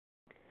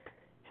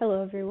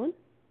Hello everyone,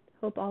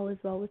 hope all is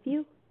well with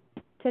you.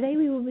 Today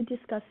we will be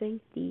discussing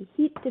the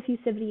heat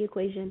diffusivity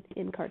equation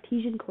in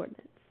Cartesian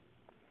coordinates.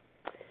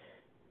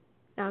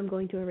 Now I'm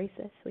going to erase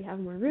this so we have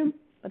more room,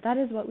 but that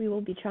is what we will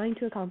be trying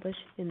to accomplish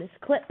in this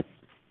clip.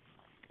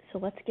 So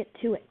let's get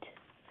to it.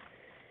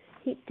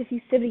 Heat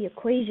diffusivity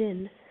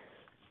equation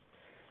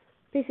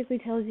basically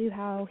tells you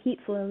how heat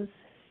flows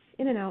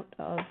in and out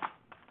of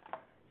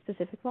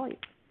specific volumes.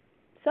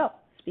 So,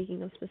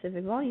 speaking of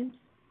specific volumes,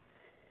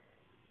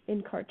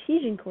 in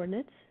Cartesian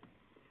coordinates,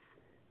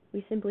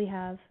 we simply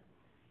have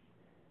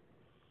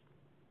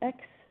x,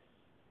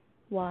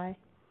 y,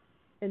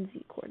 and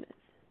z coordinates.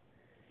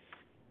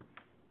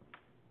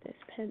 This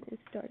pen is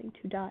starting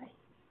to die,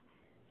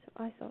 so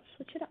I thought I'd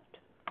switch it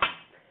out.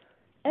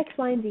 X,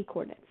 y, and z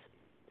coordinates.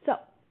 So,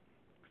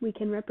 we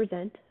can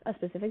represent a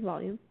specific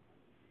volume,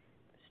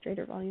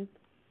 straighter volume,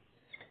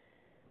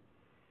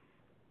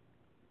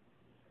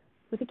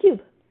 with a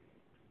cube.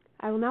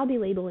 I will now be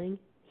labeling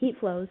heat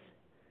flows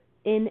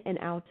in and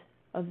out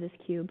of this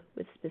cube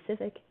with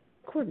specific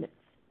coordinates.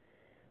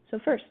 So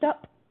first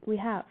up, we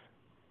have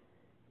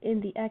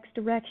in the x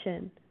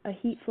direction a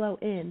heat flow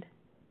in,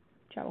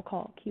 which I will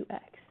call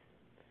Qx.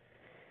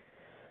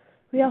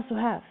 We also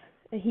have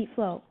a heat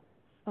flow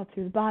up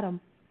through the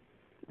bottom,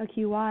 a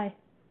Qy.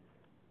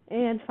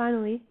 And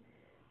finally,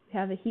 we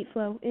have a heat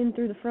flow in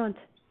through the front,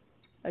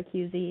 a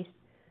Qz,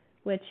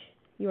 which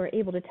you are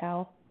able to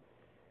tell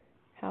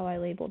how I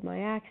labeled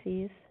my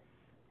axes,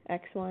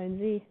 x, y, and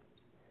z.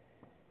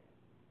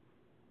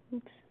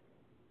 Oops.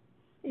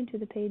 Into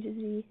the page is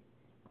z,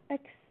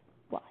 x,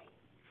 y.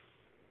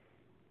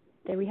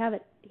 There we have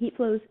it. Heat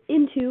flows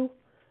into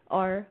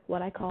our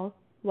what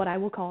I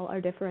will call our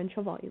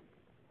differential volume.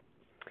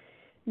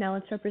 Now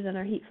let's represent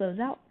our heat flows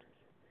out.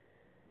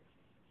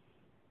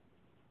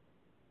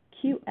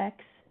 Qx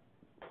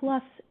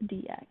plus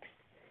dx.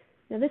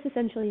 Now this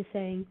essentially is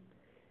saying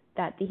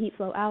that the heat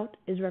flow out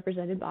is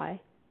represented by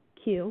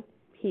Q,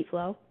 heat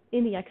flow,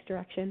 in the x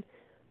direction,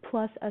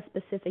 plus a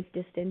specific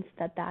distance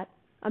that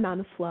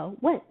amount of flow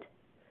went.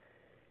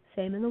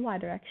 Same in the y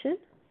direction.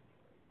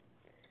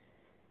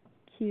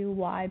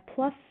 Qy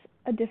plus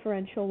a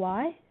differential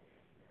y,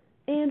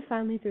 and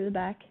finally through the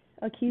back,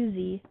 a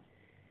Qz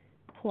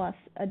plus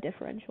a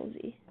differential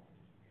z.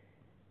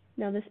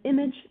 Now this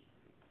image,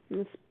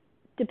 this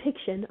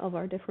depiction of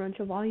our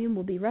differential volume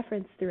will be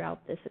referenced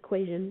throughout this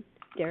equation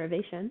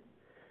derivation,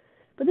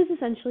 but this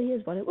essentially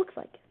is what it looks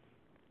like.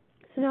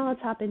 So now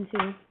let's hop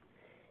into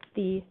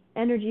the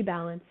energy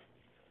balance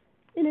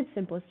in its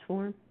simplest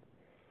form.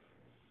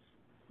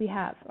 We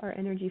have our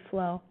energy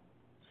flow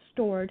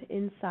stored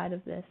inside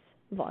of this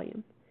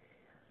volume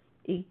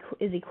is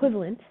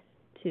equivalent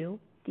to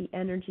the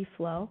energy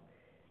flow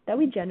that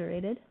we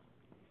generated,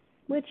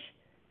 which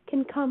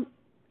can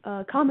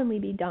commonly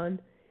be done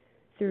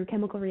through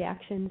chemical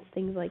reactions.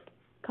 Things like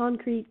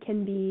concrete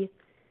can be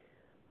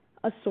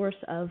a source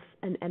of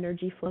an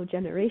energy flow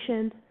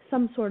generation,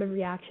 some sort of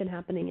reaction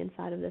happening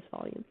inside of this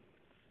volume,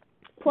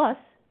 plus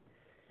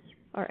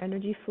our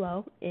energy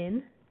flow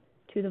in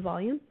to the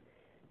volume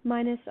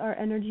minus our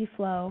energy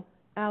flow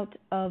out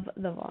of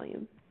the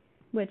volume,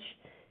 which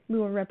we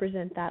will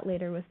represent that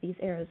later with these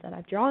arrows that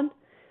I've drawn.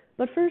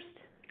 But first,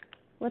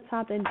 let's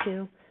hop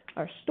into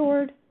our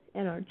stored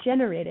and our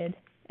generated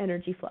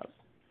energy flows.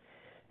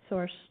 So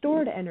our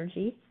stored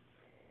energy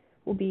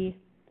will be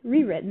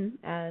rewritten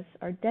as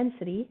our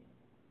density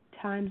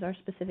times our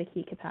specific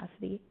heat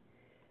capacity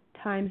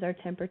times our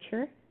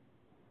temperature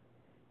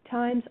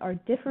times our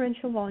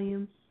differential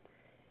volume,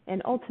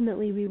 and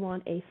ultimately we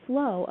want a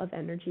flow of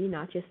energy,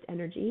 not just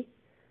energy,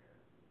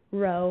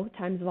 rho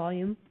times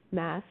volume,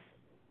 mass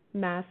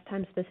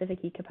times specific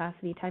heat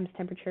capacity times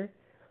temperature,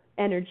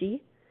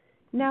 energy.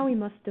 Now we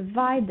must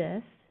divide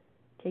this,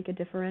 take a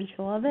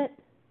differential of it.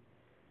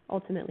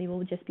 Ultimately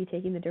we'll just be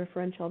taking the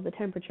differential of the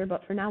temperature,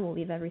 but for now we'll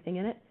leave everything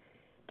in it,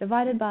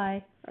 divided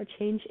by our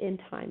change in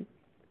time,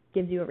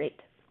 gives you a rate.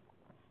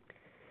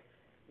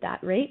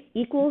 That rate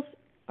equals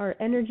our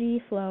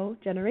energy flow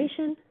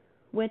generation,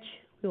 which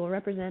we will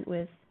represent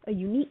with a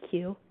unique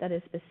Q that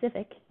is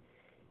specific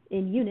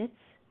in units,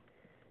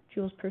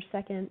 joules per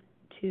second,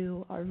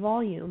 to our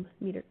volume,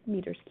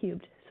 meters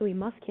cubed. So we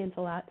must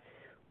cancel that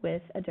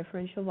with a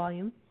differential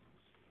volume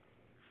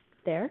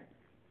there.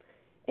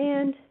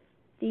 And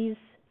these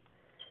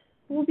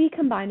will be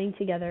combining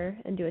together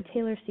and do a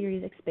Taylor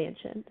series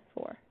expansion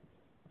for.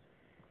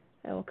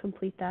 I will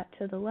complete that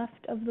to the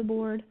left of the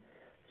board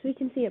so we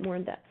can see it more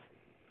in depth.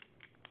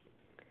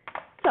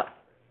 So,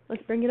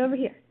 let's bring it over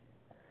here.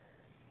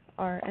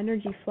 Our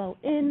energy flow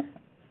in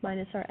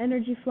minus our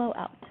energy flow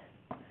out.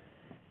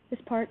 This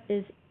part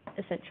is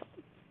essential.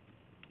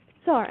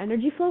 So our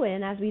energy flow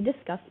in, as we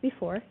discussed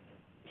before,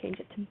 change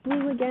it to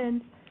blue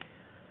again,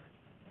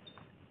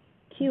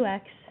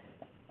 Qx,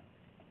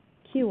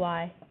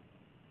 Qy,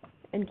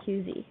 and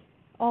Qz.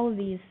 All of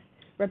these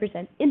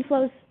represent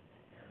inflows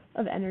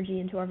of energy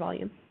into our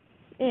volume.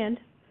 And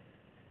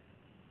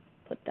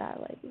put that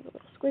like a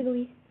little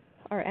squiggly.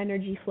 Our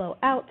energy flow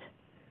out,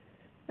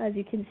 as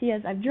you can see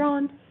as I've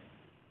drawn,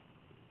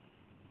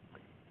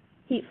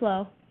 heat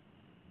flow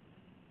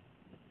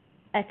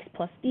x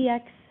plus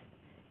dx,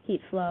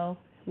 heat flow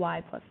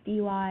y plus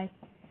dy,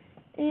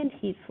 and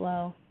heat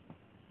flow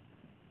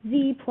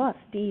z plus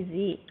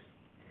dz.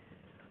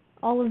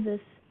 All of this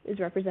is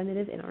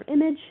representative in our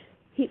image,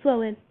 heat flow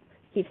in,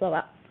 heat flow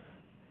out.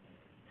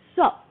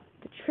 So,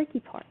 the tricky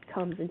part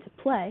comes into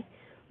play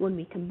when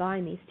we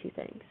combine these two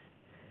things.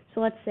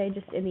 So let's say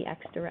just in the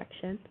x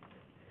direction,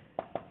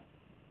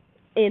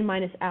 in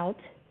minus out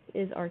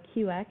is our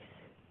qx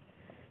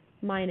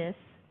minus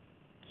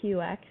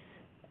qx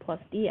plus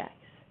dx.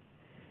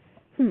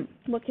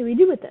 What can we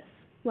do with this?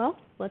 Well,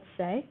 let's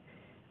say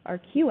our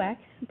qx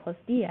plus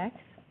dx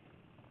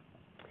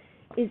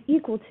is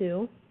equal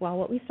to, well,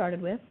 what we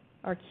started with,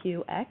 our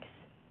qx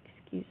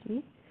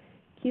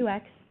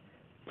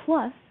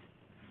plus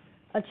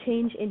a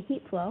change in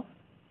heat flow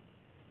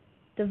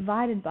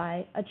divided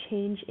by a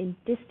change in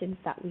distance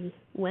that we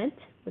went,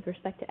 with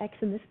respect to x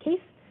in this case,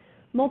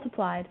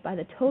 multiplied by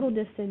the total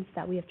distance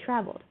that we have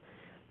traveled.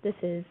 This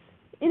is,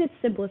 in its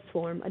simplest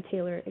form, a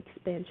Taylor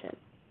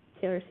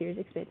series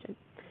expansion.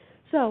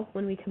 So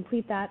when we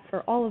complete that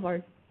for all of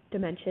our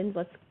dimensions,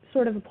 let's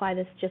sort of apply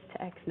this just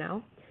to x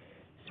now.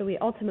 So we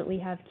ultimately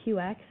have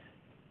qx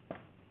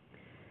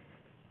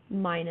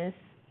minus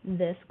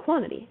this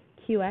quantity,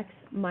 qx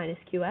minus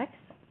qx.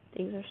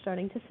 Things are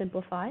starting to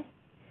simplify.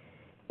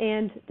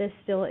 And this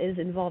still is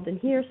involved in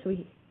here, so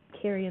we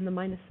carry in the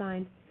minus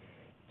sign.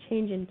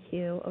 Change in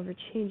q over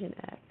change in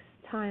x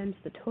times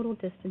the total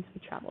distance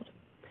we traveled.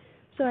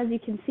 So as you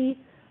can see,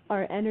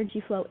 our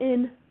energy flow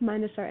in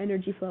minus our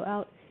energy flow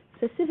out,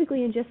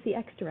 specifically in just the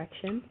x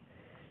direction,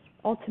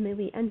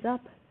 ultimately ends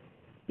up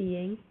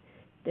being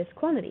this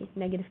quantity,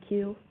 negative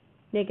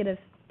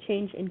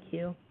change in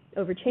q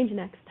over change in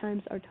x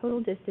times our total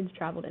distance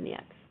traveled in the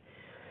x.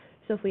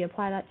 So if we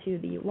apply that to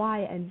the y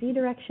and z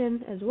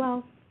direction as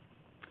well,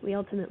 we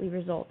ultimately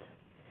result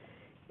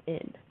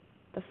in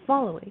the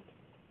following: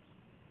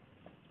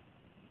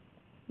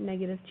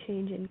 negative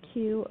change in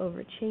q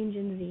over change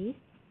in z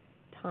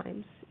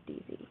times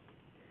dz.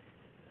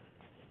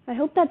 I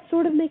hope that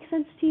sort of makes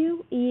sense to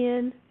you. E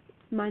in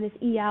minus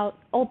E out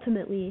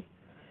ultimately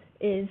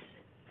is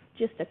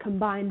just a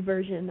combined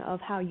version of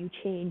how you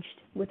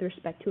changed with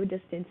respect to a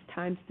distance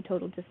times the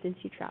total distance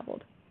you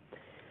traveled.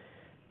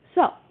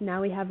 So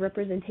now we have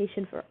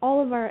representation for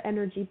all of our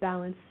energy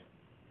balance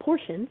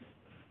portions.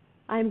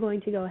 I'm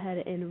going to go ahead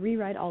and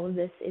rewrite all of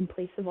this in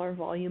place of our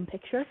volume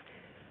picture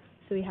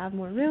so we have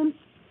more room.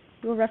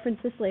 We'll reference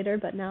this later,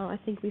 but now I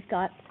think we've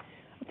got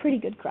a pretty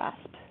good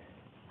grasp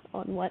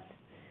on what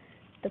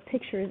the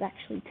picture is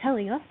actually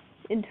telling us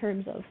in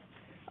terms of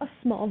a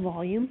small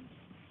volume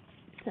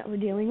that we're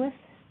dealing with.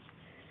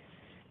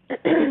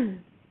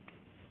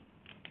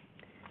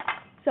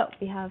 So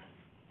we have,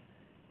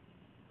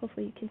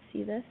 hopefully you can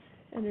see this,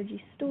 energy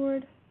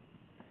stored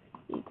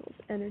equals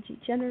energy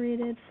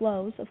generated,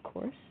 flows of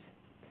course,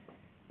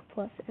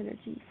 plus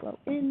energy flow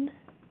in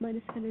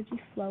minus energy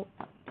flow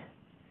out.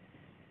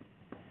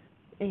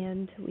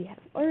 And we have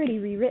already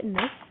rewritten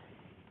this.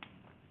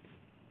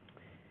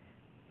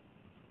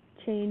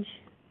 Change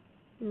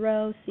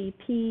rho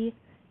Cp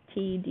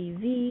T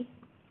dV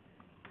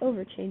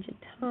over change in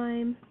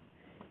time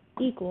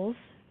equals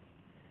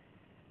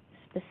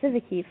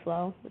specific heat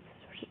flow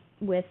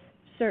with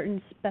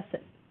certain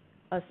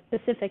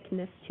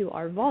specificness to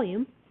our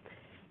volume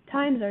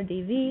times our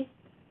dV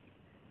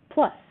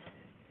plus,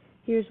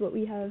 here's what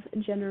we have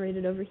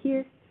generated over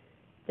here,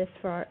 this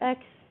for our x,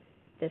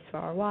 this for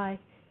our y,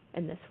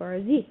 and this for our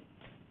z.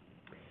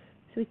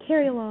 So we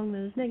carry along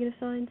those negative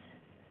signs,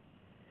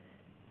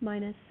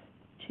 minus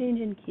change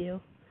in q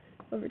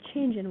over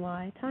change in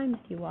y times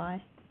dy,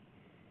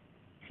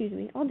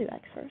 I'll do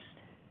x first,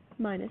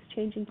 minus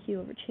change in q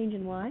over change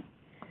in y,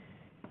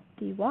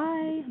 dy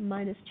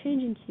minus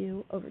change in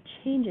q over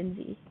change in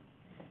z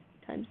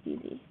times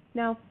dz.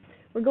 Now,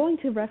 we're going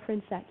to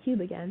reference that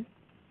cube again,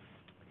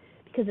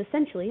 because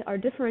essentially our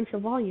differential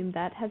volume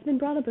that has been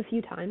brought up a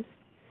few times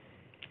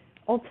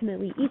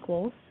ultimately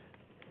equals,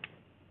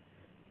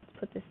 let's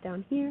put this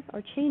down here,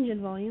 our change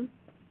in volume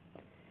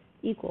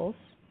equals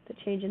the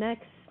change in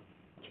x,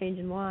 change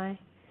in y,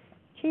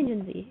 change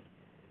in z.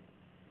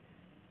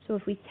 So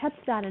if we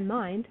kept that in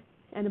mind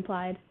and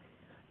applied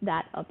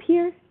that up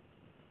here,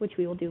 which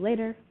we will do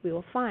later, we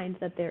will find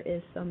that there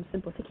is some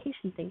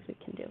simplification things we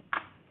can do.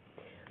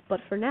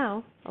 But for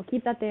now, I'll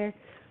keep that there,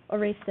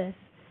 erase this,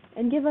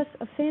 and give us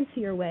a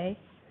fancier way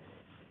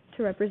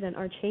to represent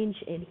our change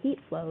in heat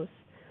flows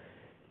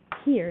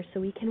here so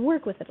we can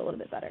work with it a little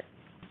bit better.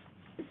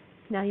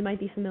 Now you might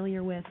be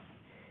familiar with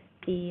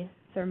the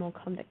thermal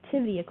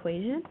conductivity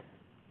equation,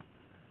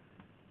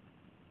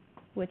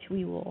 which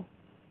we will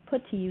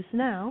put to use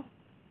now.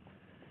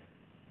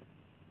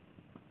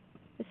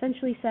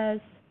 Essentially says,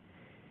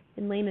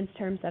 in layman's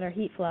terms, that our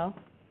heat flow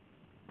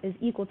is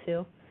equal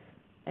to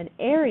an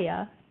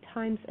area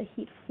times a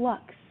heat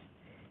flux.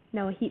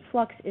 Now a heat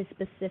flux is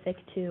specific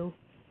to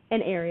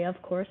an area,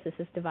 of course. This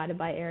is divided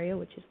by area,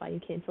 which is why you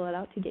cancel it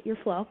out to get your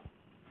flow.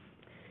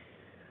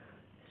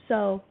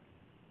 So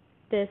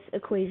this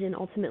equation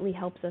ultimately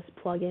helps us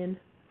plug in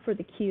for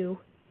the Q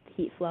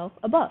heat flow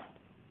above.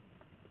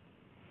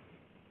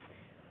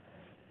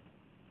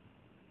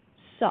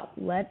 So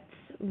let's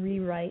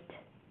rewrite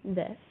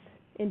this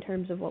in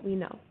terms of what we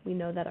know. We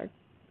know that our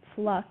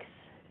flux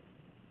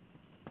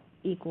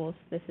equals,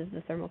 this is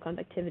the thermal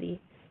conductivity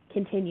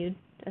continued.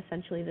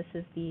 Essentially, this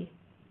is the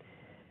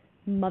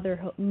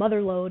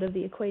mother load of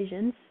the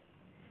equations,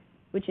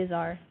 which is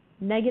our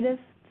negative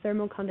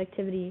thermal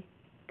conductivity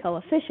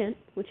coefficient,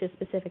 which is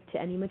specific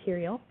to any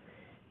material,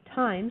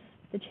 times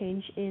the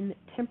change in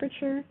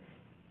temperature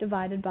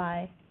divided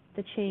by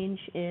the change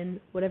in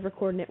whatever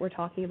coordinate we're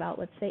talking about,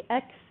 let's say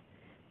x.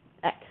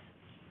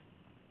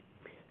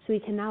 So we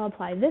can now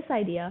apply this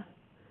idea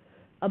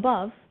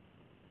above,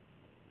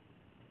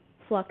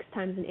 flux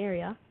times an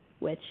area,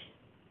 which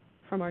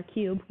from our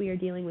cube we are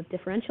dealing with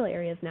differential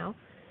areas now.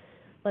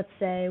 Let's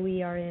say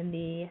we are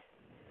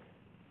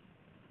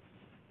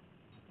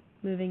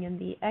moving in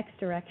the x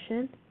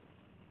direction.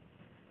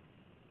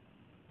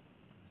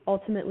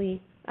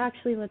 Ultimately,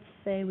 actually, let's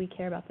say we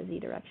care about the z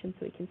direction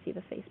so we can see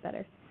the face better.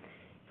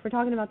 If we're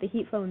talking about the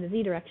heat flow in the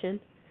z direction,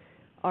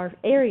 our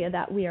area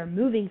that we are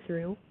moving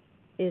through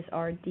is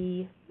our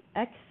dx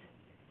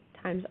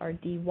times our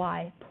dy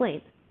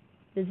plane.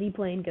 The z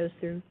plane goes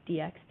through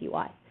dx, dy.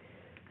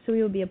 So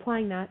we will be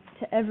applying that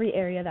to every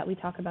area that we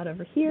talk about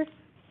over here.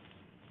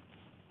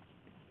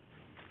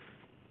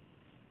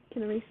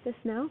 Can erase this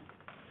now.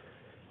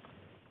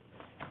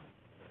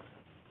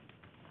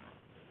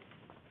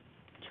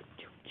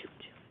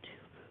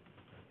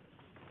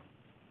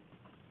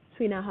 So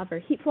we now have our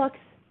heat flux,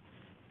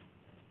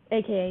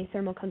 aka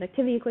thermal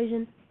conductivity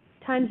equation,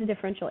 times the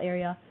differential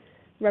area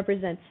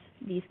represents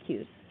these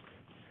Q's.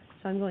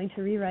 So I'm going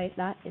to rewrite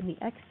that in the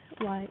x,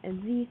 y,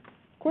 and z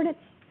coordinates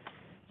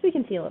so we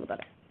can see a little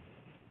better.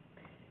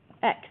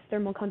 X,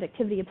 thermal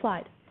conductivity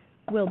applied,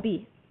 will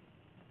be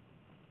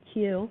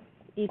Q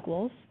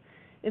equals,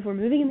 if we're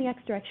moving in the x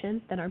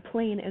direction, then our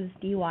plane is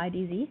dy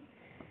dz,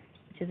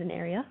 which is an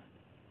area,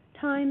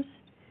 times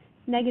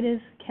negative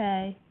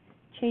k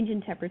change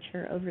in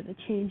temperature over the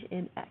change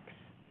in x.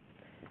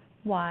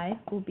 Y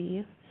will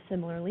be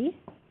similarly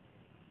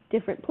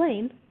different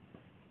plane,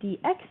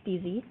 dx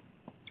dz,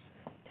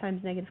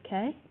 times negative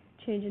k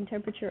change in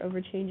temperature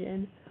over change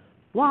in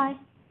y,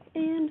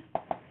 and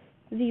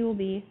z will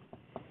be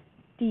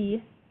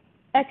dx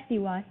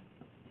dy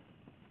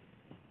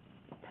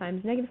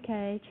times negative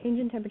k change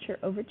in temperature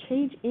over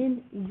change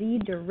in z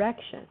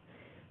direction.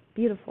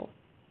 Beautiful.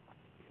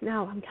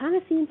 Now I'm kind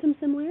of seeing some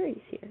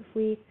similarities here. If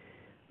we,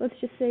 let's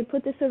just say,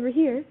 put this over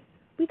here,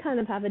 we kind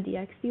of have a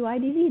dx dy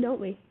dz,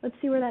 don't we? Let's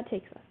see where that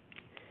takes us.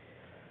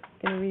 I'm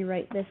going to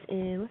rewrite this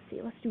in,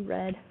 let's do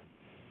red.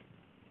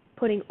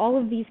 Putting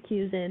all of these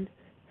Q's in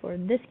for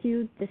this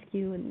Q,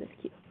 and this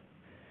Q.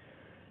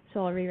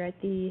 So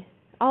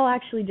I'll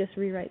actually just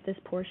rewrite this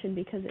portion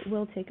because it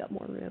will take up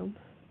more room.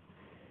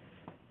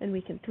 And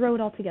we can throw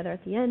it all together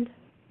at the end.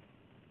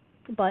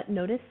 But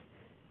notice,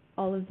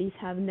 all of these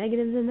have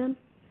negatives in them,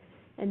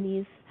 and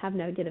these have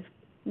negatives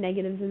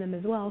in them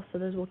as well, so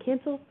those will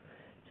cancel.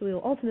 So we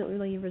will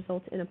ultimately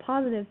result in a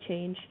positive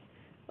change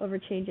over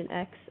change in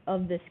x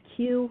of this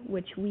Q,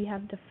 which we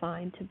have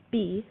defined to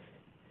be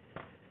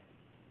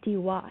dy,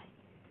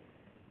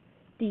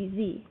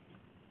 dz,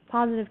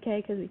 positive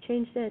k because we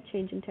changed it,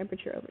 change in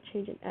temperature over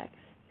change in x,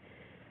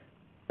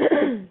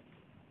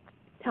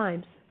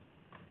 times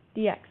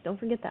dx, don't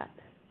forget that.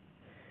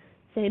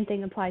 Same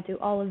thing applied to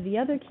all of the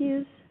other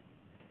Q's,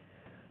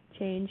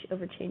 change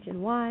over change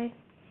in y,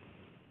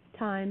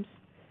 times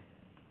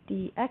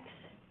dx,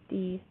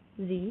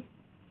 dz,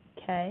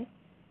 k,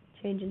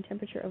 change in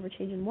temperature over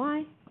change in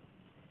y,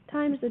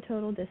 times the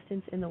total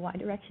distance in the y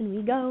direction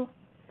we go.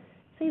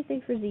 Same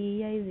thing for z,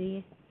 yay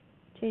z,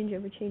 change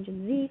over change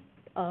in z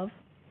of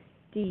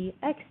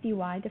dx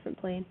dy, different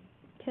plane,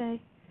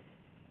 k,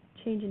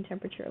 change in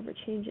temperature over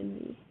change in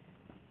z,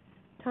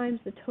 times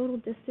the total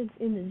distance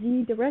in the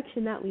z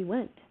direction that we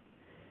went.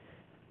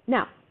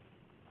 Now,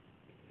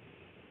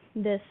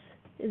 this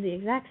is the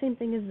exact same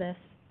thing as this,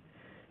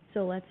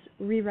 so let's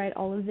rewrite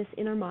all of this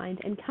in our mind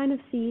and kind of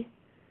see,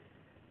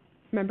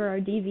 remember our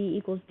dv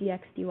equals dx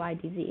dy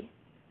dz.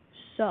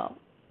 So,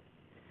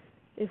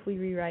 if we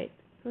rewrite,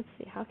 let's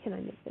see, how can I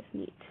make this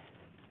neat?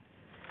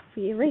 If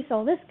we erase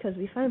all this because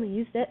we finally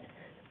used it,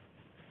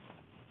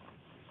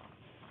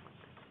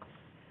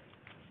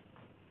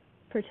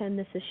 pretend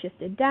this is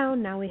shifted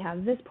down, now we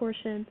have this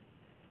portion,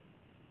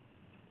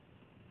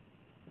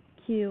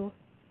 Q,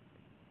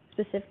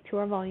 specific to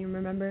our volume,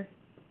 remember,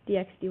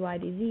 dx dy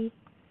dz,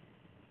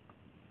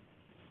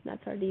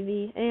 that's our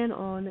dv, and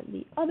on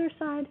the other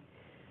side,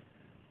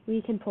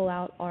 we can pull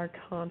out our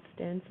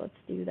constants, let's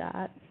do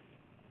that,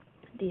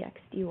 dx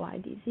dy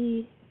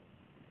dz,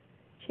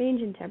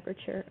 change in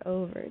temperature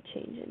over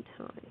change in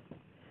time.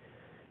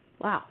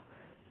 Wow,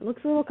 it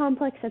looks a little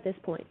complex at this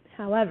point.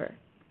 However,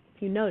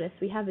 if you notice,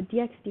 we have a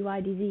dx dy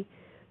dz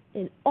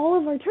in all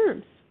of our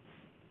terms,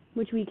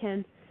 which we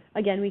can,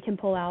 again, we can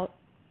pull out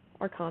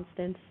our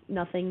constants.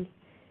 Nothing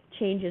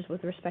changes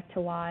with respect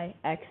to y,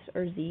 x,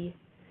 or z.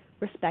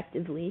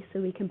 respectively, so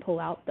we can pull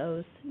out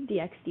those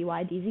dx, dy,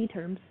 dz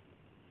terms.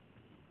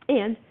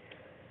 And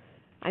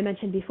I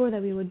mentioned before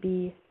that we would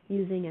be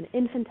using an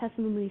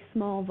infinitesimally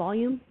small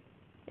volume,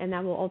 and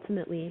that will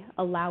ultimately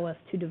allow us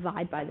to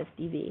divide by this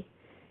dv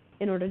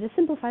in order to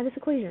simplify this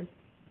equation.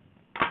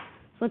 So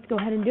let's go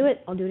ahead and do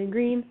it. I'll do it in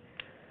green.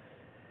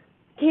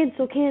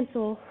 Cancel,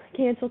 cancel,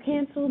 cancel,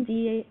 cancel,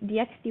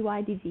 dx, dy,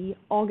 dz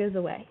all goes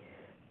away.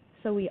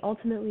 So we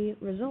ultimately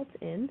result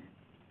in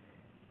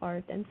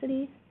our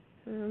density,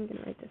 I'm going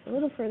to write this a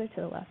little further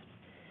to the left,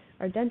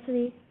 our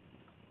density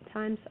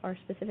times our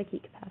specific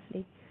heat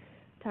capacity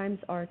times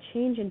our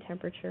change in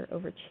temperature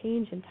over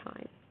change in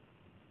time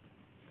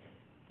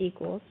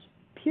equals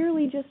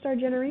purely just our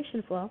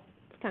generation flow,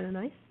 it's kind of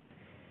nice,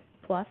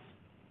 plus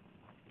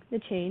the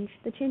change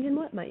in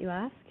what, might you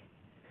ask?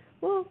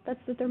 Well, that's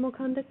the thermal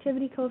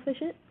conductivity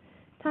coefficient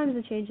times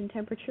the change in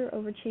temperature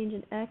over change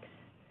in x,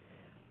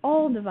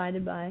 all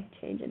divided by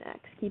change in x.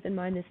 Keep in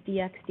mind this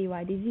dx, dy,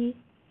 dz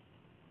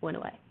went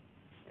away.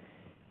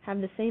 Have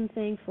the same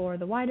thing for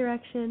the y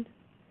direction,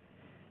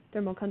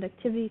 thermal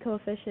conductivity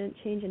coefficient,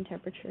 change in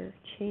temperature,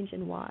 change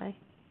in y,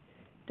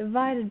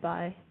 divided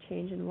by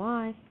change in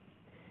y,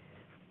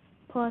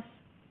 plus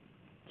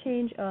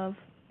change of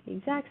the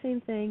exact same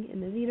thing in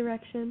the z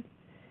direction,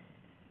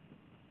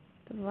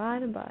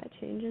 divided by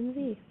change in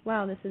z.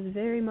 Wow, this is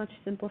very much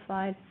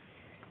simplified,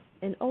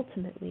 and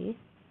ultimately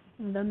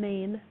the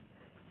main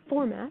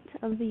format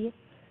of the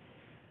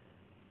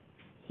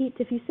heat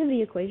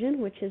diffusivity equation,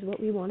 which is what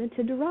we wanted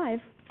to derive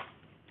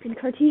in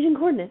Cartesian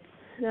coordinates.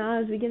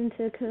 Now, as we get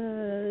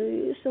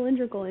into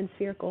cylindrical and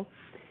spherical,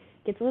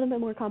 it gets a little bit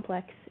more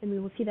complex, and we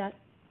will see that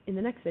in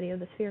the next video,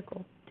 the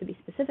spherical, to be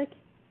specific.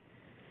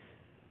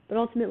 But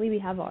ultimately, we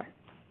have our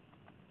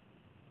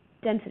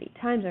density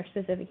times our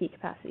specific heat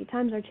capacity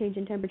times our change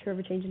in temperature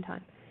over change in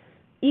time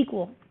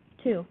equal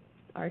to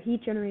our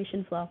heat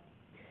generation flow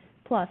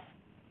plus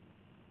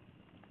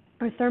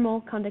our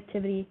thermal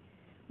conductivity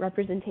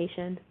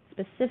representation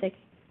specific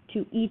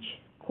to each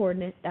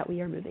coordinate that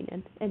we are moving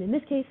in. And in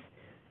this case,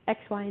 x,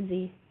 y, and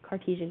z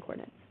Cartesian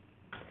coordinates.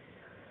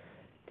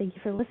 Thank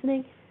you for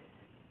listening.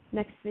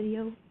 Next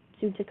video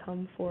soon to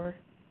come for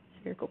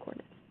spherical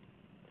coordinates.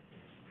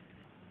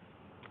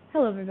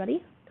 Hello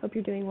everybody, hope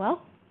you're doing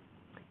well.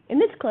 In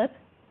this clip,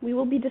 we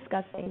will be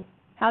discussing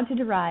how to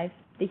derive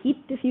the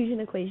heat diffusion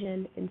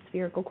equation in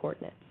spherical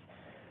coordinates.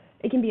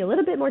 It can be a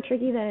little bit more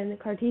tricky than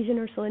Cartesian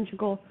or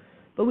cylindrical,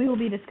 but we will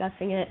be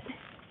discussing it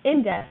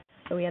in depth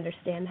so we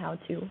understand how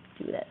to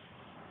do this.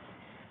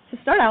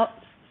 To start out,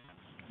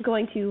 I'm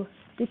going to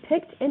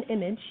depict an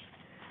image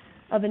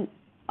of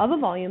a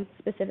volume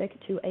specific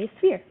to a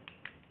sphere.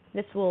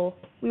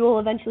 We will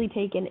eventually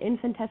take an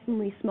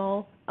infinitesimally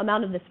small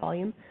amount of this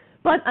volume,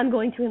 but I'm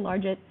going to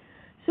enlarge it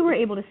so we're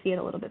able to see it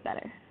a little bit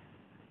better.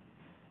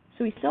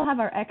 So we still have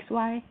our x,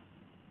 y,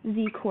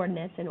 z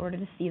coordinates in order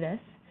to see this,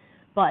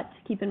 but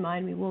keep in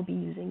mind we will be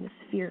using the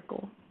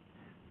spherical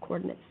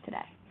coordinates today.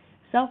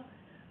 So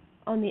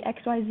on the x,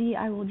 y, z,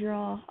 I will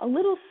draw a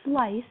little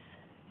slice,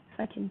 if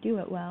I can do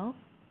it well,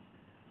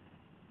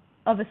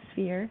 of a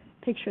sphere.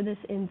 Picture this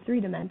in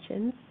 3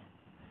 dimensions,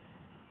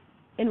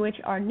 in which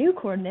our new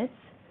coordinates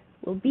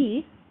will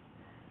be,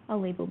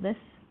 I'll label this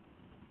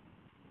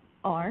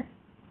r.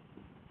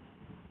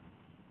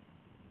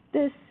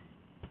 This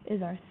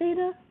is our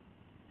theta,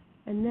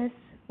 and this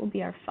will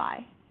be our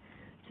phi.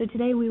 So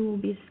today we will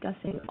be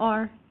discussing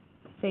r,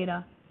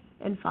 theta,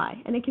 and phi.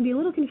 And it can be a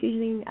little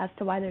confusing as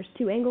to why there's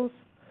 2 angles,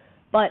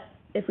 but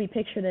if we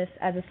picture this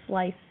as a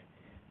slice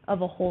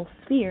of a whole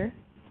sphere,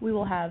 we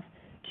will have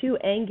 2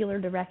 angular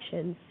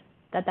directions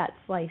that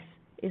slice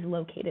is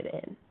located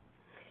in.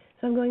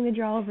 So I'm going to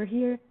draw over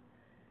here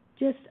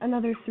just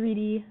another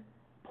 3D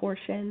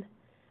portion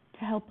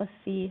to help us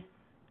see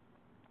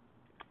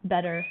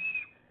better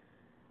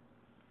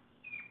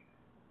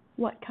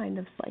what kind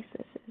of slice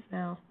this is.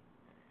 Now,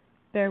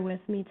 bear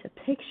with me to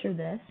picture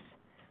this,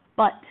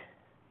 but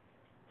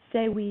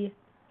say we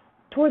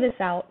tore this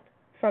out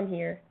from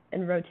here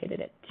and rotated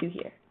it to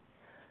here.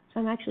 So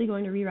I'm actually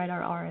going to rewrite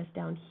our r as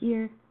down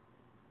here,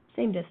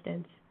 same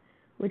distance,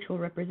 which will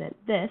represent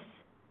this.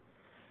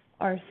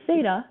 Our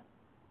theta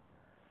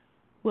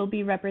will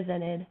be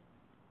represented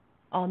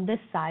on this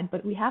side,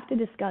 but we have to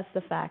discuss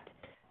the fact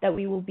that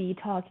we will be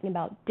talking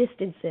about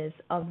distances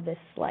of this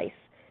slice,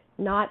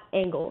 not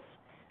angles.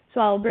 So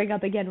I'll bring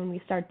up again when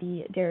we start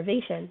the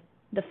derivation,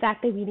 the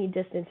fact that we need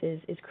distances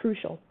is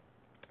crucial,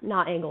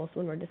 not angles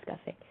when we're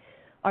discussing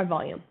our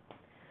volume.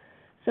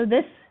 So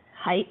this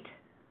height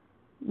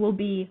will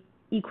be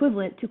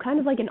equivalent to kind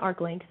of like an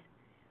arc length,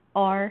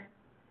 r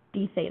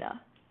d theta.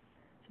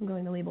 So I'm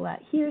going to label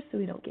that here so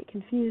we don't get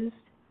confused.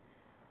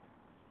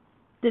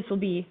 This will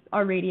be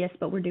our radius,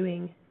 but we're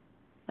doing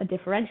a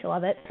differential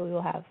of it, so we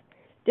will have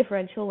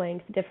differential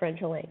length,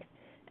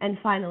 and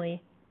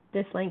finally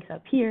this length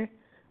up here,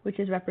 which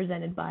is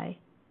represented by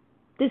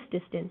this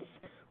distance,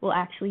 will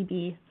actually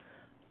be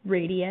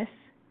radius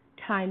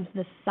times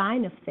the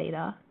sine of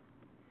theta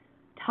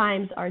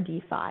times our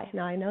d phi.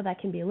 Now I know that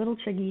can be a little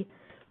tricky,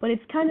 but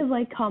it's kind of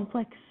like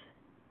complex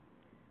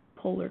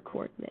polar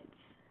coordinates,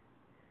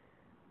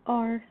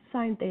 r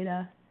sine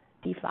theta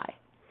d phi.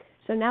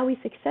 So now we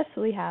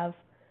successfully have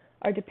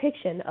our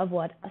depiction of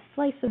what a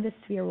slice of this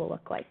sphere will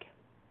look like.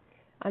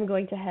 I'm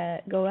going to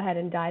go ahead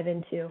and dive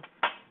into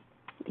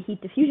the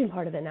heat diffusion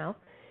part of it now,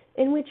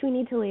 in which we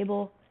need to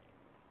label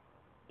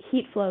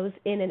heat flows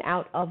in and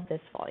out of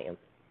this volume.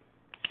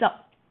 So,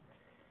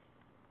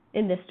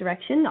 in this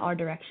direction, the r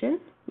direction,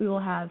 we will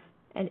have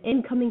an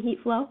incoming heat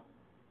flow,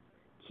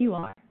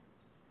 QR.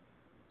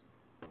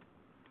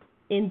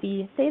 In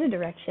the theta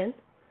direction,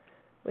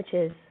 which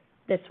is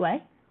this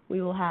way,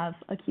 we will have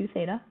a Q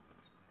theta.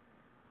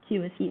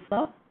 Q is heat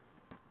flow,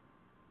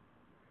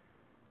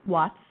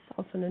 watts,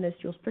 also known as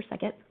joules per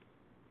second.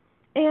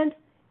 And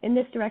in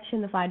this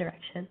direction, the phi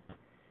direction,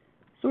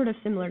 sort of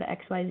similar to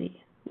XYZ,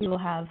 we will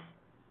have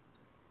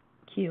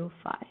Q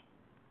phi.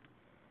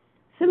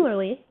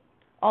 Similarly,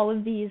 all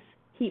of these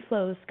heat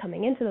flows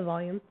coming into the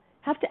volume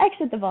have to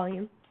exit the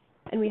volume,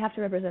 and we have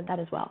to represent that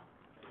as well.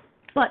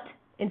 But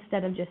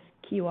instead of just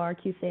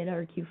QR, Q theta,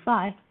 or Q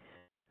phi,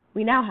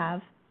 we now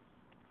have,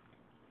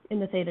 in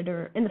the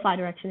phi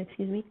direction,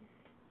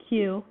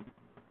 Q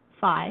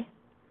phi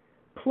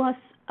plus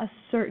a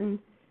certain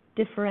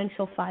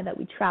differential phi that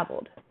we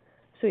traveled.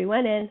 So we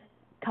went in,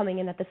 coming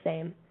in at the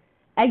same,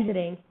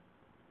 exiting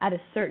at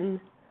a certain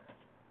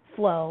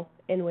flow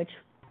in which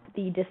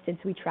the distance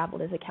we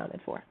traveled is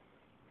accounted for.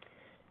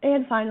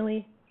 And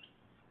finally,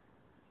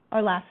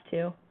 our last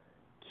two,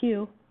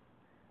 Q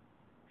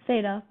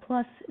theta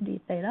plus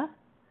d theta,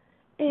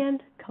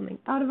 and coming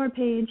out of our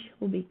page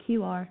will be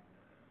QR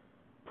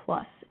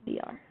plus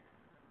dr.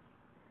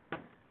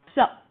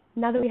 So,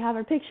 now that we have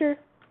our picture,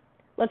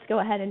 let's go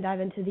ahead and dive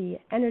into the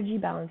energy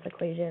balance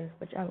equation,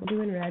 which I will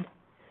do in red.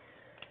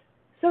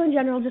 So in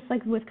general, just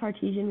like with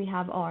Cartesian, we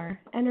have our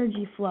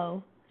energy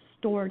flow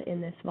stored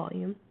in this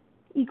volume,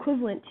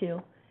 equivalent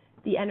to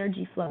the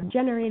energy flow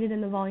generated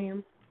in the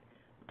volume,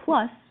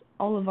 plus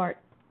all of our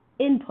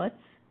inputs,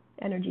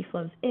 energy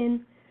flows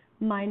in,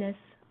 minus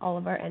all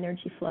of our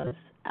energy flows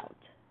out.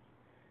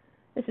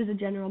 This is a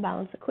general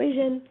balance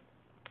equation,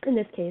 in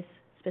this case,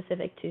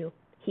 specific to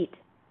heat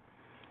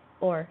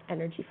or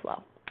energy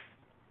flow,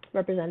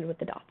 represented with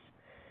the dots.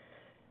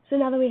 So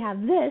now that we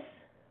have this,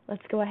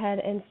 let's go ahead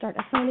and start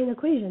assigning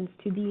equations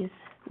to these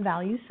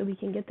values so we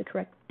can get the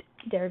correct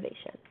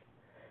derivation.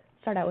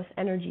 Start out with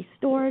energy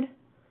stored.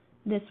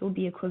 This will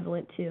be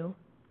equivalent to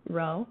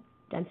rho,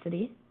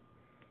 density,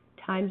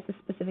 times the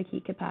specific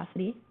heat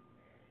capacity,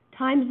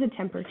 times the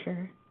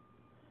temperature,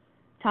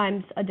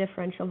 times a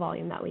differential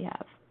volume that we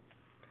have.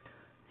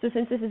 So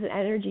since this is an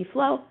energy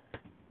flow,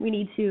 we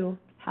need to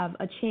have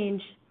a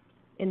change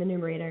in the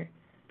numerator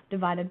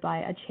divided by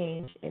a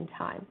change in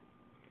time.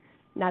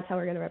 And that's how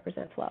we're going to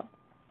represent flow.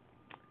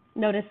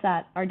 Notice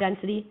that our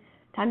density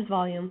times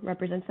volume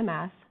represents the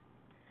mass.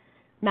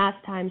 Mass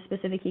times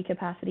specific heat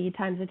capacity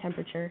times the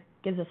temperature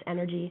gives us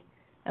energy,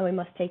 and we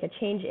must take a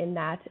change in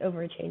that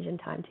over a change in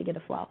time to get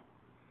a flow.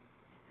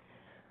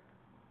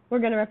 We're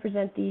going to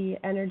represent the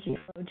energy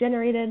flow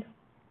generated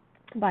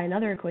by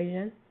another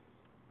equation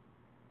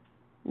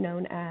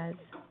known as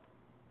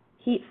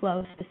heat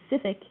flow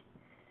specific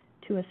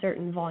to a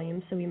certain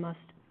volume, so we must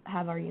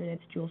have our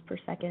units joules per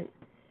second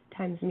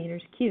times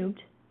meters cubed,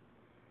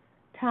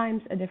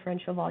 times a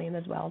differential volume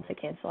as well to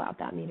cancel out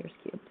that meters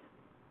cubed.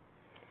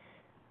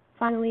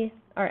 Finally,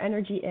 our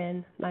energy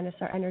in minus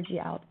our energy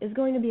out is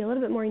going to be a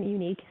little bit more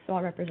unique, so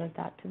I'll represent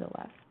that to the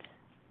left.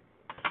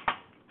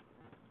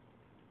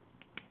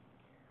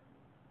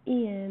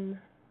 E in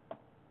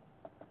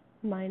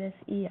minus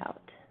E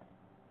out.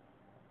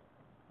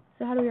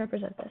 So how do we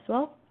represent this?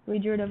 Well, we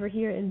drew it over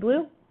here in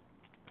blue.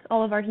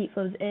 All of our heat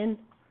flows in,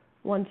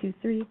 1, 2,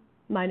 3,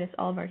 minus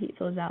all of our heat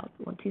flows out,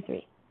 1, 2,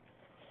 3.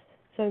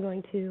 So I'm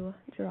going to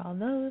draw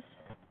those,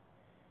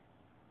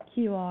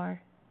 QR,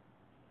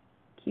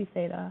 Q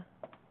theta,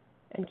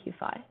 and Q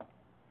phi.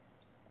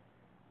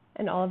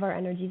 And all of our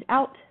energies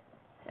out,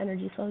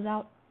 energy flows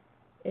out,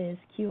 is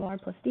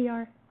QR plus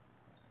dr,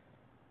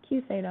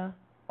 Q theta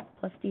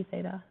plus d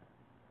theta,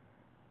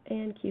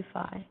 and Q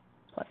phi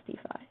plus d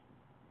phi.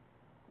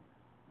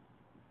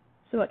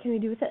 So what can we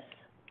do with this?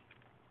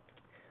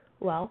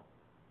 Well,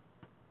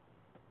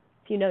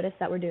 if you notice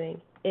that we're doing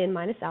in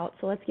minus out,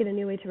 so let's get a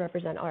new way to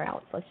represent our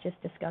outs. Let's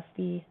just discuss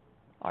the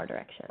r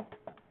direction.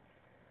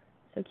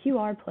 So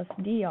QR plus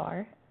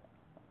dr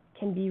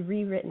can be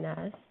rewritten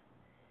as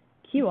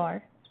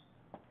QR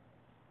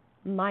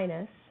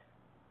minus,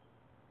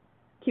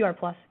 QR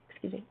plus,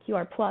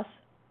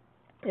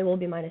 it will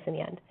be minus in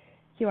the end,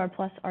 QR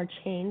plus our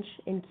change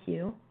in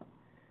Q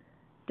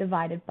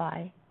divided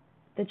by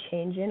the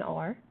change in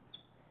R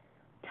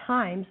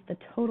times the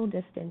total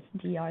distance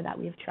dr that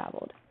we have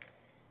traveled.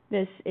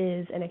 This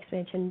is an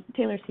expansion,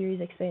 Taylor series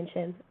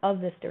expansion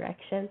of this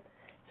direction.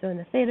 So in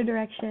the theta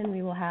direction,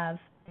 we will have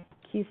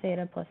Q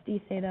theta plus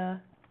d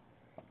theta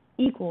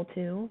equal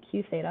to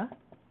Q theta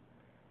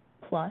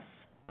plus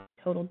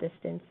total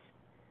distance,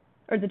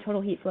 or the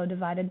total heat flow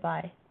divided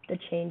by the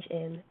change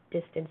in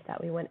distance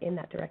that we went in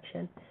that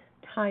direction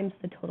times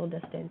the total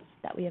distance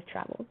that we have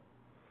traveled.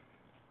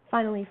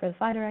 Finally, for the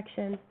phi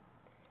direction,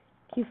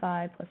 q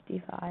phi plus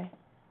d phi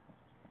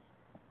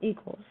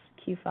equals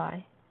q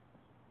phi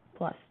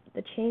plus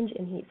the change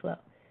in heat flow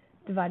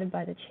divided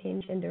by the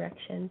change in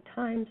direction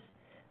times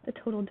the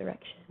total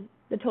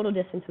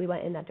distance we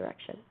went in that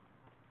direction.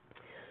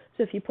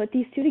 So if you put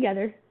these two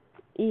together,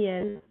 E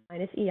in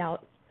minus E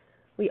out,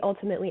 we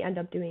ultimately end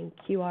up doing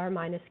QR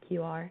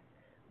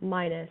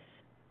minus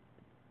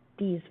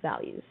these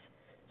values.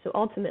 So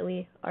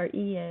ultimately, our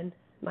E in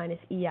minus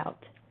E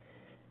out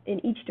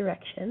in each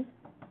direction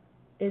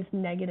is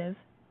negative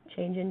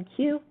change in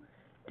Q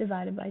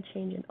divided by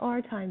change in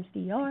R times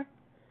dr,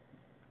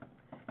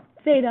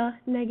 theta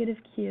negative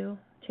Q,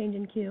 change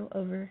in Q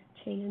over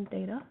change in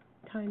theta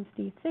times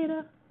d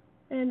theta,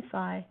 and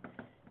phi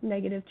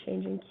negative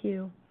change in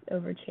Q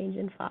over change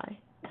in phi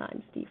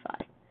times d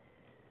phi.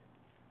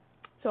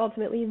 So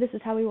ultimately, this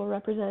is how we will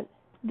represent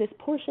this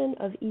portion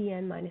of E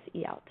in minus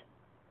E out.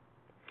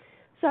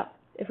 So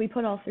if we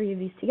put all three of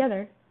these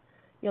together,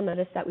 you'll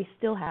notice that we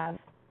still have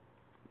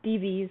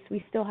dVs,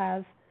 we still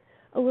have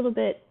a little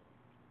bit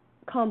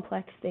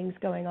complex things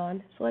going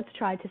on. So let's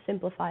try to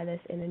simplify this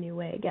in a new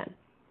way again.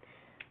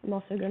 I'm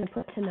also going to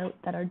put to note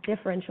that our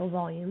differential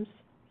volumes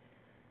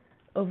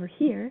over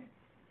here,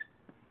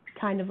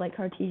 kind of like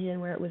Cartesian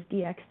where it was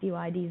dx, dy,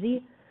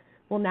 dz,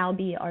 will now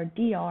be our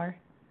dr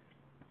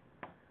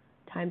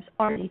times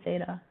r d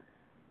theta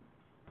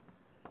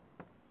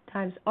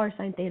times r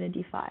sine theta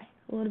d phi.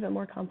 A little bit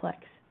more complex,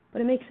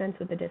 but it makes sense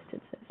with the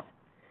distances.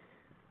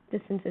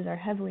 Distances are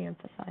heavily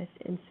emphasized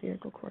in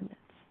spherical coordinates.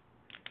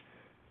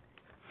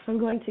 So I'm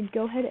going to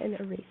go ahead and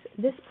erase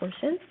this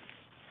portion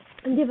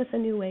and give us a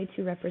new way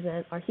to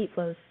represent our heat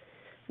flows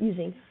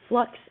using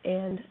flux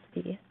and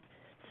the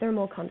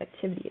thermal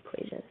conductivity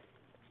equation.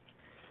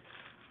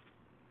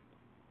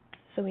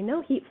 So we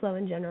know heat flow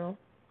in general,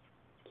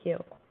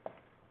 Q,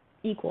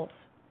 equals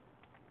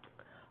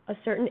a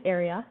certain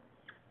area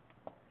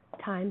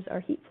times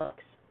our heat flux,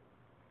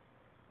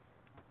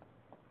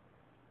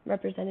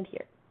 represented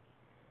here.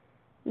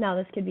 Now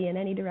this could be in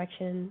any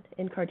direction.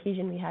 In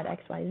Cartesian we had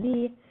x, y,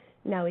 z.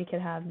 Now we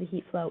could have the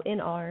heat flow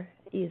in R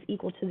is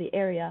equal to the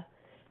area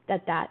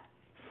that that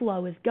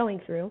flow is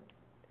going through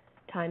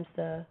times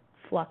the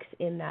flux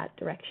in that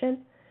direction.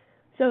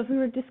 So if we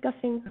were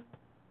discussing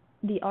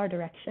the R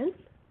direction,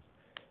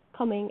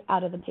 coming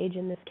out of the page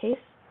in this case,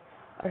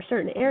 our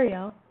certain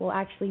area will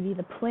actually be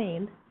the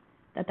plane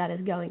that that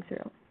is going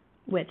through,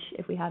 which,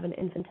 if we have an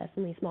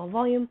infinitesimally small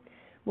volume,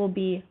 will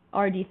be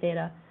r d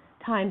theta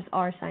times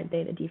r sine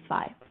theta d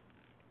phi.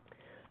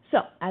 So,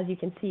 as you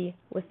can see,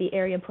 with the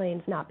area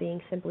planes not being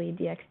simply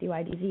dx, dy,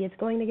 dz, it's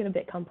going to get a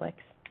bit complex.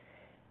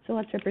 So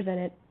let's represent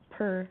it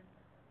per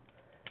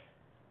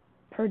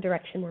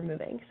direction we're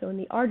moving. So in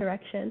the r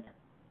direction,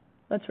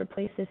 let's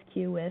replace this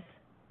q with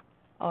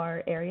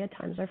our area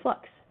times our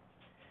flux.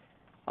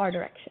 R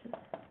direction,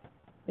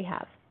 we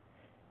have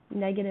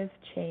negative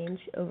change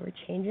over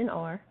change in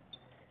r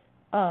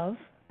of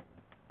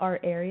our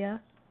area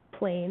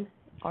plane,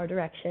 r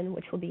direction,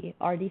 which will be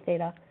r d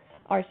theta,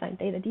 r sine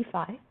theta d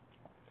phi.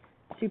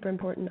 Super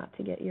important not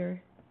to get your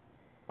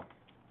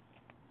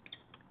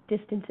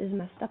distances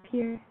messed up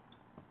here.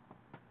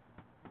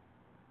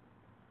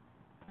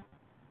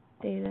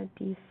 Theta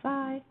d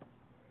phi.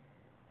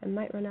 I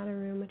might run out of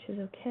room, which is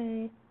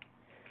okay.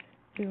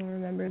 We will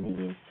remember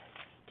these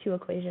two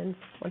equations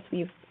once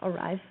we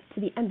arrive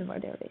to the end of our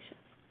derivation.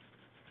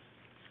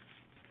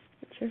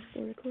 Make sure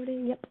still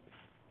recording. Yep.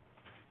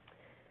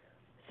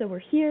 So we're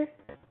here.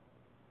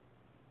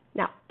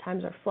 Now,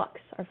 times our flux.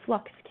 Our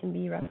flux can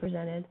be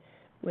represented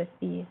with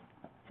the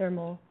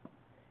thermal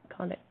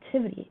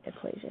conductivity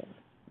equation,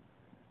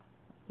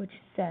 which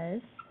says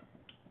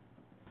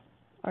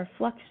our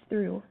flux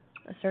through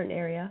a certain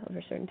area over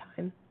a certain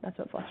time, that's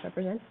what flux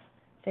represents,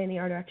 say in the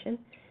r direction,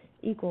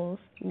 equals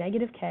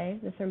negative k,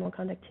 the thermal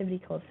conductivity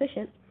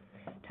coefficient,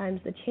 times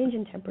the change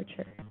in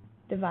temperature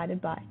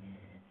divided by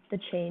the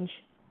change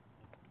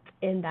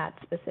in that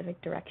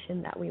specific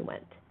direction that we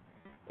went.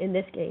 In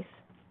this case,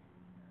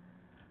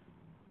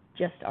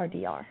 just our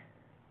dr.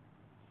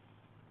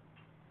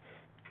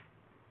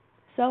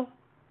 So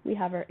we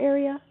have our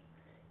area,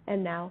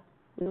 and now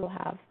we will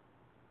have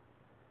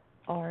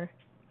our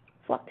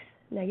flux,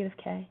 negative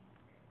k,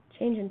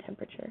 change in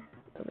temperature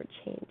over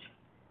change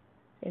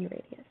in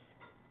radius,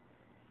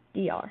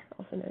 dr,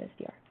 also known as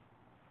dr.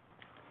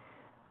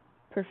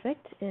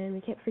 Perfect, and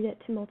we can't forget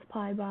to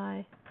multiply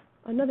by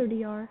another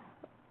dr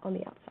on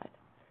the outside.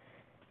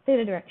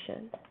 Theta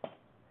direction,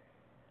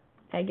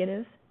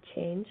 negative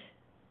change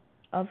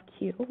of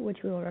q, which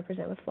we will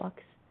represent with flux,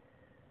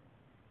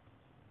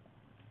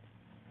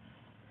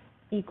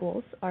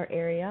 equals our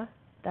area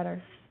that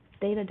our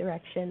theta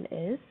direction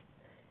is.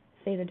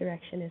 Theta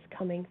direction is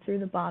coming through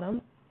the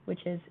bottom, which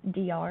is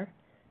dr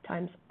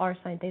times r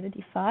sine theta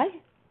d phi,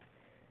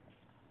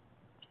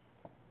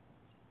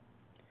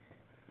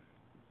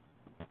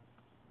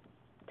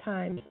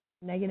 times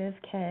negative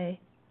k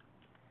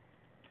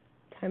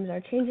times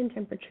our change in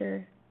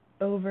temperature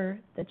over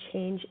the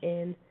change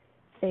in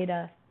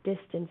theta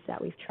distance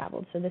that we've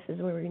traveled. So this is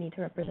where we need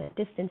to represent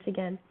distance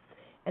again.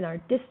 and our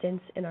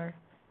distance in our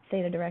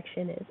theta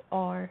direction is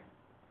r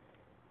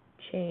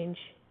change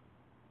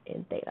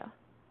in theta.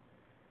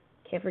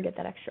 Can't forget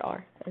that extra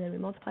r. And then we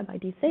multiply by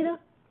d theta.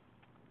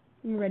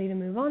 And we're ready to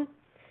move on.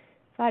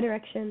 Phi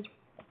direction,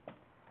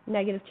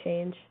 negative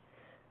change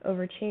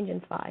over change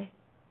in phi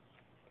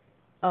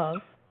of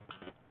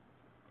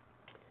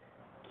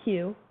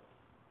q,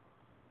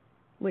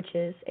 which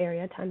is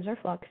area times our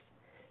flux.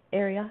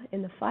 Area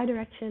in the phi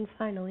direction,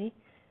 finally,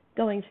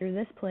 going through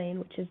this plane,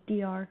 which is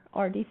dr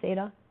r d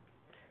theta,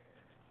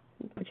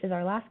 which is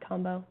our last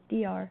combo,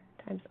 dr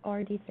times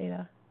r d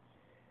theta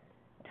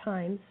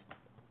times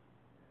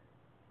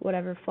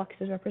whatever flux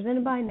is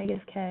represented by,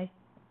 negative k,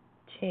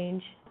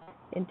 change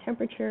in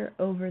temperature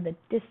over the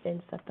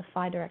distance that the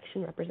phi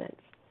direction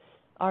represents,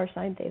 r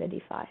sine theta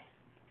d phi.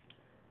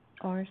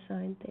 R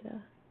sine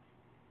theta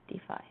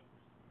d phi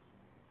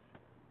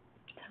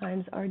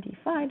times r d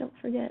phi, don't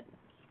forget.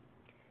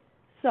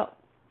 So,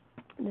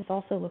 this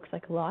also looks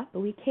like a lot, but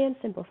we can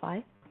simplify.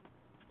 I'm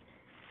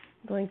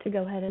going to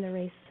go ahead and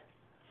erase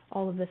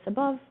all of this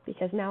above,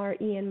 because now our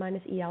E in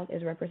minus E out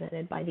is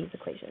represented by these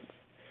equations.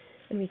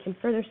 And we can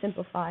further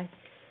simplify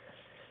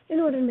in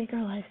order to make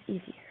our lives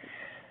easier.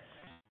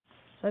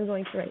 So I'm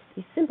going to write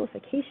the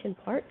simplification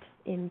part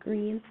in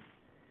green,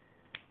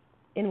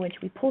 in which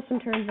we pull some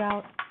terms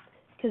out,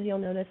 because you'll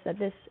notice that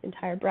this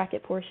entire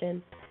bracket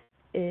portion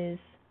is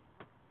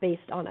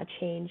based on a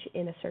change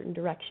in a certain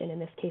direction, in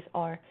this case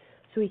r.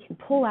 So we can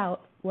pull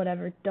out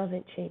whatever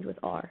doesn't change with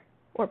r,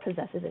 or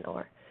possesses an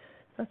r.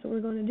 So that's what we're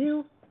going to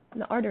do in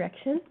the r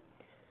direction.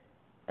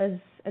 As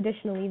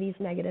additionally, these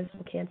negatives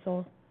will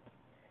cancel.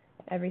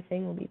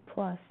 Everything will be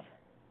plus,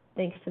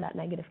 thanks to that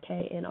negative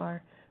k in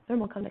our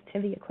thermal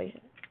conductivity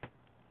equation.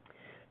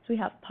 So we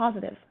have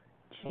positive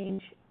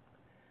change.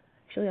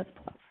 Actually, let's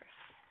pull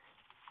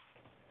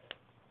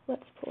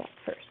out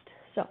first.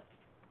 So,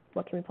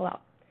 what can we pull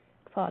out?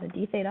 Pull out a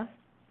d theta,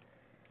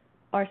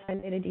 r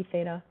sine theta d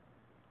theta,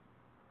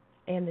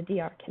 and the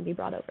dr can be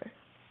brought over.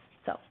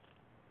 So,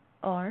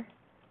 r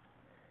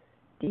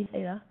d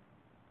theta,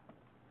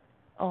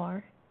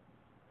 r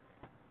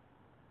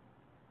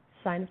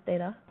sine of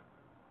theta,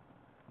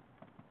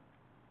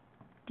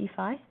 d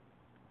phi.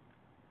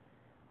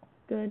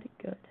 Good,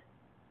 good,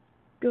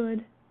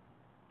 good.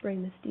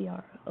 Bring this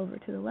dr over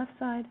to the left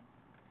side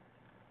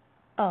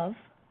of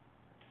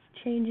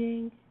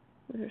changing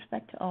with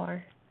respect to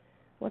r.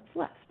 What's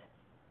left?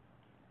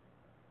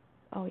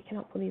 Oh, we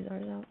cannot pull these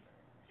r's out.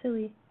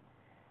 Silly.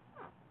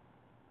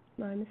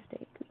 My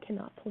mistake. We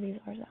cannot pull these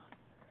r's out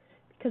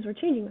because we're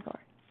changing with r.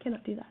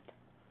 Cannot do that.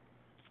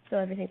 So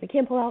everything we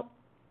can pull out,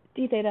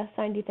 d theta,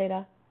 sine d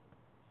theta,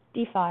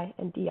 d phi,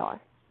 and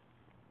dr.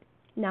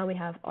 Now we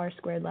have r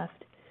squared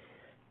left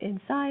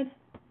inside.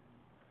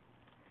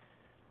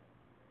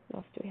 What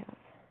else do we have?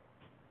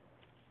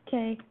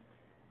 K,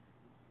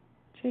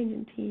 change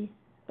in t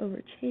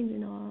over change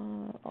in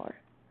r.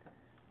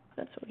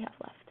 That's what we have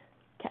left.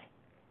 Okay.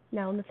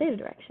 Now in the theta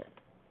direction.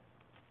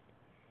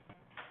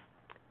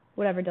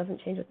 Whatever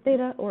doesn't change with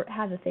theta or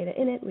has a theta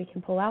in it, we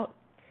can pull out.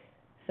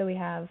 So we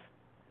have,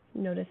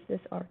 notice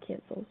this r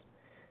cancels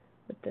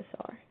with this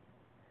r.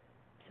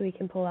 So we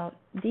can pull out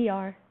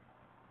dr,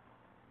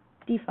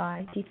 d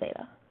phi, d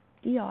theta.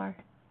 Dr,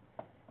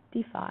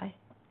 d phi,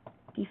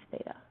 d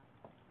theta.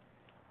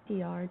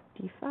 Dr,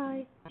 d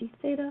phi, d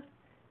theta.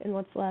 And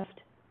what's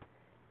left?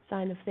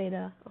 Sine of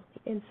theta on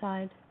the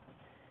inside.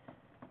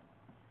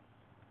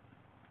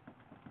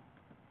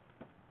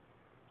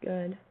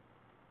 Good,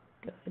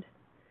 good.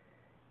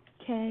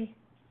 K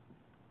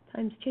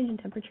times change in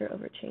temperature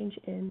over change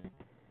in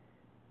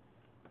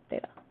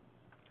theta.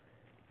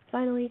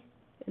 Finally,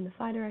 in the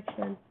phi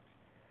direction,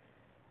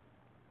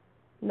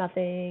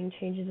 nothing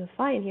changes with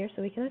phi in here,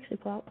 so we can actually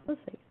pull out those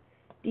things.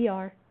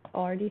 Dr,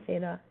 r, d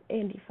theta,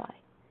 and d phi.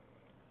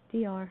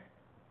 Dr.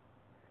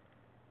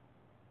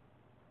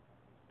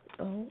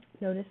 Oh,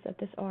 notice that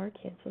this r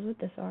cancels with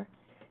this r,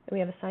 and we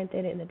have a sine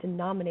theta in the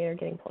denominator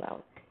getting pulled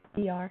out.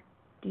 Dr,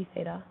 d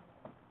theta,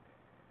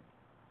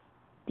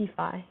 d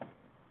phi,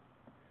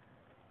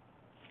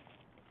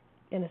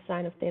 and a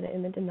sine of theta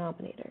in the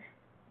denominator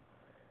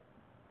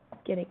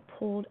getting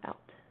pulled out.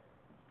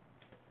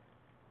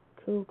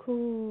 Cool,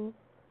 cool.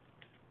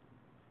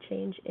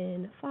 Change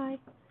in phi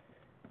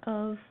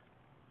of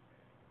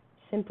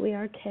simply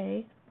our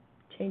k,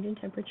 change in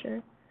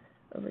temperature,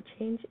 over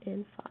change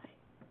in phi.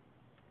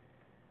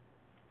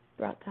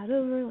 Brought that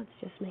over, let's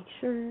just make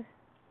sure.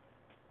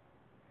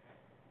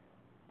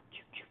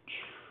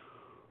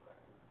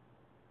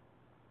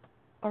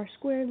 R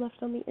squared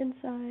left on the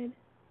inside,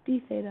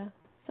 d theta,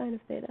 sine of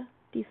theta,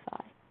 d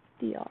phi,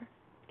 dr,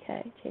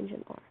 k, change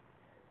in r.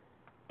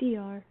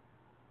 Dr,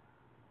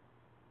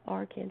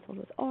 r canceled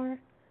with r,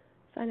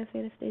 sine of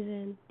theta stays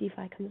in, d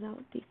phi comes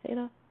out, d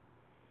theta.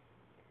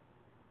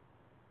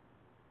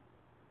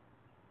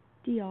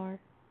 Dr,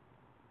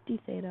 d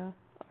theta,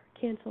 r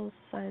cancels,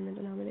 sine in the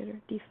denominator,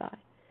 d phi.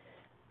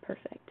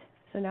 Perfect.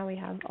 So now we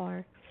have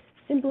our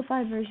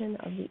simplified version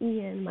of the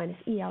E in minus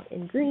E out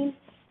in green.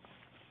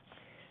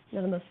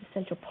 Now the most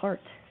essential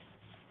part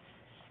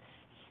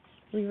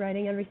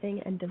rewriting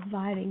everything and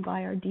dividing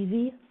by our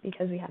dV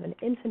because we have an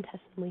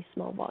infinitesimally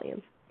small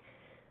volume.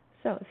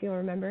 So if you'll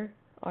remember,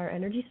 our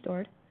energy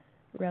stored,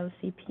 rho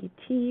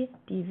CPT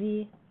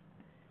dV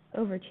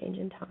over change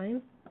in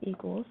time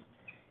equals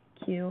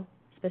Q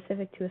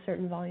specific to a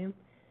certain volume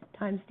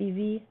times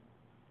dV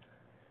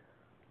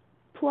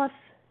plus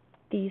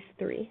these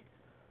three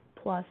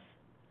plus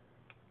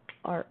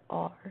our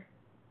R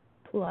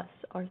plus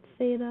our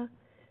theta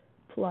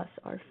plus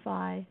our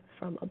phi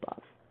from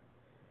above.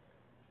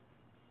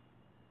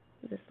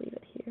 I'll just leave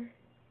it here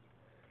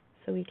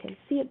so we can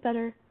see it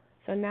better.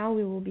 So now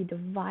we will be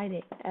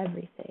dividing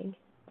everything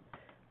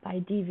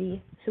by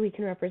dV so we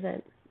can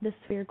represent the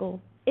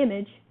spherical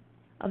image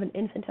of an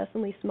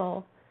infinitesimally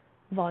small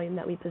volume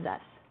that we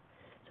possess.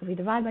 So if we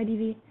divide by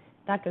dV,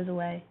 that goes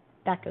away,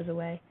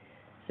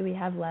 so we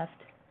have left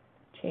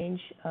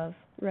change of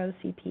rho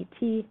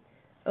CPT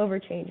over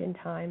change in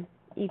time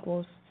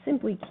equals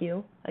simply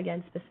Q,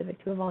 again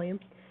specific to a volume.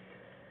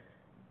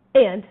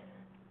 And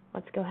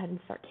let's go ahead and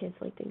start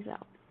canceling things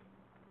out.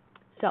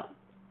 So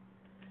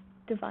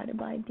divided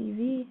by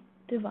dV,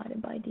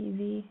 divided by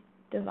dV,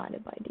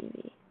 divided by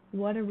dV.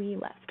 What are we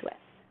left with?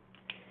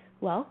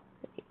 Well,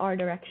 in the R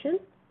direction,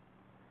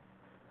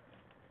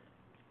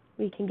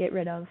 we can get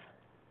rid of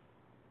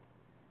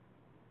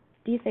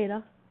d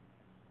theta,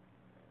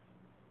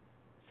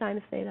 sine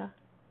of theta,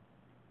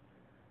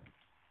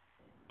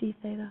 d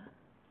theta,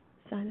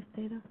 sine of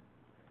theta.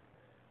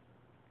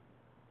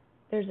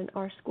 There's an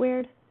R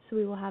squared, so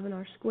we will have an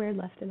R squared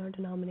left in our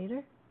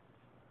denominator.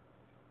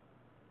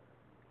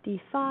 D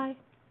phi,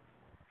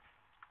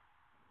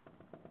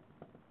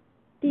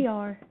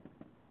 dr,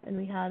 and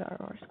we had our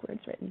R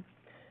squareds written.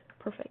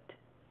 Perfect.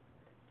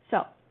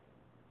 So,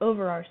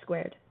 over R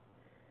squared,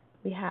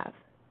 we have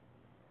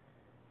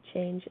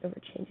change over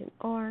change in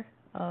R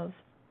of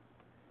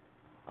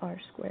R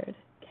squared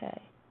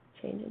K,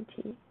 change in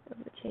T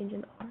over change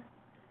in R,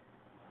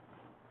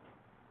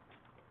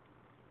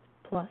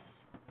 plus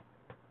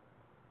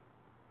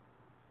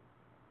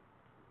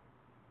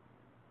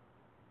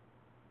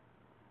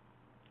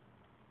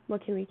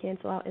what can we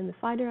cancel out in the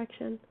phi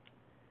direction?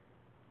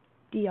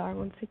 dr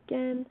once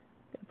again,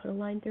 I'm going to put a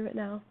line through it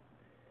now,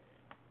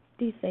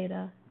 d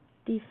theta,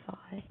 d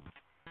phi,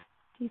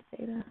 d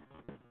theta,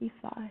 d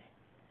phi.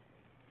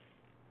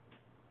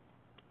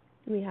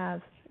 We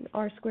have an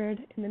r squared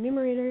in the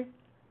numerator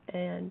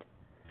and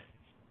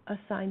a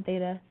sine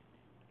theta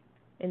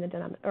in the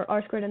denominator, or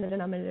r squared in the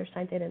denominator,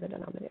 sine theta in the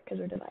denominator, because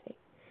we're dividing.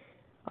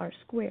 R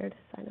squared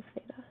sine of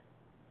theta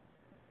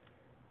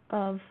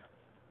of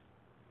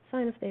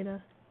sine of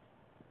theta,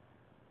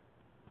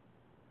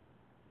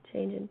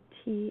 change in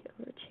t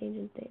over change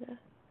in theta.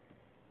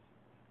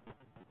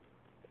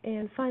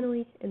 And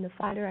finally, in the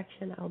phi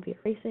direction, I'll be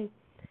erasing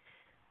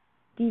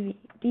dv,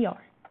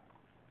 dr,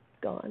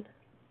 gone.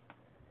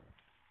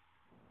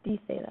 D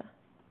theta,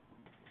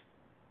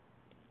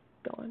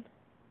 gone.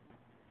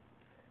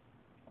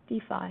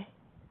 D phi,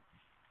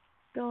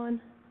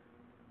 gone.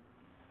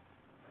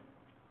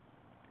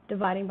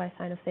 Dividing by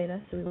sine of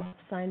theta, so we will have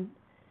sine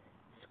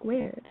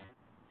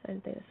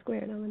theta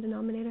squared on the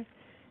denominator,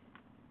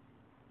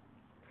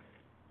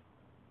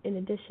 in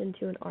addition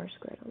to an r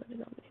squared on the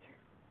denominator.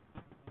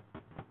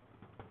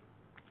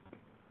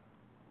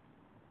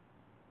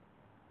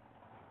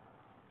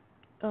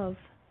 Of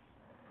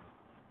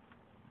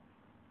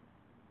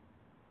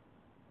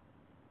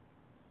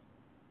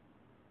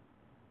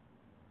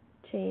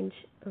change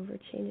over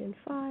change in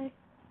phi,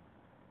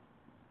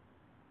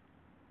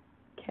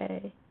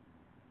 K,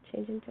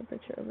 change in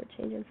temperature over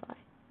change in phi.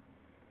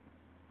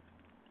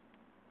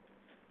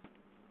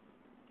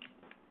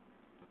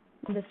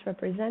 This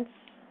represents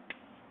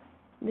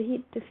the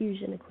heat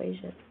diffusion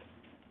equation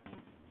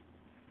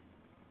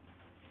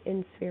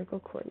in spherical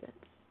coordinates.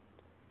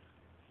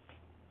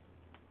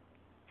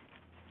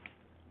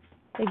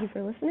 Thank you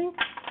for listening.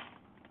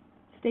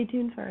 Stay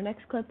tuned for our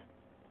next clip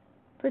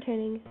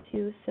pertaining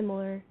to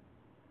similar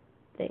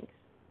things.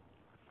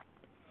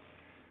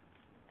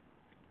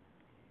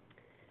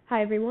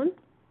 Hi everyone.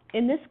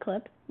 In this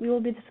clip, we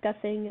will be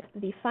discussing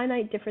the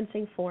finite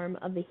differencing form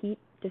of the heat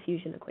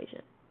diffusion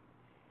equation.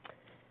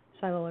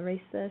 So I will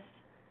erase this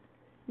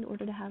in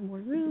order to have more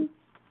room.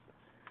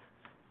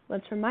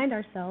 Let's remind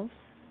ourselves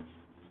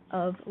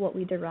of what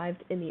we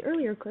derived in the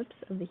earlier clips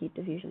of the heat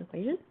diffusion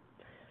equation.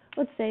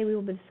 Let's say we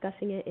will be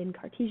discussing it in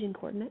Cartesian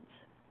coordinates.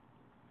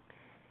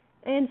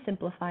 And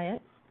simplify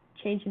it.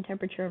 Change in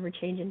temperature over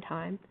change in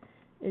time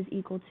is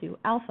equal to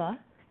alpha,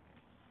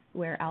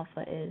 where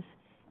alpha is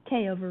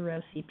K over rho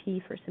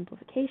Cp for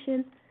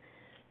simplification,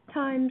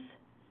 times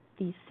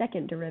the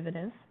second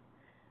derivative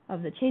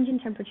of the change in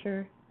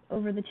temperature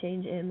over the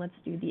change in, let's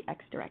do the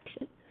x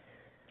direction.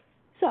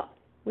 So,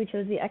 we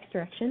chose the x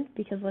direction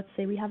because let's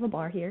say we have a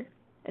bar here,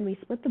 and we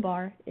split the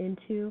bar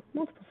into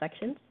multiple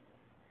sections.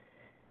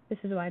 This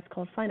is why it's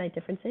called finite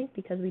differencing,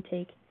 because we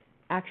take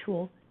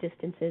actual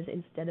distances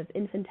instead of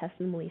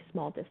infinitesimally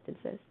small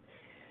distances.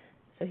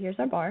 So here's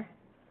our bar.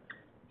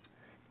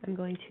 I'm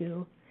going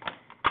to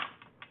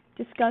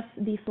discuss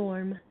the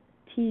form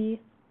T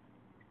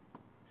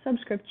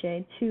subscript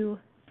j to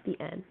the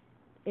n,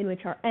 in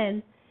which our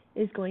n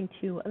is going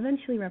to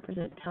eventually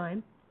represent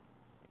time,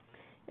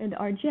 and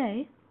our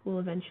j will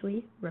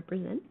eventually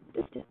represent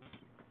distance.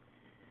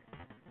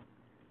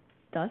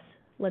 Thus,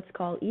 let's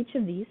call each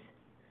of these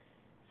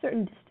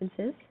certain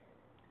distances,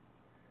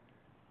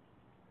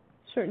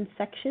 certain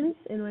sections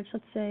in which,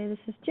 let's say this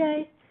is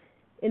j.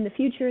 In the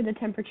future, the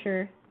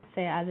temperature,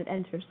 say as it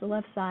enters the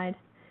left side,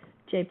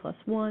 j plus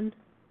 1,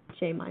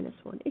 j minus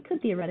 1. It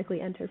could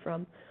theoretically enter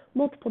from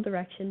multiple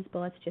directions, but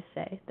let's just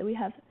say that we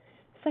have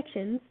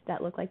sections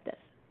that look like this.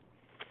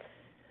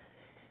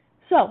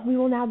 So we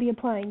will now be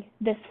applying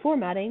this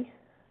formatting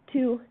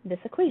to this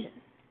equation.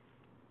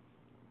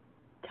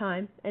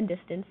 Time and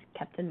distance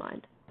kept in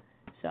mind.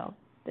 So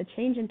the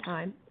change in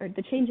time, or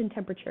the change in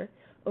temperature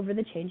over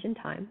the change in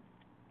time.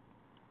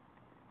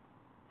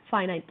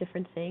 Finite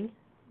differencing,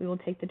 we will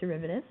take the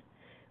derivative,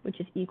 which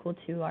is equal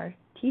to our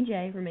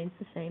Tj remains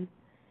the same,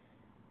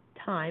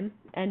 time,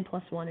 n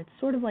plus 1, it's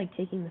sort of like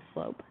taking the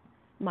slope,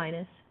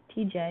 minus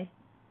Tj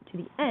to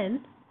the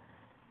n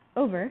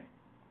over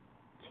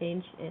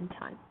change in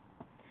time.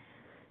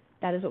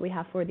 That is what we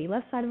have for the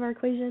left side of our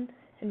equation,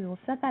 and we will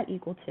set that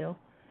equal to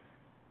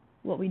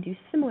what we do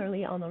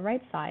similarly on the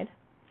right side,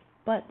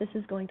 but this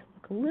is going to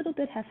look a little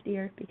bit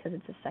heftier because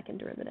it's a second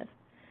derivative.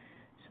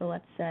 So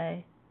let's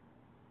say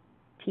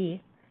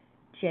T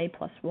j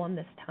plus 1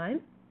 this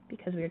time,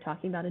 because we are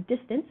talking about a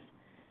distance,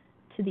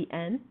 to the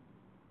n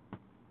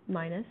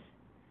minus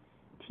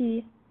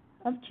T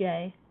of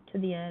j to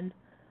the n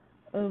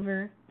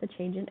over the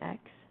change in x.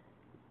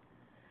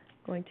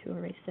 I'm going to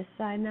erase this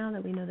side now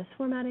that we know this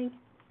formatting.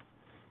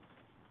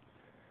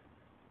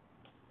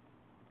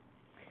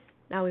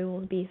 Now we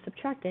will be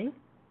subtracting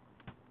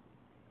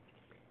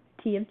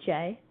T of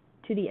j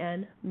to the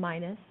n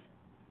minus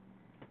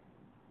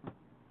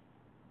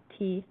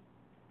T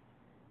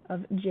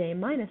of j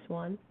minus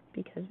 1,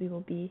 because we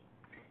will be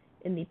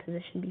in the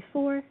position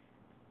before,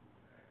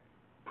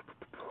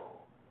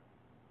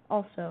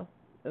 also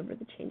over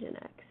the change in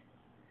x.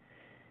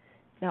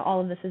 Now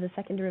all of this is a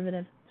second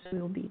derivative, so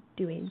we will be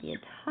doing the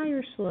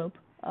entire slope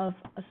of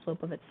a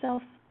slope of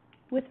itself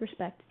with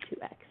respect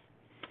to x.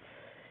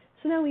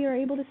 So now we are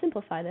able to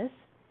simplify this.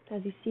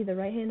 As you see, the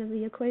right hand of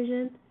the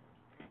equation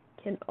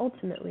can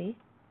ultimately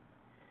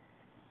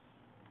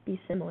be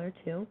similar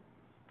to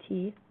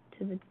t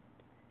to the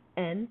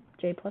n,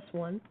 j plus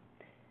 1,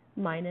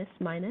 minus,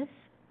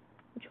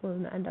 which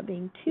will end up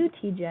being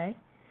 2tj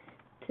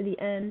to the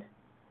n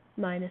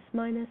minus,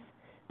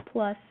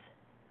 plus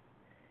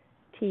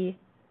t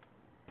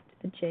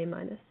to the j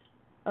minus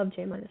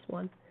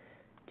 1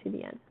 to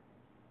the n,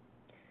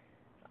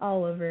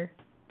 all over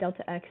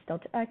delta x.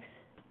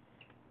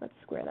 Let's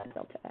square that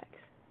delta x.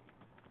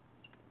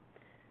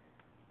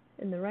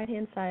 In the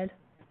right-hand side,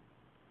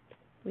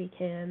 we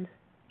can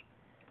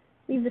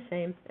leave the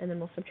same, and then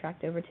we'll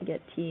subtract over to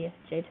get t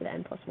j to the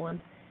n plus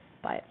 1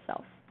 by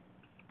itself,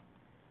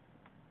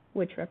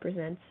 which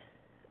represents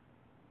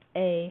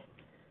a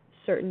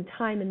certain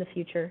time in the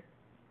future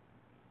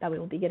that we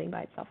will be getting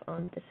by itself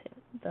on this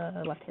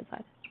the left-hand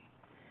side.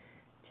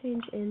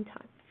 Change in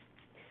time.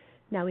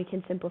 Now we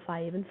can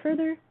simplify even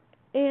further,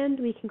 and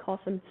we can call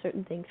some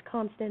certain things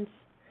constants.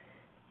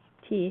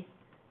 T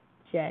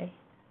j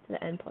to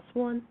the n plus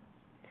 1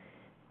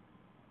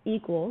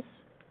 equals,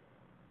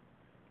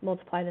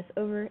 multiply this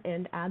over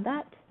and add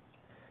that,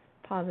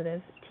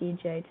 positive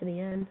tj to the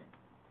n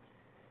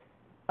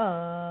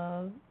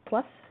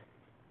plus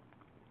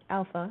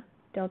alpha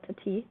delta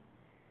t.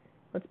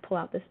 Let's pull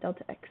out this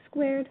delta x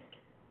squared.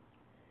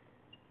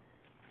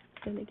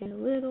 It's going to get a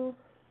little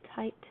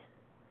tight.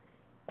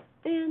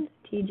 And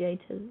tj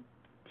to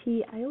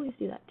t, I always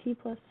do that, t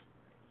plus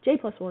j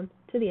plus 1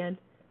 to the n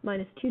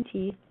minus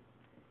 2t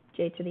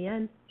j to the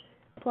n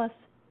plus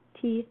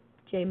t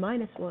j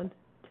minus 1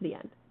 to the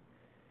n.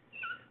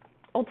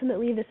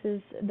 Ultimately, this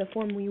is the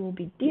form we will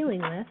be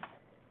dealing with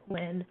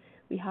when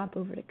we hop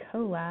over to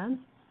Colab.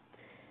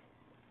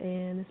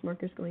 And this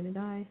marker is going to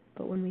die,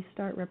 but when we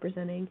start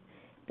representing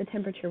the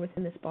temperature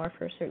within this bar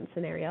for a certain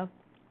scenario,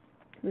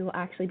 we will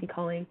actually be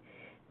calling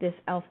this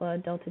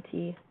alpha delta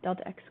t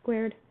delta x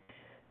squared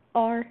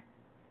r,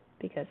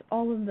 because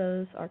all of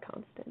those are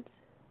constants,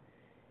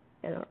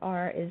 and our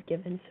r is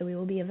given, so we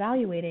will be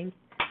evaluating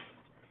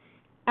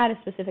at a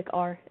specific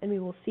r, and we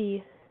will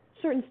see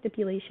certain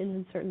stipulations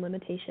and certain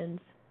limitations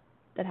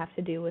that have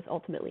to do with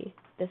ultimately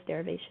this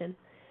derivation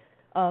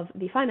of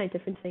the finite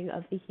differencing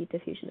of the heat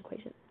diffusion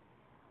equation.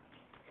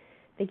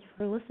 Thank you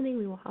for listening.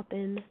 We will hop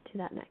into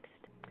that next.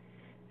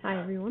 Hi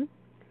everyone.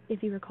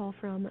 If you recall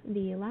from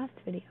the last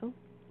video,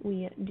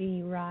 we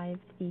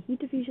derived the heat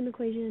diffusion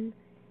equation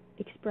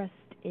expressed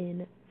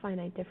in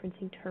finite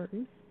differencing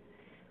terms,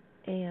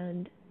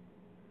 and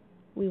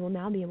we will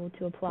now be able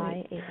to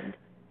apply and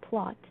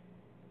plot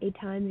a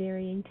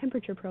time-varying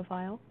temperature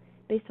profile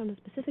based on a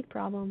specific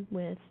problem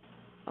with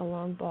a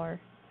long bar.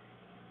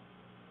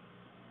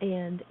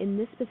 And in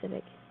this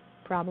specific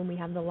problem, we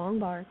have the long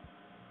bar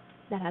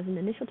that has an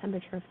initial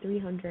temperature of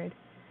 300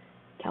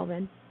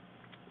 Kelvin,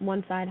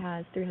 one side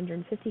has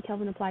 350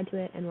 Kelvin applied to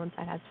it and one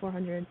side has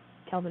 400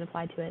 Kelvin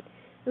applied to it.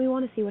 And we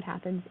want to see what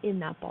happens in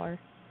that bar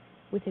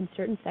within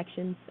certain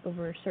sections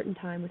over a certain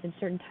time within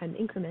certain time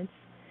increments,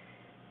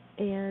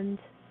 and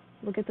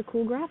look at the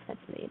cool graph that's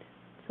made.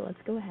 So let's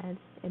go ahead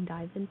and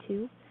dive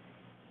into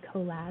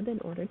Colab in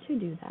order to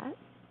do that.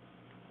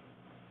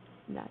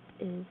 That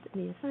is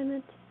the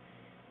assignment.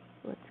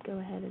 Let's go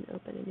ahead and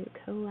open a new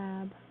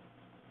Colab.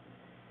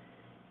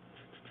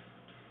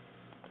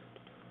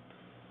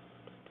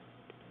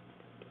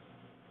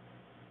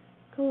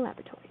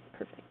 Collaboratory,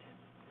 perfect.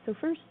 So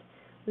first,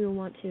 we will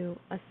want to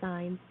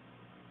assign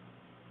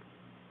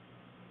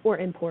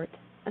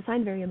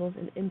variables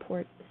and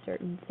import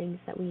certain things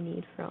that we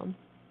need from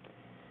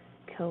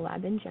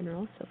Colab in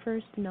general. So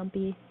first,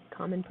 numpy,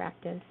 common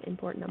practice,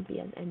 import numpy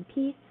as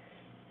np.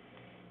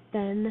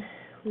 Then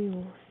we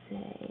will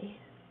say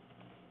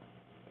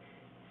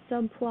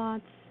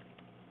subplots,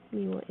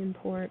 we will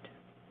import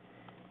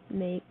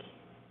make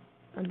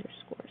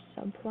underscore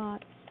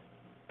subplots.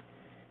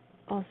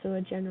 Also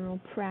a general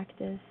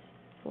practice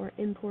for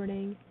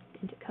importing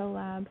into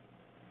Colab.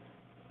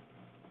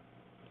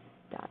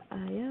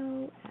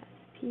 .io as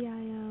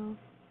PIO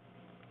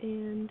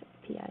and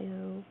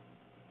PIO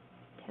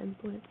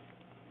templates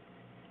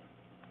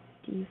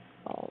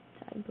default,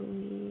 I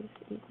believe,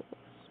 equals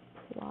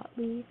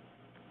plotly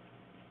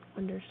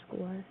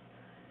underscore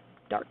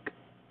dark.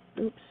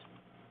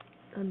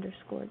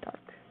 Underscore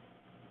dark.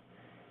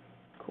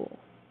 Cool.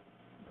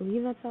 I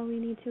believe that's all we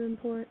need to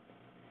import.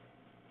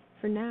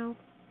 For now,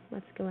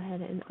 let's go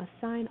ahead and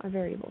assign our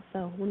variable.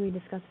 So when we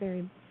discuss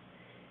variable,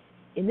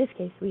 in this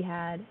case we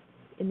had,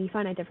 in the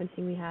finite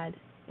differencing, we had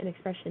an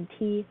expression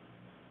t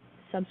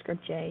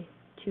subscript j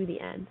to the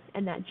n,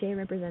 and that j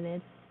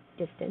represented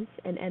distance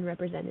and n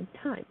represented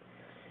time.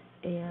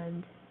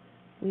 And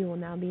we will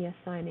now be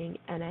assigning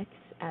nx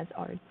as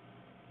our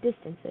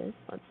distances.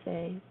 Let's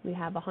say we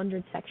have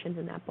 100 sections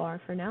in that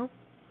bar for now,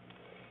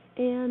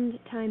 and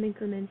time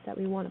increments that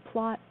we want to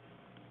plot.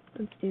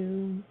 Let's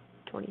do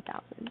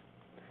 20,000.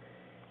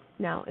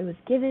 Now, it was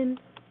given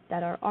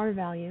that our R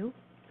value,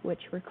 which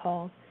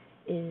recall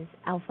is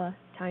alpha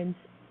times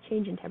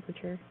change in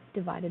temperature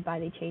divided by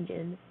the change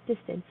in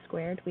distance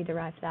squared. We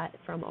derived that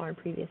from our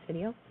previous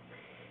video.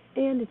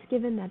 And it's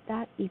given that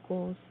that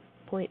equals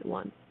 0.1.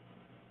 Let's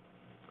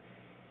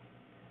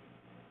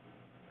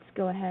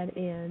go ahead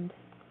and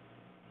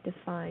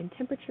define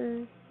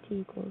temperature. T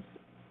equals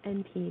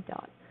np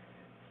dot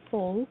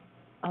full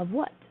of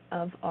what?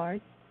 Of our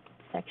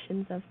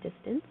sections of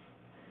distance.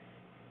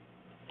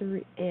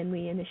 And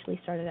we initially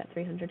started at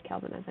 300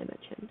 Kelvin, as I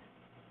mentioned.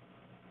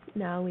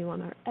 Now we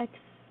want our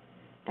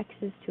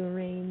x's to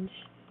arrange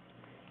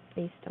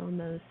based on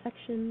those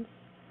sections.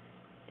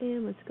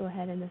 And let's go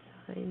ahead and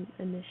assign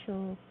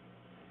initial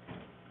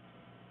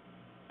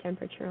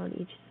temperature on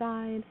each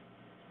side.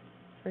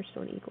 First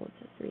one equal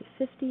to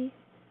 350.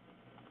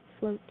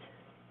 Float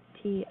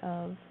t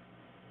of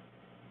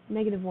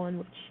 -1,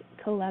 which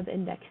Colab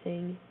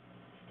indexing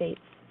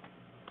states.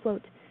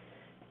 Float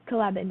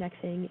Colab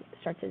indexing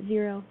starts at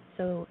 0,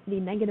 so the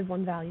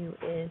 -1 value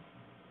is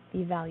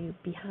the value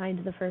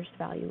behind the first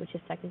value, which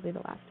is technically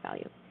the last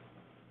value.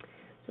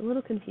 It's a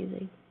little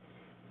confusing,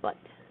 but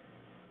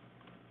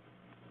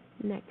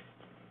next,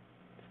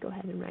 let's go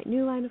ahead and write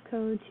new line of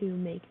code to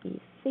make these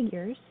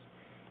figures.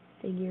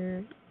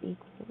 Figure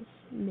equals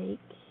make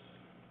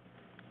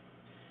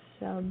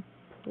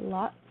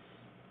subplots,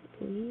 I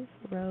believe,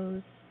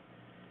 rows,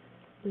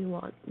 we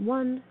want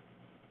 1,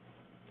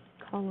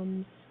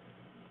 columns,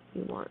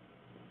 we want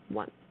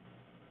 1.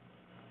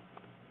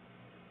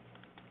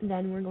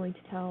 Then we're going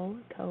to tell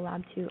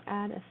Colab to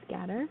add a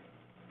scatter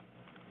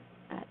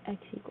at x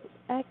equals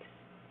x,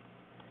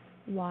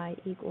 y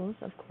equals,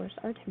 of course,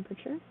 our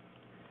temperature,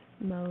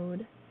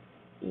 mode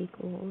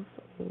equals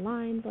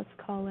lines, let's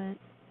call it,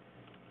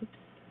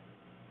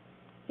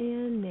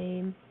 and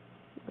name,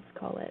 let's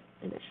call it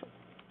initial.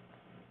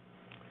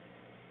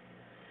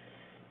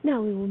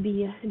 Now we will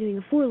be doing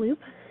a for loop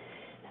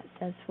that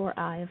says for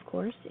I, of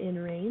course, in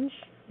range.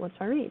 What's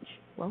our range?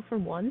 Well,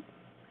 from 1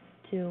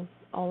 to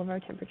all of our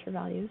temperature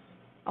values,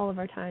 all of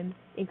our time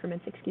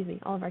increments,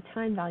 all of our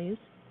time values,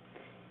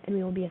 and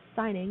we will be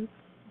assigning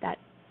that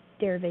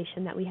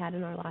derivation that we had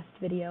in our last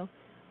video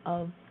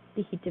of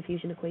the heat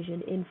diffusion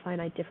equation in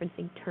finite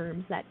differencing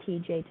terms, that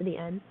Tj to the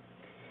n.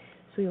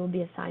 So we will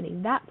be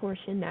assigning that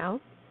portion now.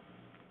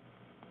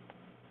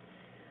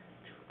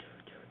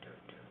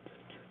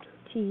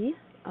 T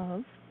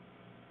of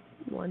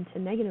 1 to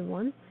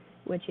 -1,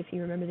 which, if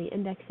you remember the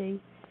indexing,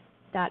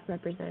 that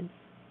represents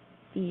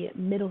the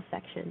middle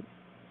section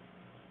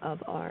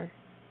of our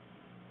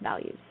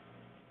values,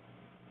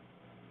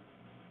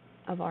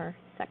 of our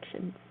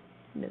sections,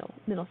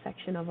 middle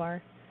section of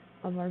our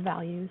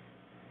values,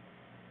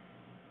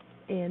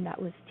 and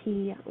that was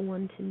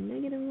T1 to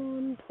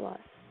 -1 plus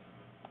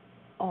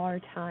R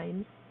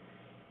times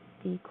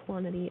the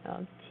quantity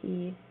of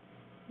T,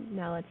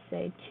 now let's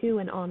say 2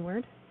 and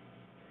onward,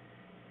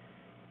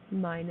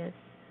 minus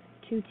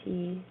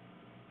 2T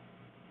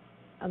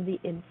of the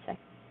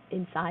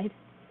inside,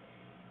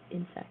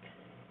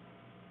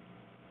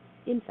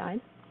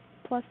 inside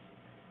plus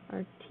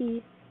our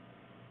t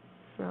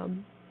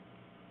from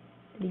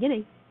the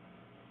beginning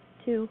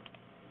to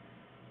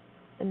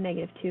the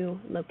 -2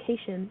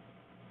 location.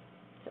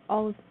 So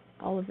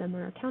all of them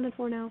are accounted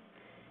for now.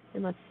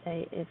 And let's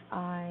say if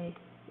I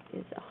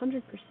is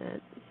 100%,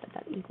 set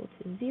that equal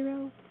to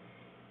 0,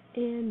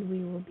 and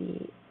we will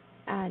be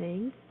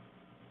adding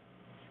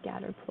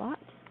scatter plot.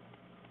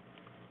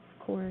 Of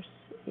course,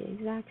 the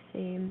exact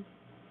same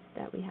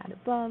that we had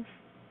above.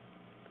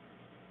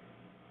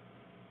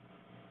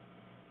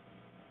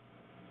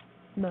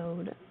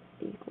 Mode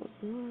equals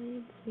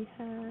lines we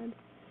had,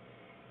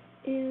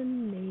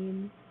 and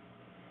name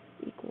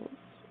equals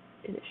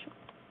initial.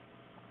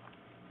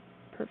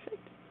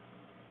 Perfect.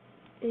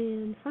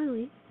 And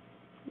finally,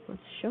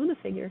 let's show the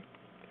figure,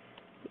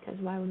 because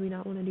why would we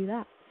not want to do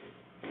that?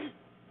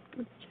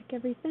 Let's check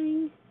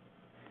everything.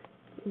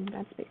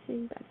 Bad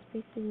spacing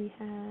we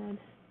had.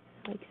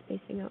 I like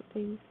spacing out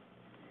things.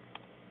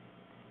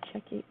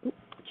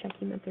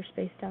 Checking that they're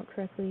spaced out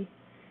correctly.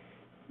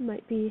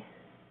 Might be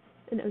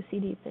an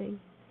OCD thing.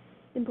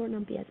 Import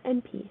numpy as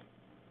NP.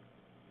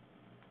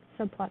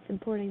 Subplots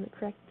importing the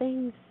correct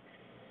things.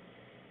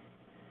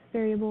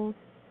 Variable.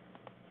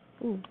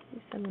 We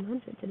said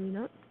 100, did we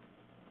not?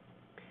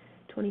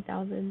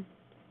 20,000.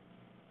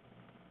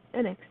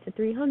 NX to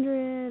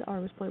 300.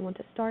 R was 0.1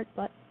 to start,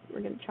 but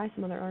we're going to try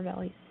some other R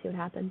values, see what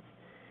happens.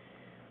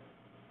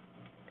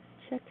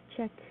 Check.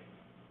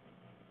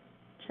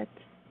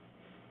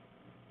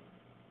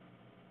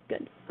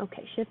 Good.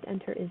 Okay, Shift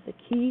Enter is the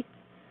key.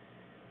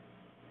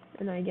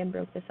 And I again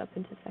broke this up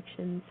into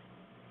sections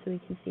so we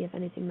can see if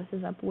anything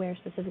messes up, where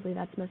specifically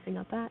that's messing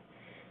up at.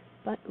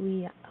 But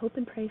we hope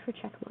and pray for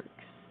check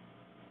marks.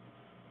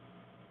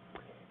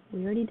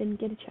 We already didn't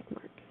get a check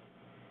mark,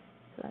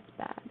 so that's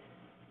bad.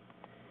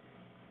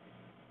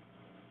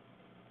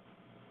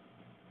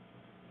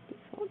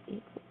 Default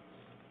equals.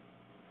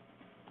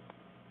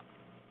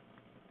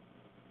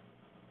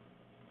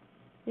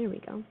 There we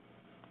go.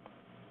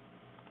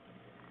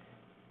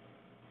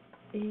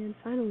 And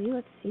finally,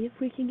 let's see if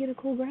we can get a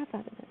cool graph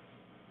out of this.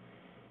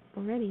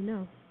 Already,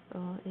 no.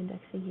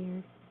 Indexing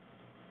here.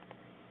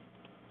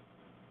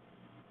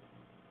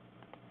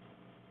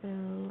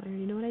 Oh, I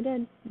already know what I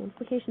did.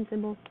 Multiplication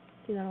symbol.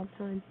 Do that all the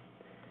time.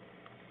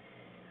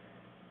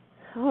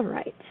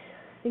 Alright.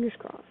 Fingers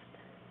crossed.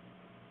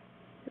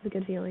 That's a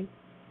good feeling.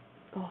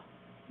 Oh,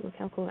 look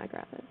how cool that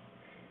graph is.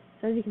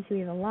 So as you can see,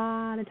 we have a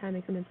lot of time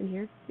increments in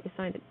here. We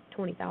assigned it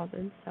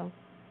 20,000, so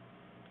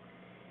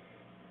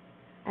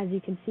as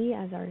you can see,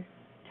 as our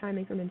time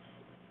increments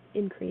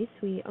increase,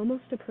 we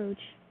almost approach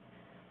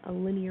a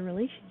linear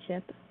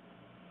relationship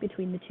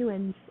between the two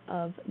ends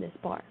of this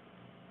bar.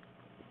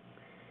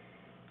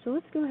 So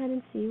let's go ahead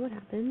and see what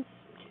happens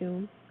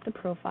to the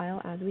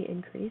profile as we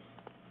increase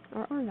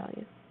our R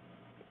value.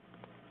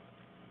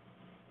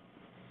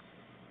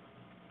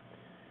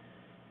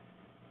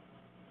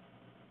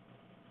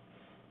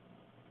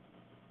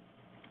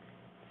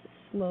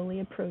 Slowly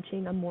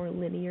approaching a more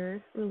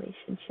linear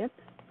relationship,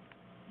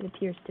 it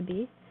appears to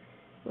be.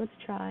 Let's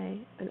try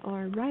an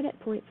R right at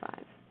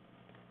 0.5,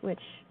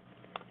 which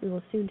we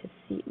will soon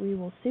see.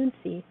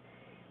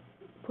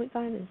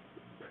 0.5 is a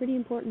pretty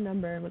important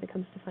number when it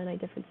comes to finite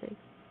differencing.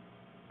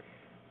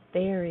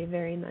 Very,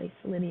 very nice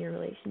linear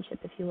relationship.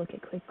 If you look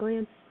at quick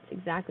glance, it's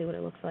exactly what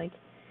it looks like.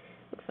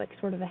 It looks like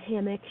sort of a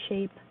hammock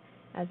shape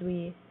as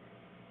we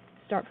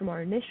start from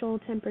our initial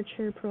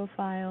temperature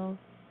profile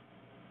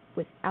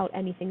without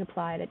anything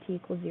applied at t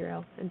equals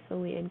 0 and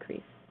slowly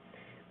increase.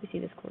 We see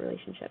this cool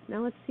relationship.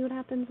 Now let's see what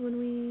happens when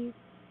we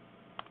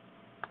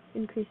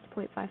increase to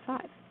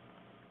 0.55.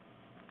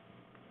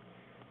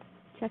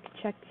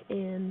 Check,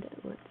 and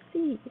let's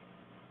see.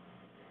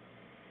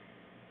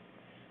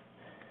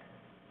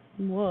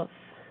 Woof.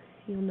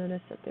 You'll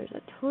notice that there's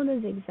a ton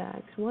of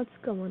zigzags. What's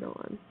going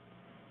on?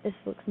 This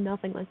looks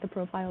nothing like the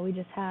profile we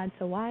just had,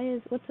 so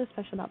what's so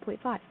special about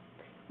 0.5?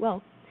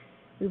 Well,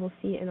 we will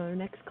see in our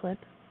next clip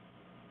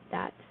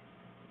that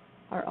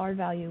our R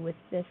value with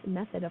this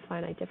method of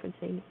finite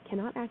differencing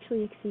cannot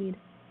actually exceed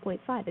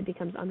 0.5. It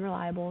becomes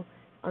unreliable,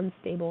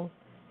 unstable,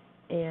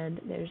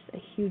 and there's a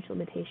huge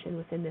limitation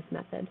within this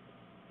method.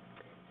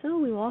 So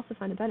we will also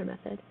find a better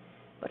method,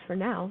 but for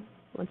now,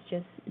 let's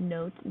just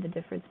note the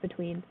difference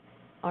between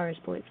R is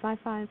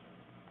 0.55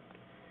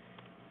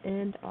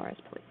 and R is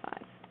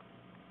 0.5.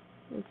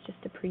 Let's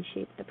just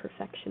appreciate the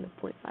perfection of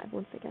 0.5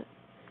 once again.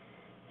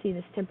 See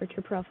this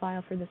temperature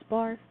profile for this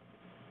bar.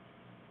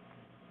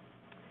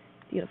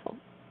 Beautiful.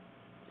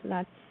 So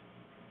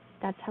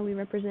that's how we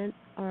represent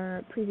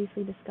our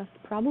previously discussed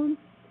problem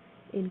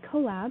in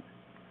Colab,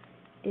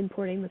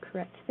 importing the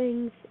correct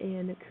things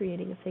and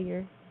creating a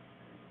figure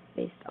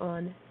based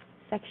on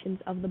sections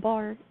of the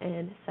bar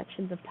and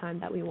sections of time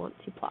that we want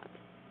to plot.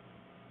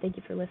 Thank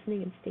you for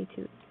listening and stay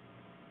tuned.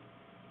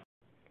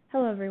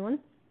 Hello everyone.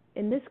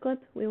 In this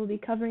clip, we will be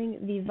covering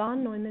the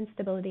von Neumann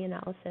stability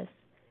analysis,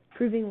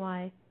 proving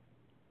why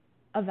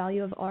a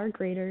value of R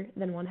greater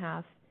than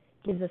 1/2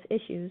 gives us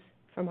issues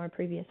from our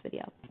previous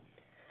video.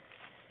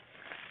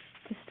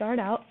 To start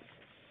out,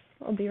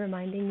 I'll be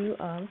reminding you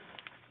of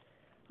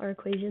our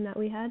equation that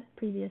we had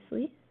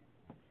previously.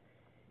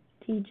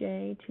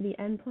 Tj to the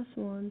n plus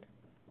 1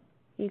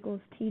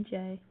 equals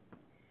Tj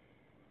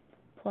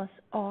plus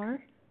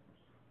r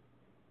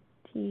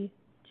Tj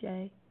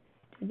to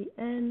the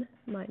n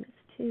minus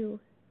 2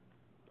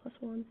 plus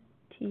 1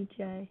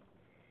 Tj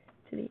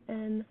to the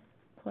n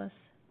plus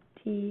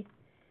Tj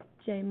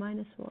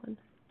minus 1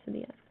 to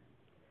the n.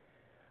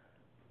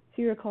 If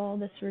you recall,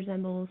 this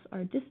resembles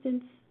our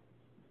distance,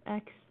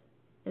 x,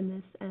 and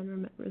this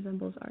n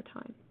resembles our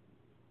time,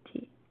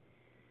 t.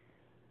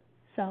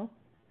 So,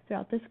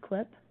 throughout this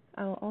clip,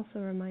 I will also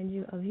remind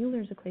you of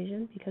Euler's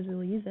equation because we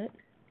will use it,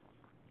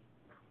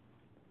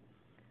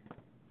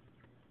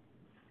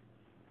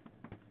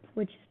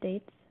 which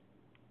states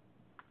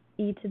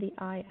e to the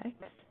ix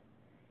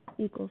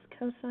equals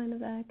cosine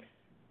of x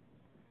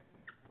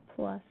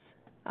plus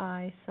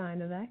I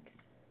sine of x.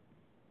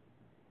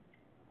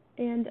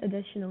 And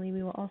additionally,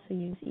 we will also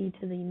use e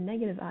to the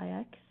negative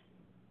ix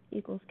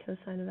equals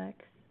cosine of x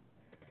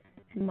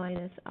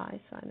minus I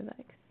sine of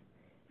x.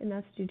 And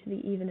that's due to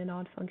the even and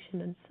odd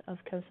functions of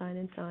cosine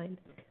and sine,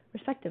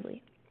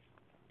 respectively.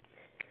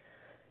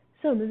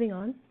 So moving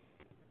on,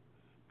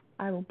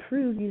 I will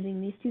prove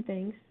using these two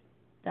things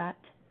that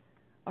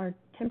our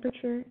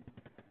temperature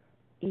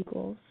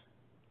equals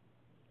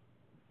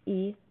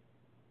e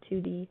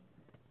to the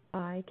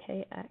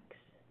ikx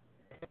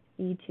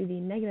e to the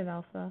negative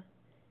alpha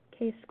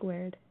k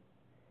squared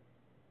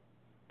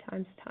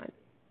times time.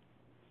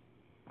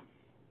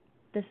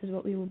 This is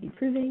what we will be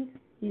proving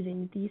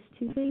using these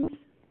two things.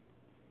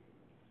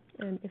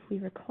 And if we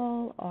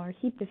recall our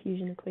heat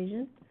diffusion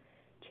equation,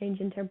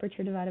 change in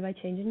temperature divided by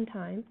change in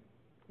time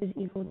is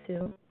equal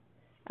to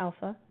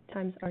alpha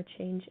times our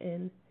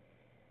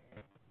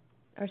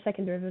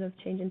second derivative,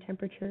 change in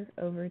temperature,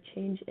 over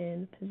change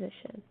in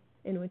position,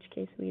 in which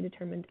case we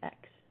determined x.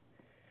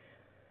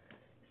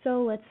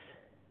 So let's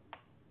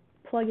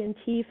plug in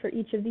t for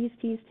each of these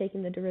t's,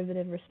 taking the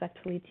derivative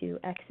respectively to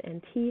x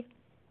and t.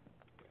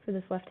 For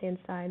this left-hand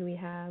side, we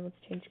have, let's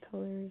change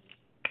colors,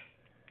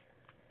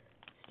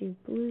 let's do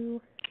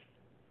blue.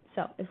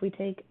 So if we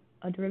take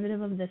a derivative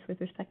of this with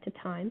respect to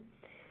time,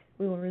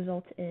 we will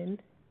result in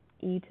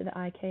e to the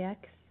ikx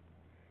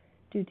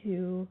due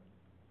to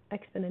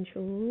exponential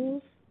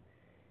rules,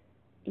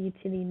 e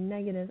to the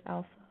negative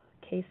alpha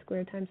k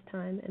squared times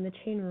time, and the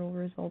chain rule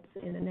results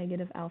in a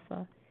negative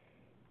alpha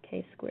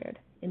k squared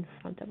in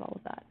front of all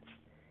of that.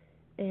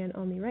 And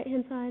on the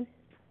right-hand side,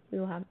 we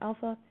will have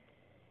alpha.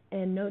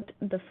 And note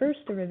the first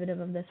derivative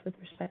of this with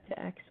respect to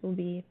x will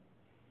be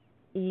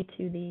e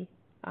to the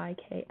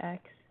ikx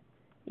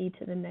e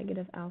to the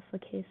negative alpha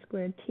k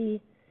squared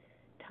t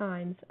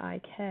times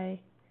ik.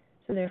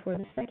 So therefore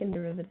the second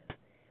derivative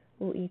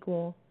will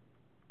equal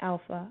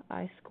alpha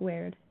I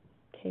squared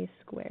k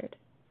squared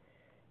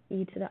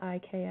e to the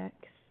ikx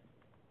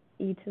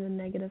e to the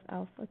negative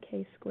alpha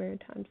k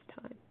squared times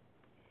time.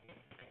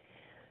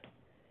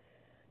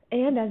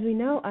 And as we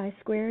know, I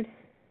squared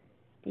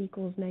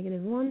equals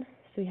 -1,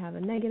 so we have a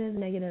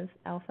negative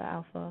alpha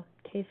alpha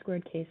k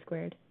squared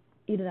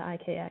e to the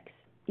ikx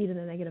e to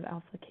the negative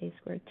alpha k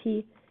squared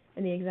t,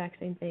 and the exact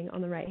same thing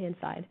on the right-hand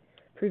side,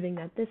 proving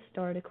that this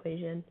starred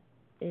equation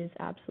is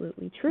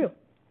absolutely true.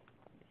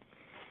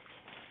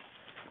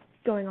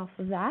 Going off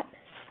of that,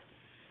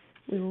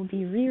 we will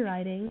be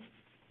rewriting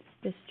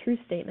this true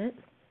statement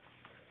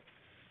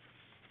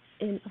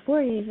in a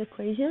Fourier's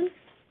equation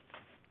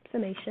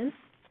summation,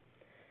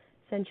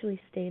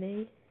 essentially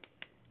stating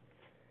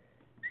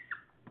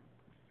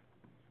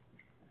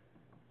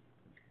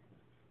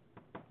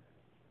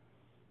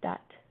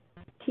that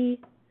t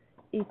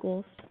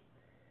equals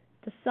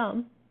the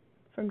sum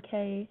from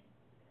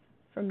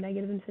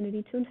negative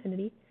infinity to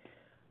infinity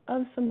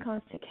of some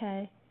constant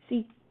k,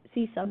 c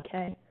sub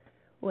k,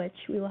 which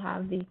we will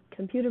have the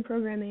computer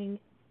programming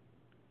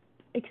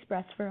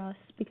express for us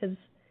because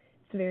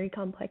it's very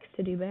complex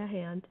to do by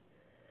hand,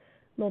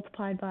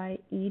 multiplied by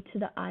e to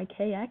the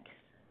ikx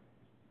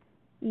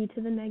e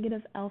to the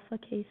negative alpha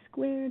k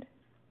squared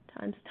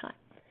times time.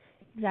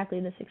 Exactly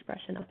this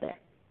expression up there.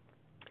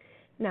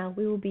 Now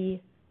we will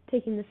be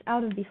taking this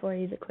out of the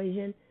Fourier's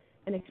equation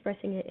and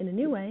expressing it in a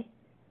new way,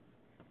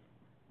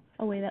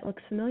 a way that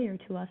looks familiar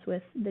to us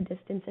with the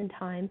distance and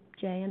time,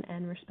 j and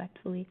n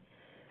respectively,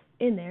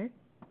 in there,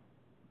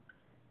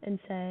 and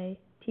say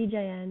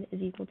Tjn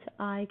is equal to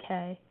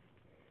Ik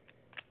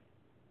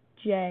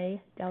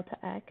j delta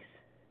x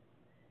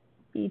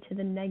e to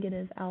the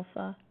negative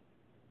alpha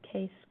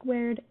k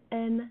squared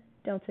n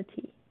delta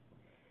t,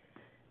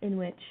 in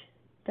which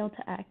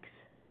delta x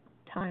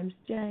times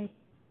j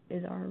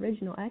is our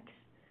original x,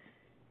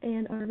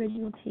 and our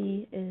original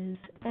t is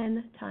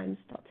n times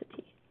delta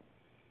t.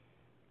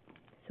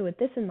 So with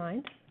this in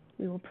mind,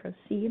 we will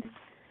proceed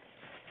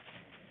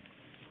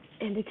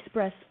and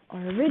express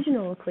our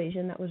original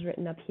equation that was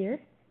written up here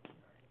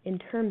in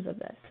terms of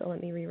this. So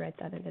let me rewrite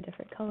that in a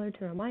different color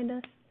to remind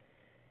us.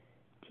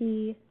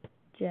 Tj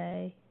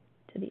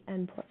to the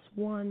n plus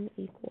 1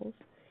 equals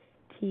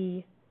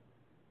Tj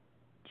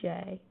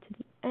to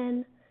the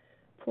n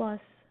plus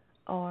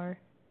r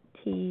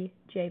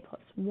tj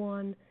plus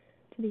 1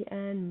 to the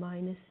n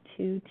minus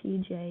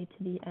 2tj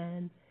to the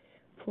n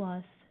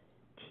plus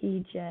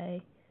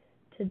tj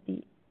to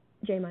the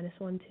j minus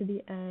 1 to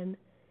the n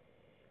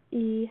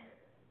e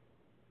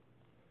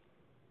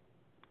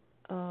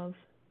of,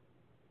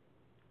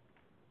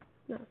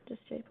 no, just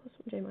j plus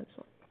 1, j minus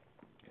 1.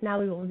 Now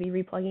we will be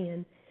replugging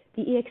in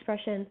the e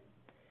expression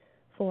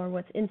for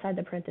what's inside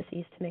the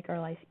parentheses to make our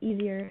life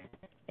easier,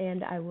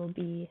 and I will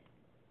be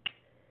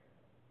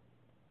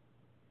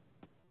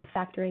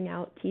factoring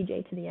out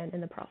tj to the n in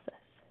the process.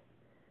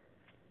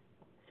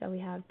 So we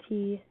have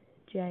tj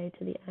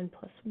to the n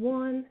plus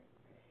 1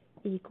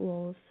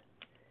 equals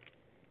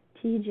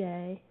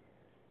tj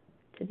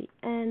to the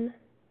n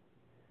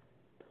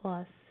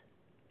plus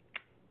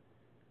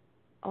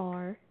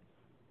r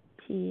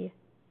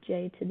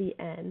tj to the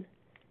n.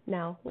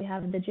 Now we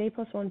have the j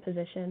plus 1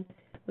 position,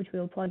 which we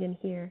will plug in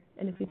here,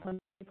 and if we plug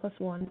j plus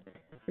 1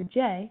 for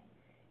j,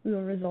 we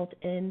will result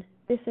in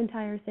this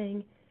entire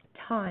thing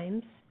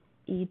times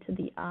e to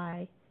the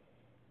I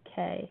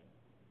k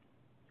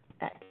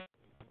x,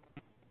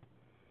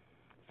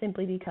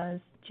 simply because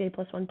j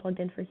plus 1 plugged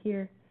in for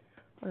here.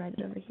 I'll write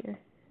it over here.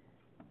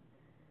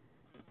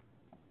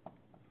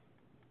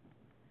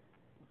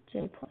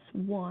 J plus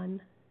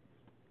 1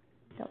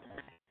 delta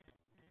x.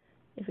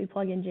 If we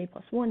plug in j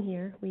plus 1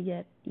 here, we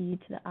get e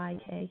to the I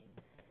k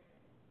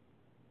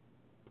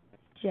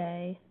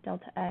j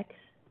delta x,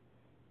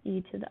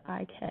 e to the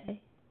I k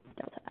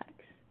delta x.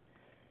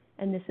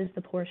 And this is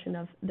the portion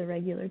of the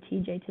regular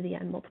tj to the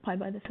n multiplied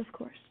by this, of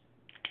course.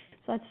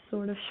 So that's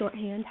sort of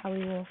shorthand how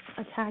we will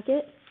attack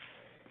it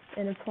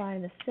and apply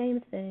the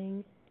same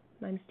thing,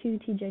 minus 2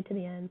 tj to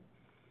the n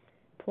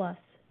plus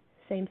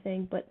same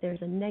thing, but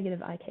there's a negative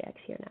ikx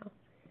here now.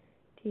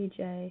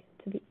 tj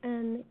to the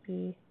n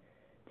e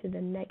to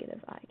the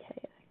negative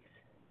ikx.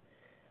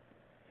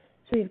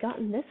 So we've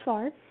gotten this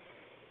far,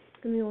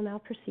 and we will now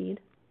proceed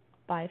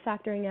by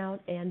factoring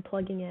out and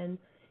plugging in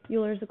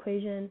Euler's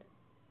equation,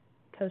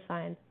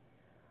 cosine,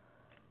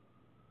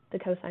 the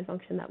cosine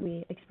function that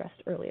we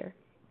expressed earlier.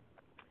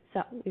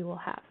 So we will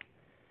have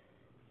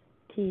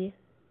tj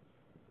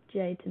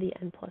to the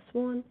n plus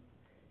 1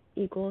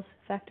 equals,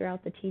 factor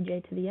out the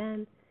tj to the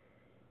n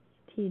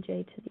to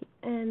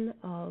the n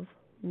of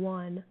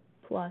 1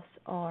 plus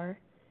r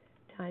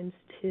times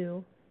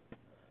 2.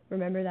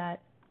 Remember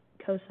that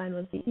cosine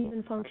was the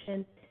even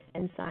function,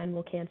 and sine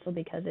will cancel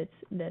because it's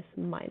this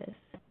minus,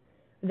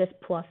 this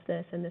plus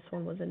this, and this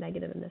one was a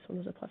negative, and this one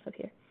was a plus up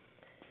here.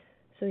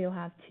 So you'll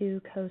have 2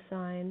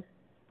 cosine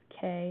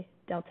k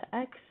delta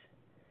x.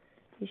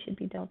 These should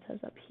be deltas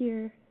up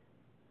here.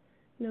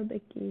 No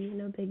biggie,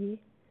 no biggie.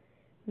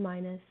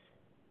 Minus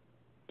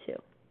 2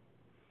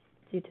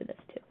 due to this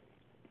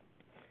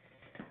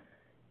 2.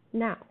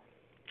 Now,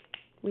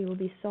 we will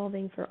be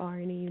solving for r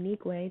in a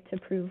unique way to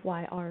prove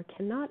why r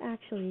cannot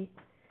actually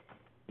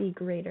be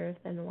greater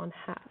than 1/2.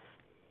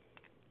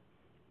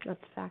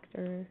 Let's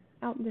factor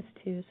out this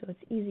 2 so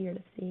it's easier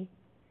to see.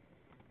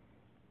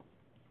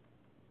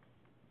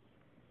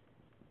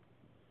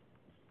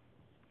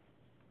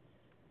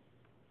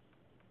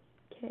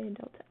 K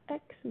delta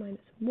x minus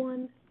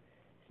 1.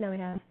 So now we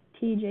have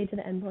tj to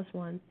the n plus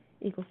 1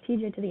 equals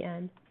tj to the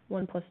n,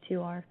 1 plus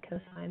 2r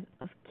cosine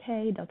of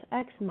k delta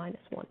x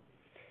minus 1.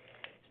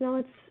 So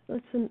now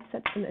let's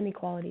set some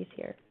inequalities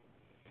here.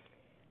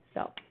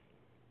 So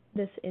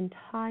this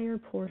entire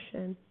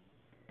portion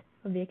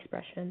of the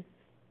expression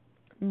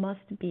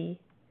must be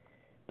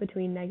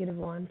between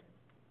 -1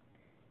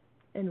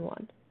 and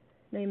 1.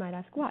 Now you might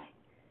ask why.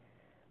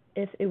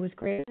 If it was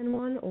greater than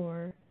 1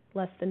 or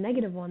less than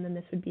 -1, then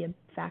this would be a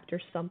factor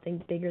something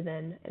bigger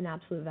than an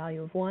absolute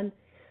value of 1,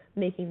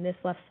 making this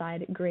left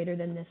side greater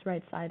than this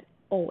right side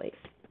always.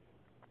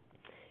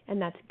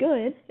 And that's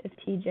good if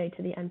tj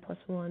to the n plus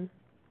 1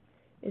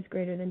 is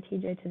greater than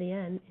tj to the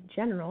n in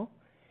general.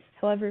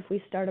 However, if we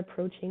start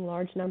approaching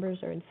large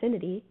numbers or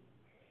infinity,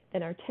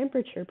 then our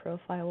temperature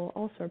profile will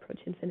also approach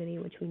infinity,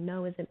 which we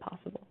know is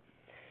impossible.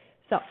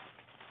 So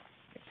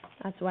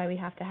that's why we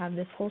have to have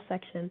this whole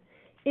section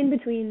in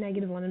between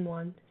 -1 and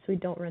 1, so we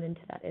don't run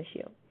into that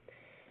issue,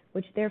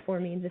 which therefore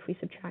means if we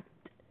subtract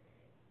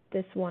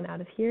this one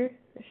out of here,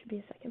 there should be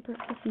a second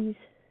parentheses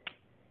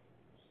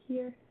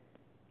here.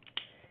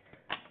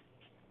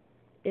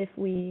 If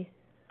we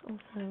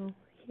also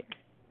here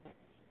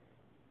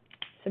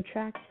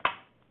subtract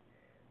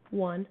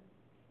 1,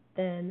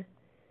 then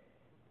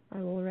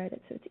I will write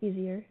it so it's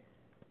easier.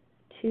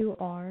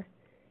 2r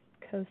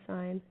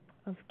cosine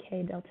of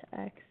k delta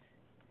x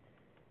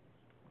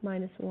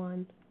minus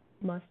 1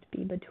 must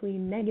be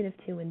between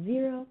 -2 and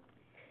 0.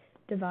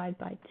 Divide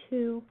by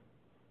 2.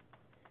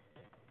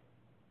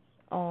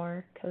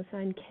 R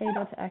cosine k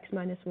delta x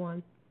minus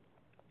 1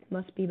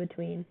 must be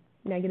between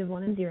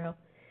 -1 and 0.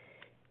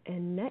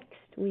 And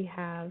next we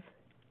have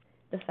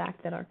the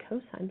fact that our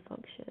cosine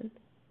function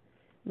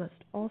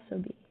must also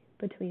be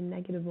between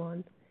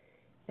 -1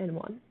 and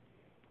 1.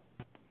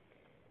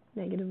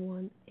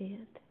 -1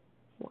 and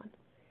 1.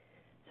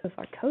 So if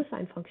our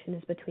cosine function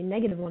is between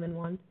 -1 and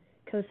 1,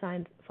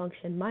 cosine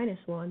function minus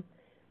 1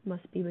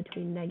 must be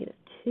between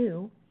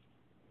 -2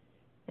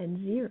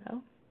 and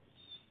 0.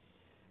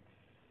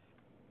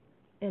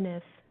 And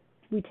if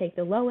we take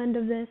the low end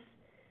of this,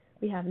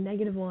 we have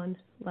 -1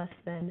 less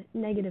than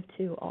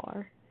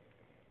 -2r,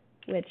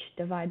 which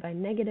divide by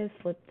negative,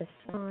 flip the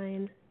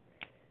sign,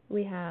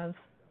 we have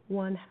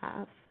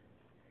 1/2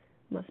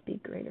 must be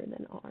greater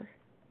than r.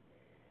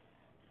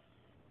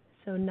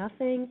 So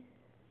nothing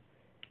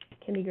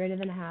can be greater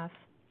than 1/2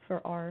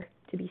 for r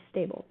to be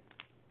stable.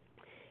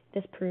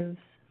 This proves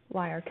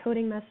why our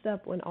coding messed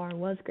up when r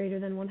was greater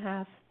than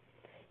 1/2,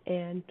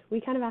 and we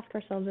kind of ask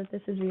ourselves if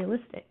this is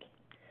realistic,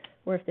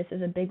 or if this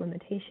is a big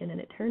limitation. And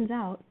it turns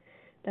out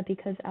that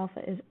because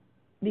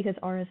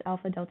r is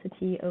alpha delta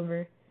t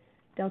over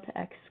delta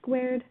x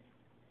squared,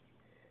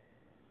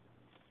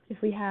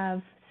 if we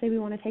have, say we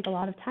want to take a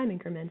lot of time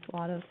increments, a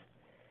lot of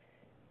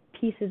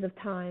pieces of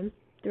time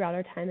throughout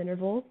our time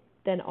interval,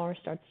 then r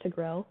starts to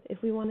grow.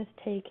 If we want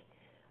to take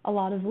a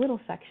lot of little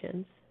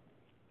sections,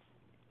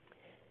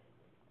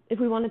 if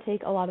we want to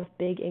take a lot of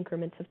big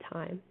increments of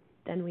time,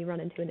 then we run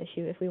into an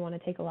issue. If we want to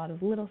take a lot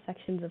of little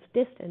sections of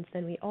distance,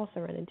 then we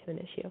also run into an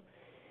issue.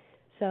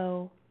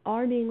 So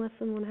r being less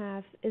than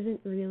 1/2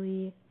 isn't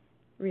really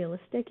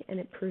realistic, and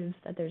it proves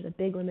that there's a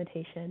big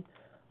limitation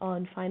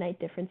on finite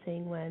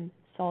differencing when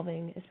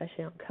solving,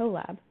 especially on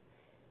Colab.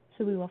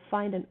 So we will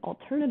find an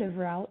alternative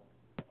route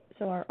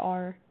so our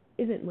r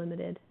isn't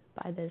limited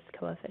by this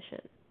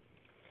coefficient.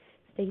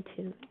 Stay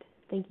tuned.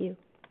 Thank you.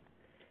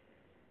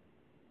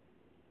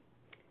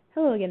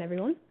 Hello again,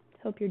 everyone.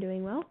 Hope you're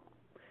doing well.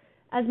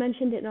 As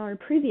mentioned in our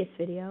previous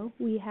video,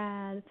 we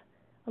have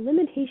a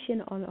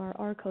limitation on our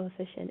r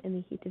coefficient in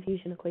the heat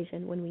diffusion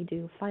equation when we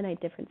do finite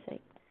differencing.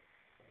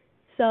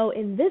 So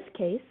in this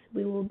case,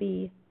 we will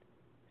be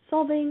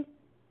solving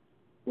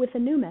with a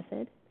new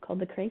method called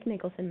the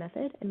Crank-Nicolson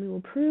method, and we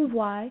will prove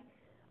why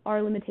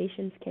our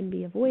limitations can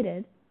be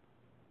avoided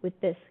with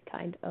this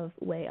kind of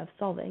way of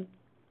solving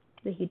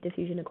the heat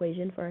diffusion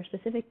equation for our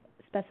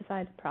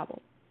specified problem.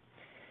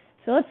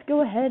 So let's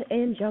go ahead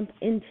and jump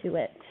into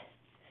it.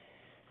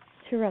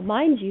 To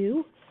remind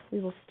you, we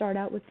will start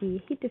out with the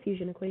heat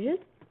diffusion equation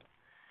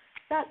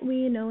that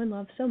we know and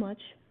love so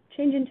much.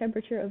 Change in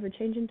temperature over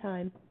change in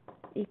time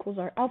equals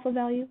our alpha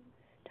value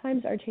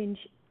times our change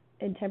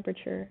in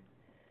temperature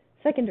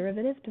second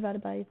derivative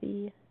divided by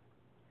the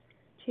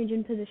change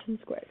in position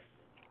squared.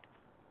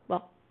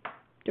 Well,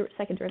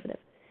 second derivative,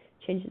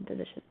 change in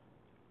position.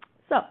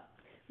 So,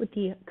 with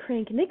the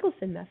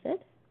Crank-Nicolson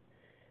method,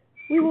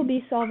 we will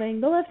be solving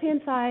the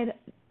left-hand side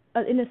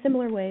in a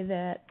similar way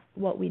that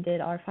what we did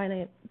our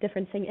finite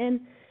differencing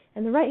in,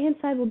 and the right-hand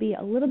side will be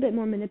a little bit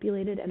more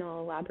manipulated, and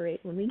I'll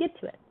elaborate when we get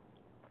to it.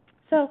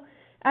 So,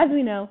 as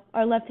we know,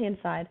 our left-hand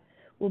side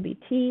will be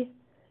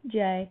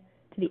tj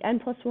to the n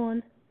plus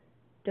 1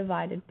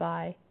 divided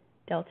by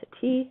delta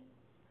t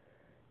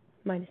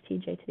minus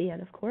tj to the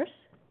n, of course.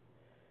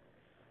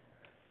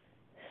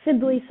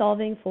 Simply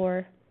solving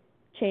for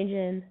change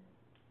in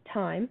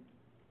time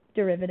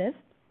derivative.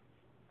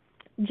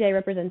 J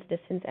represents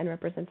distance, n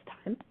represents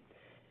time.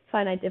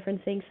 Finite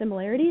differencing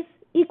similarities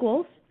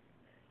equals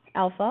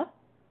alpha,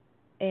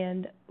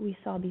 and we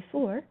saw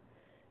before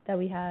that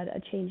we had a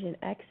change in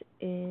x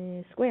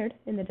squared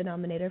in the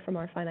denominator from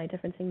our finite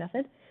differencing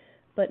method.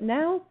 But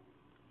now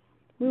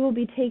we will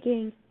be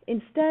taking,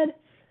 instead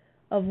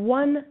of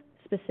one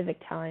specific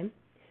time,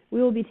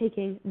 we will be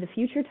taking the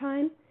future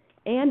time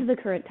and the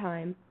current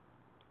time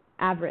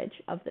average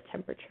of the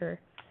temperature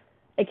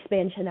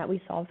expansion that we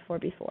solved for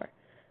before.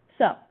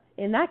 So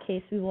in that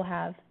case, we will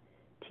have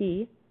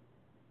t,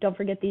 don't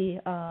forget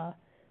the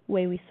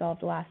way we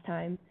solved last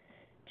time,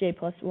 j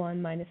plus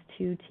 1 minus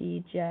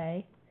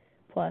 2tj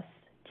plus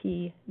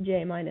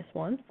tj minus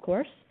 1, of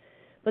course.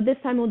 But this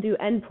time we'll do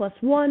n plus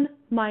 1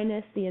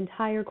 minus the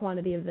entire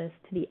quantity of this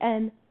to the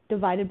n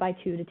divided by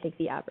 2 to take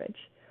the average.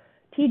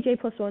 tj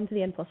plus 1 to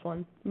the n plus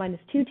 1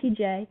 minus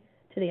 2tj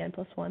to the n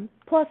plus 1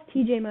 plus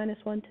tj minus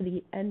 1 to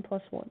the n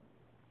plus 1.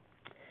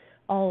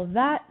 All of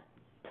that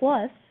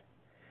plus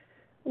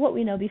what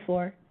we know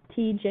before,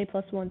 tj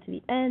plus 1 to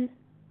the n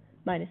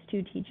minus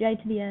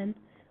 2tj to the n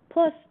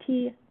plus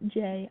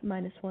tj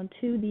minus 1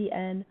 to the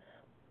n,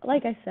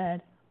 like I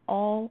said,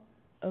 all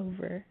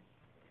over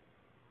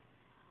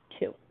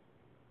 2.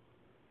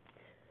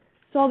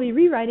 So I'll be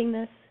rewriting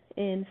this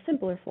in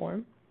simpler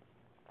form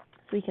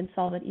so we can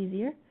solve it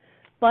easier,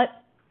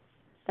 but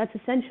that's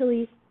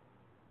essentially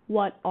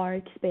what our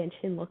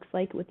expansion looks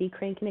like with the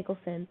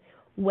Crank-Nicolson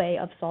way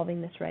of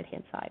solving this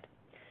right-hand side.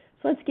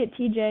 So let's get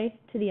tj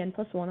to the n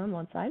plus 1 on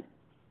one side,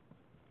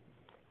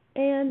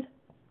 and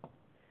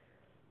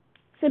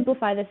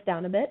simplify this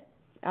down a bit.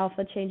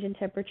 Alpha change in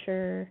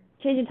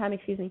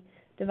time,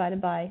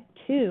 divided by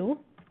 2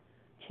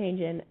 change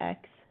in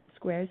x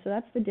squared. So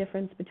that's the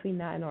difference between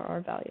that and our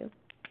r value.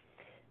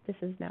 This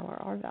is now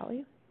our r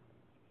value.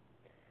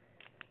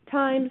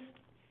 Times,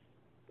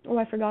 oh,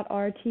 I forgot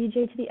r, tj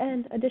to the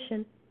n,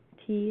 addition.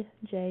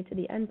 tj to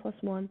the n plus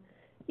 1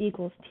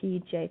 equals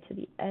tj to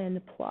the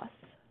n plus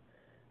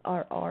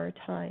our r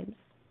times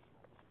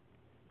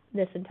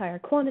this entire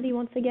quantity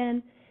once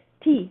again.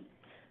 T,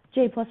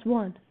 j plus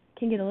 1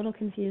 can get a little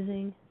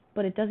confusing,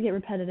 but it does get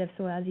repetitive,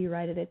 so as you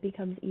write it, it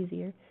becomes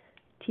easier.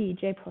 T,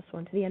 j plus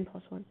 1 to the n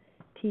plus 1.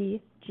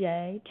 T,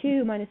 j,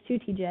 2 minus 2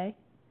 tj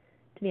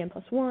to the n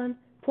plus 1,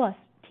 plus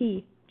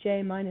t,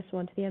 j minus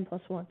 1 to the n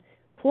plus 1,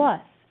 plus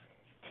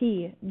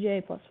t,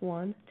 j plus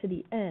 1 to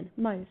the n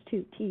minus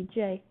 2 t,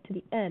 j to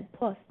the n,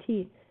 plus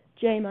t,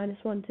 j minus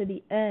 1 to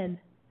the n.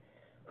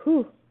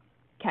 Whew.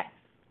 Okay.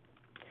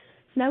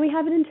 So now we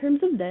have it in terms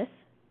of this.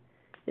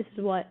 This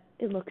is what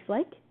it looks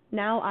like.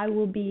 Now I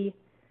will be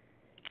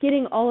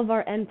getting all of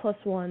our n plus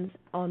 1s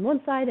on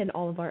one side and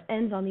all of our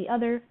n's on the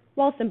other,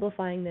 while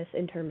simplifying this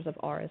in terms of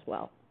r as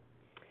well.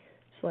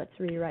 So let's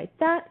rewrite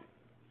that.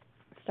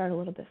 Start a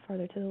little bit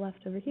farther to the left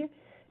over here.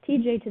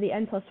 Tj to the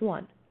n plus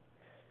 1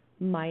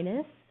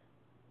 minus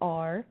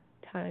r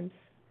times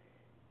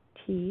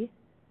t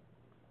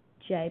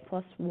j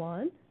plus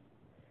 1 to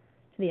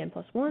the n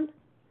plus 1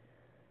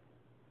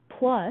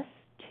 plus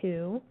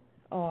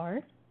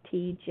 2r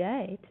tj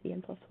to the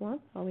n plus 1.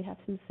 Well, we have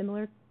some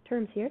similar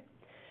terms here.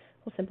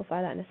 We'll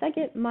simplify that in a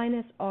second.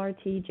 Minus r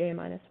tj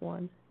minus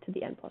 1 to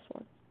the n plus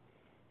 1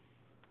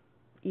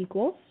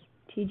 equals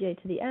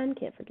tj to the n,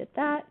 can't forget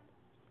that,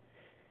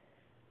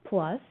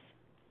 plus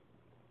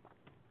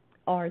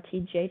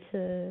rtj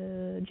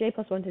to j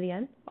plus 1 to the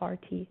n,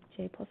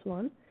 rtj plus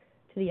 1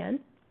 to the n,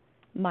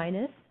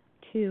 minus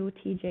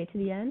 2tj to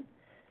the n.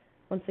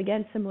 Once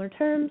again, similar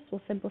terms,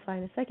 we'll simplify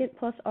in a second,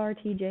 plus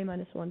rtj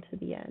minus 1 to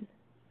the n.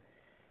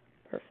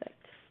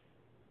 Perfect.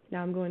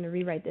 Now I'm going to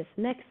rewrite this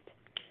next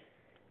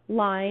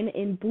line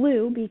in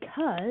blue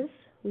because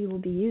we will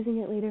be using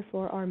it later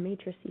for our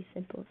matrix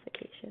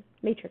simplification.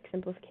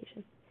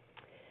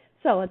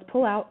 So let's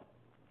pull out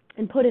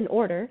and put in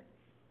order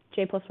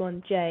j plus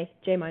 1, j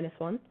minus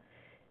 1.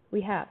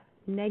 We have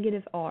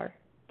negative r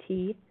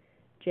t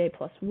j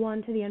plus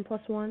 1 to the n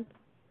plus 1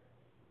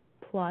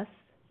 plus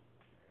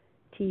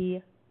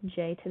t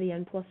j to the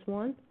n plus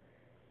 1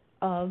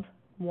 of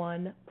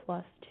 1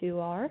 plus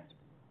 2r.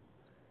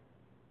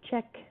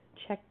 Check,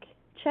 check,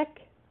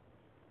 check,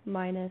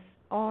 minus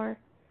r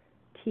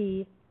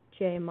t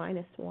j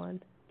minus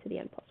 1 to the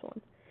n plus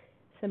 1.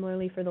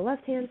 Similarly for the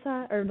left-hand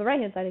side, or the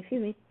right-hand side,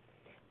 excuse me,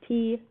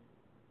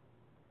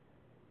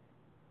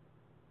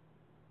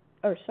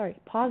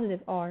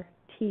 positive r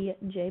t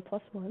j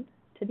plus 1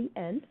 to the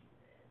n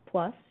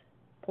plus,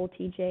 pull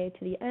tj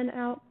to the n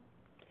out,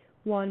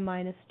 1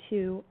 minus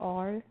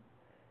 2r,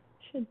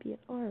 should be an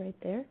r right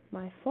there,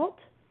 my fault,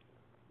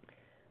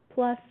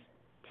 plus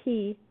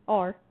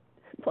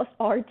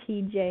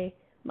rtj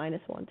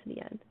minus 1 to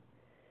the n.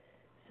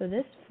 So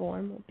this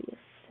form will be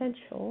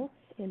essential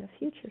in a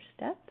future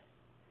step.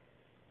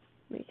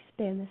 Let me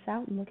expand this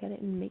out and look at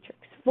it in matrix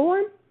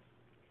form.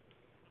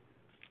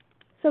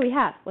 So we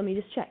have, let me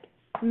just check,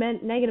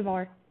 negative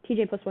r,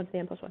 tj plus 1 to the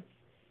n plus 1,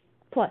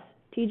 plus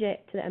tj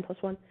to the n plus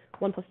 1,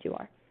 1 plus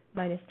 2r,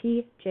 minus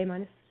tj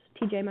minus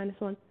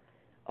 1,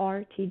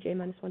 r tj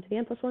minus 1 to the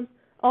n plus 1.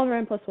 All of our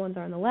n plus 1s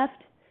are on the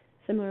left.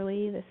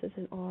 Similarly, this is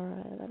an r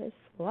that is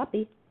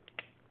sloppy.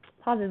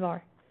 Positive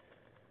r,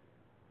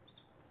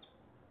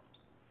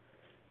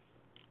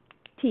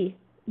 t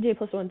j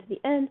plus 1 to the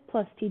n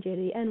plus tj to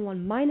the n,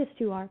 1 minus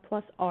 2r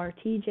plus r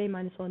tj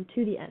minus 1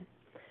 to the n.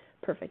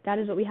 Perfect. That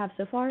is what we have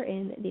so far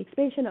in the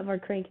expansion of our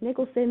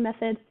Crank-Nicolson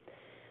method.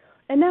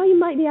 And now you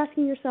might be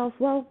asking yourself,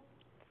 well,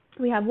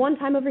 we have one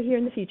time over here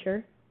in the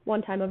future,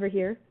 one time over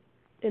here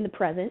in the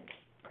present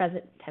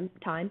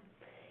time,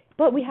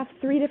 but we have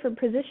 3 different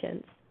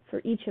positions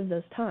for each of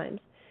those times.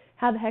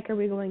 How the heck are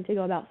we going to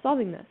go about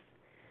solving this?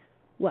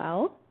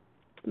 Well,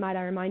 might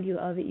I remind you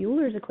of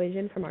Euler's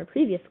equation from our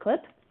previous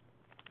clip,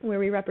 where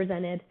we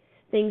represented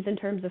things in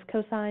terms of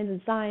cosines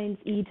and sines,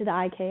 e to the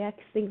ikx,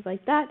 things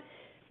like that.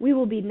 We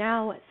will be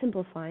now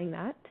simplifying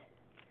that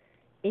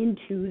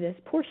into this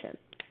portion.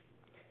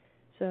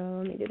 So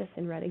let me do this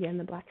in red again,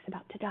 the black's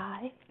about to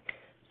die.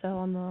 So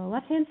on the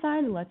left-hand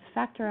side, let's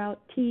factor out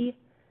t,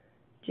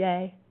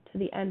 j to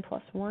the n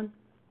plus 1,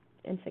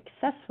 and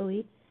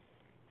successfully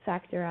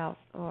factor out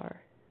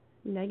our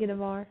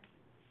negative r,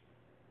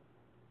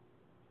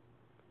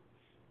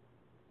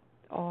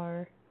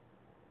 r,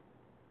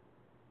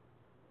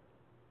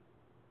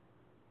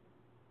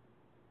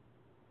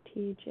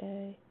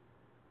 tj,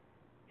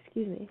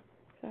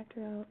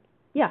 factor out,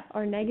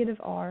 our negative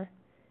r,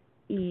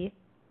 e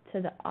to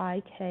the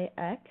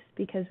ikx,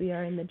 because we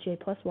are in the j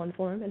plus 1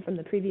 form, and from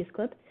the previous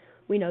clip,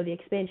 we know the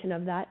expansion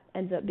of that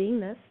ends up being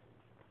this,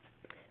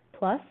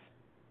 plus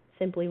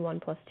simply 1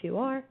 plus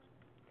 2r,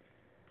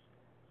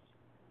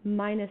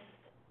 minus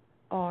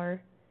r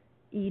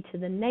e to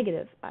the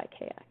negative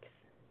ikx.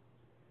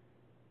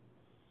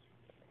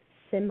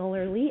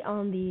 Similarly,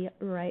 on the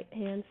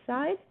right-hand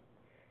side,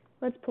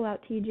 let's pull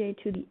out tj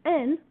to the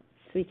n,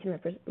 so we can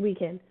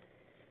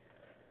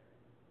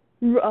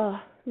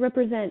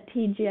represent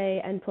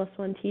tj n plus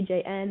 1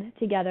 tj n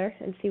together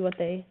and see what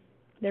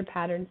their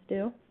patterns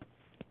do.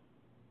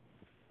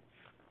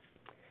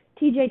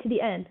 Tj to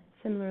the n,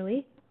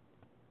 similarly,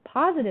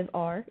 positive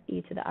r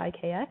e to the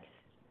ikx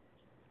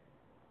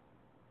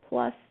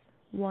plus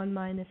 1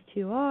 minus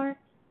 2r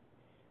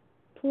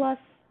plus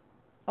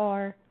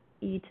r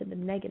e to the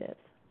negative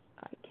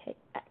ikx.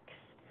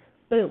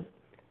 Boom.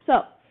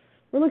 So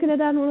we're looking at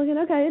that and we're looking,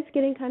 okay, it's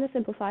getting kind of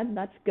simplified.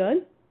 That's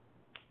good.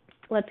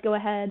 Let's go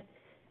ahead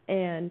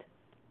and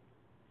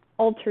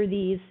alter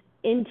these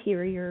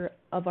interior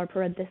of our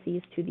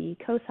parentheses to the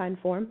cosine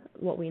form,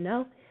 what we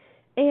know.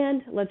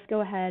 And let's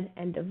go ahead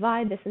and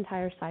divide this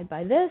entire side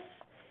by this.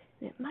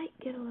 It might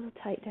get a little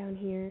tight down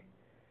here,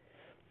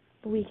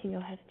 but we can go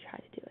ahead and try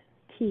to do it.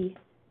 T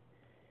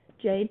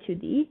j to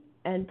the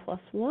n plus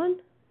 1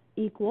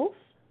 equals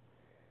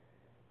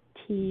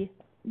T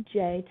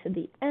j to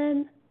the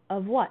n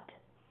of what?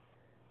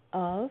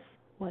 Of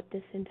what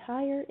this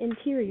entire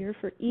interior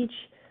for each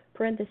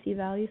parenthesis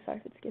value, sorry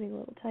if it's getting a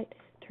little tight,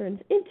 turns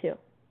into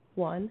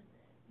 1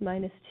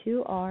 minus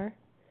 2r,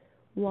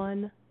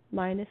 1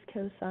 minus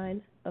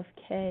cosine of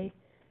k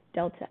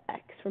delta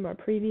x. From our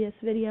previous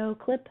video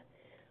clip,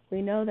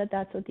 we know that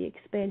that's what the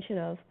expansion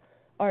of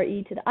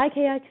re to the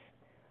ikx,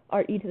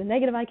 re to the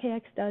negative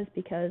ikx does,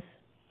 because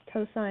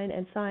cosine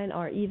and sine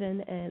are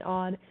even and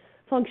odd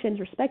functions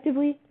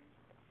respectively.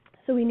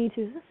 So we need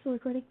to, is this still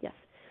recording? Yes.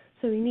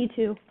 So we need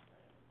to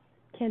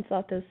cancel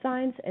out those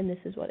signs, and this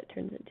is what it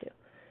turns into.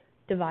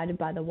 Divided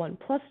by the 1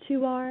 plus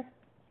 2r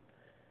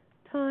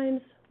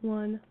times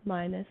 1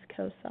 minus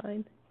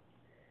cosine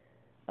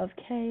of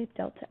k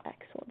delta x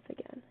once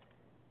again.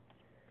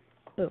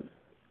 Boom.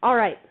 All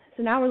right,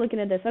 so now we're looking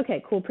at this.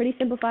 Okay, cool, pretty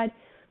simplified.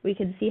 We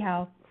can see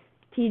how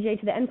tj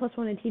to the n plus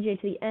 1 and tj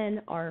to the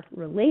n are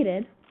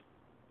related.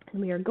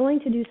 And we are going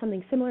to do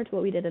something similar to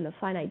what we did in the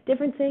finite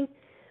differencing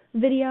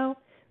video,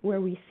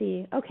 where we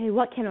see, okay,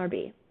 what can r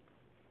be?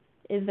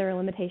 Is there a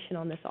limitation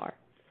on this r?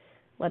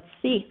 Let's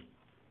see.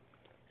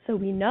 So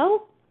we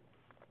know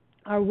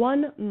our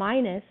 1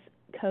 minus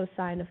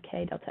cosine of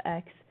k delta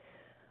x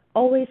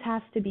always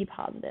has to be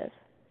positive.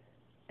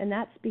 And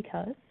that's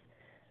because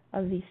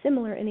of the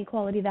similar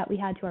inequality that we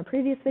had to our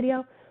previous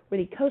video,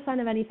 where the cosine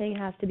of anything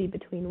has to be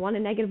between 1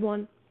 and negative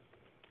 1,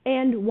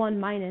 and 1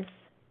 minus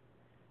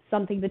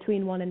something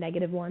between 1 and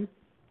negative 1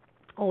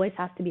 always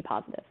has to be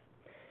positive.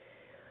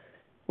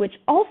 Which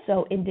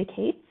also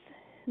indicates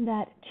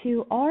that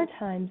 2r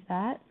times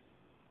that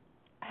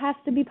has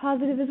to be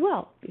positive as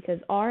well, because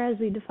r, as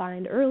we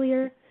defined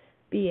earlier,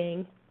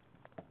 being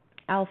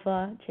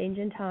alpha, change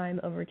in time,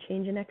 over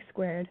change in x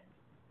squared.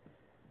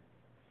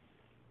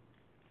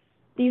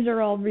 These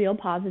are all real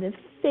positive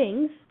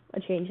things. A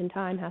change in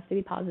time has to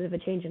be positive, a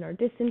change in our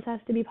distance has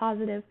to be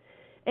positive,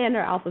 and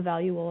our alpha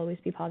value will always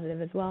be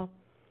positive as well.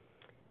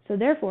 So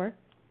therefore,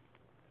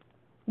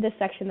 this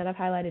section that I've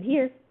highlighted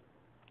here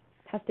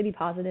has to be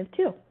positive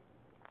too.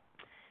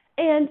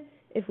 And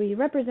if we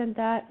represent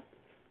that,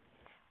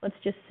 let's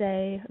just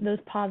say those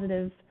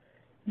positive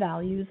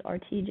values are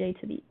tj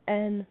to the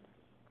n.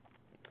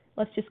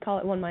 Let's just call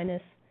it 1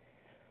 minus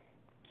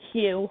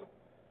q.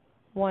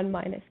 1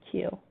 minus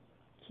q.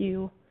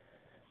 Q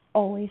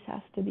always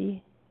has to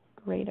be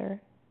greater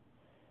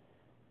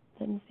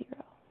than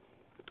 0.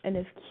 And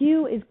if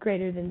q is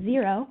greater than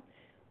 0,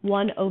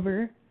 1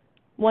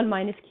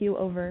 minus q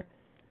over,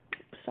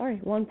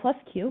 1 plus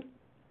q,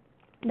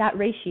 that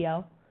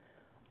ratio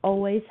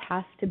always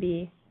has to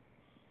be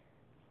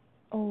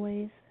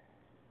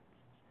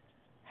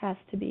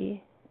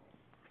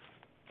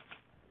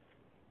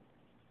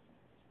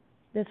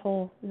this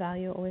whole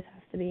value always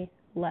has to be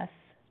less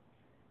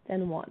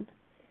than 1.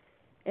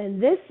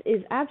 And this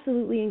is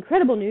absolutely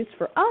incredible news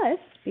for us,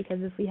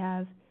 because if we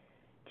have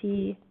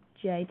tj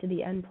to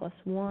the n plus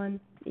 1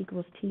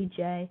 equals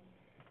tj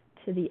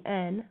to the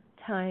n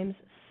times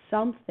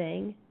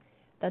something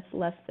that's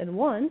less than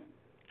 1,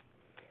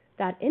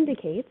 that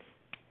indicates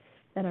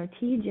that our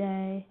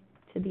tj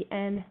to the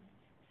n has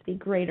to be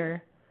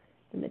greater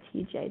than the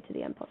tj to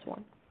the n plus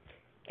 1.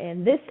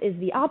 And this is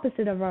the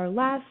opposite of our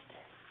last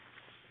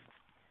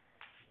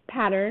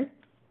pattern,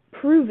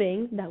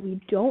 proving that we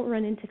don't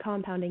run into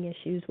compounding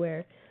issues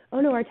where, oh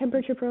no, our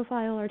temperature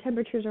profile, our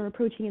temperatures are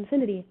approaching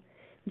infinity,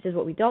 which is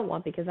what we don't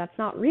want, because that's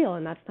not real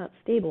and that's not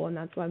stable, and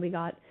that's why we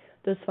got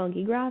those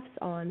funky graphs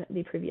on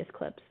the previous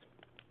clips.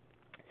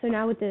 So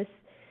now with this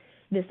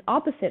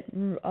opposite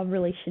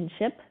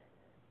relationship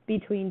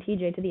between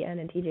tj to the n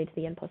and tj to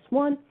the n plus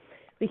 1,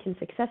 we can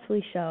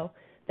successfully show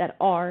that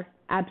r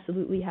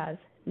absolutely has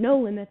no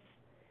limits,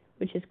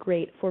 which is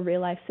great for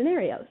real-life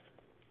scenarios.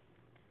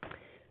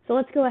 So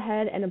let's go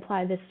ahead and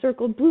apply this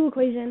circled blue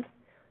equation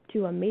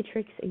to a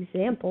matrix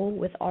example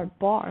with our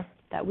bar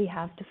that we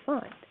have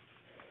defined.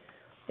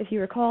 If you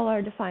recall,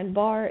 our defined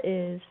bar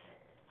is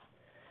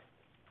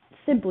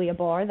simply a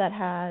bar that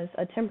has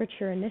a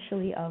temperature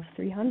initially of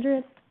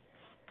 300,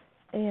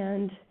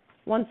 and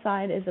one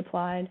side is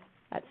applied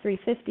at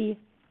 350,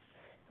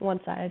 one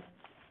side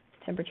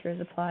temperature is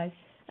applied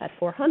at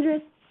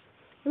 400,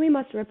 and we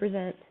must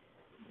represent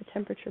the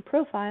temperature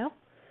profile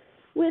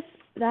with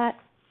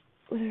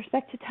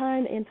respect to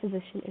time and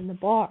position in the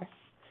bar.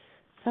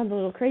 Sounds a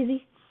little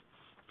crazy,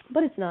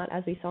 but it's not,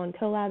 as we saw in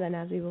Colab and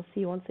as we will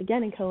see once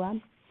again in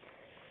Colab.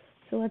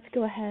 So let's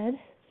go ahead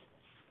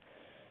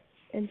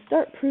and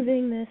start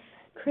proving this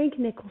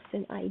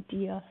Craig-Nicolson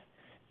idea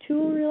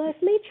to realize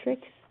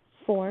matrix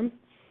form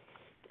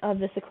of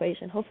this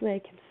equation. Hopefully I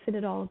can fit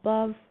it all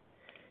above.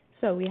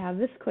 So we have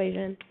this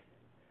equation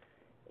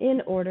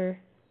in order,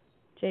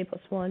 j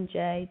plus 1,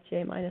 j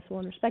minus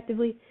 1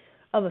 respectively,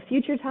 of a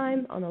future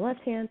time on the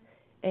left hand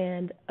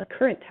and a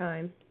current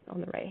time on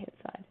the right hand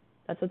side.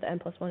 That's what the n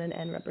plus 1 and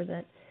n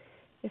represent,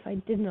 if I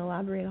didn't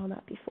elaborate on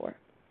that before.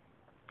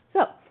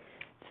 So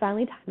it's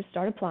finally time to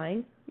start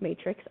applying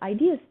matrix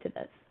ideas to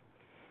this.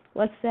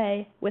 Let's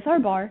say with our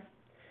bar,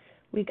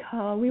 we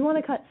want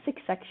to cut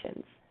 6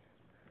 sections.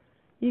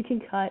 You can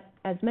cut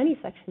as many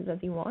sections as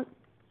you want,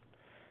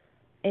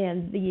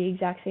 and the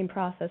exact same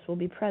process will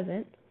be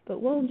present,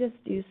 but we'll just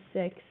do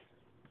 6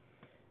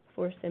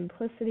 for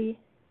simplicity.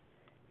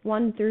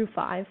 1 through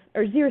 5,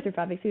 or 0 through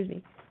 5, excuse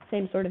me,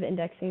 same sort of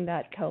indexing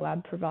that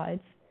Colab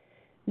provides,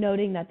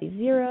 noting that the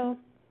 0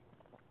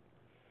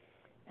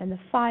 and the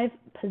 5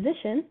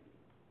 position,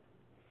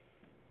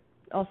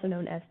 also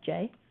known as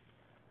j,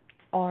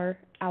 are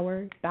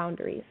our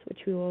boundaries, which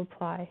we will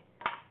apply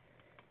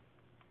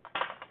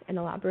and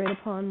elaborate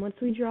upon once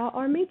we draw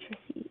our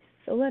matrices.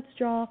 So let's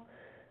draw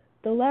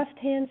the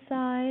left-hand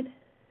side.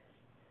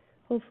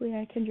 Hopefully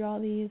I can draw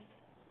these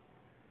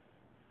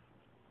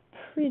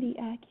pretty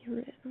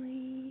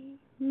accurately.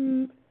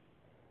 And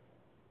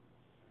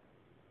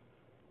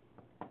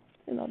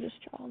I'll just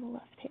draw on the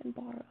left-hand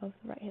bar of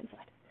the right-hand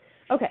side.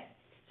 Okay,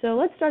 so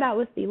let's start out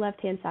with the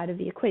left-hand side of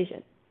the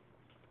equation.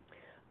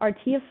 Our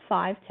T of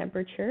 5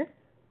 temperature,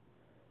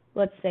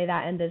 let's say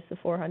that end is the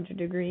 400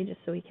 degree, just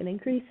so we can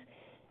increase,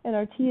 and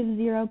our T of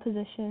 0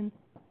 position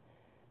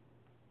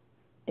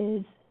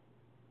is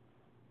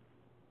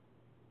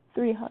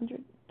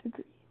 300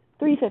 degrees,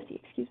 350,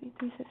 excuse me,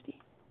 350.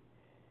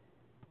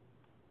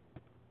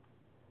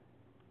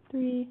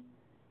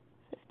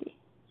 350.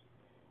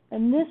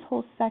 And this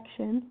whole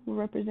section will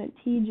represent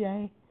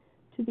Tj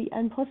to the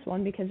n plus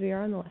 1 because we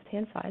are on the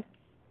left-hand side.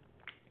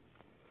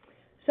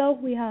 So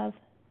we have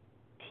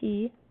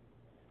T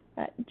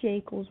at j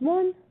equals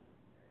 1,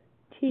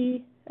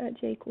 T at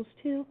j equals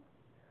 2,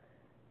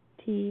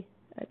 T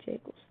at j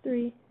equals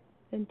 3,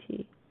 and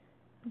T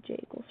at j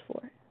equals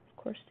 4, of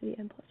course, to the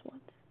n plus 1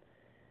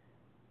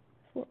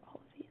 for all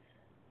of these.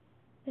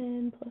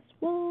 N plus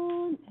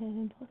 1,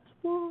 n plus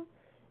 1,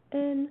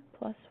 n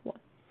plus 1.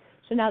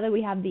 So now that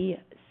we have the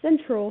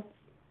central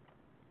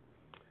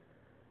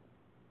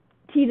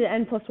T to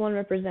n plus 1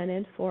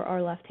 represented for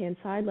our left-hand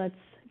side, let's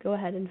go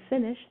ahead and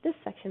finish this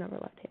section of our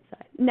left-hand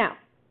side. Now,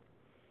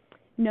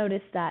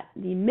 notice that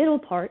the middle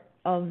part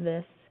of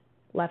this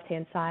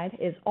left-hand side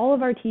is all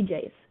of our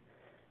TJs.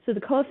 So the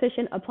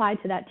coefficient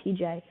applied to that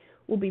TJ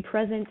will be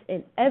present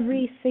in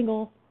every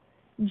single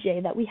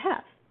J that we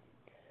have.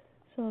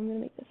 So I'm going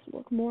to make this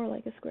look more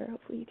like a square.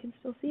 Hopefully you can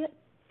still see it.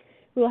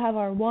 We'll have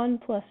our 1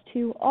 plus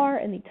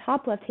 2r in the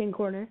top left-hand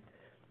corner,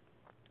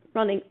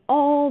 running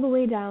all the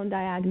way down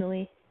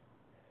diagonally,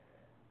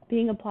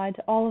 being applied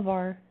to all of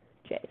our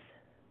J's.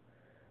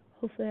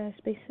 Hopefully I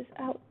space this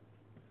out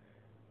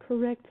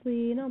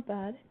correctly. Not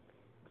bad.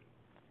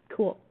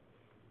 Cool.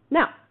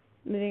 Now,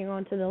 moving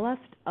on to the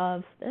left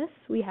of this,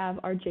 we have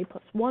our j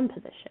plus 1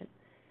 position.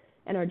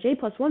 And our j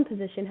plus 1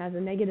 position has a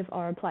negative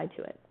r applied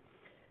to it.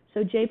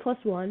 So j plus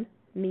 1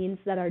 means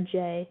that our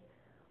j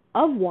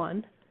of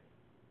 1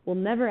 will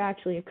never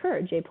actually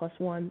occur. J plus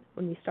 1,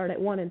 when we start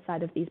at 1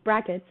 inside of these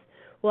brackets,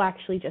 will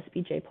actually just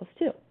be j plus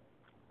 2.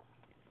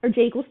 Or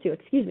j equals 2,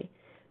 excuse me.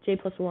 J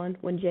plus 1,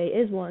 when j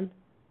is 1,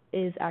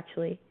 is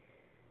actually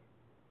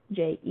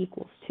j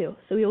equals 2.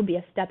 So we will be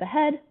a step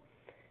ahead,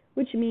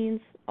 which means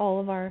all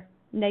of our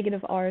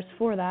negative r's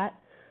for that,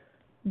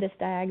 this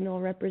diagonal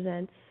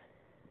represents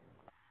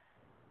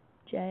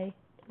j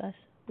plus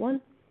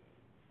 1.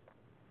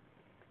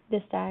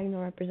 This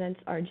diagonal represents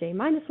our j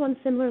minus 1.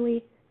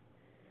 Similarly,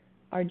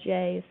 our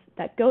j's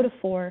that go to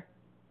 4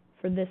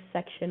 for this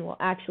section will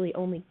actually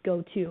only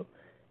go to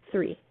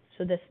 3.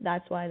 So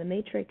that's why the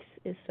matrix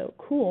is so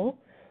cool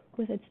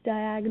with its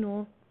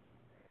diagonal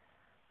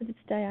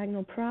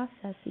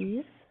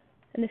processes.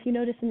 And if you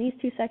notice in these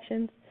two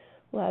sections,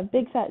 we'll have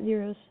big fat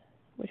zeros,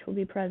 which will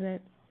be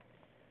present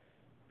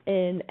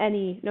in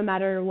any, no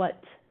matter what,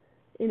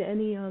 in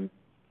any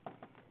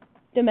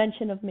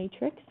dimension of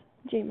matrix,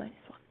 j minus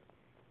 1.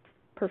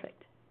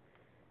 Perfect.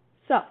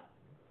 So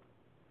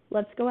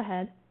let's go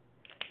ahead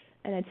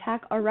and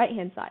attack our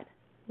right-hand side.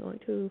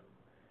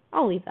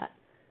 I'll leave that.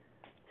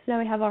 So now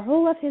we have our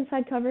whole left-hand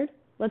side covered.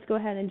 Let's go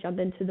ahead and jump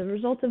into the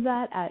result of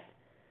that at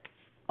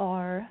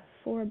our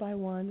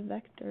 4x1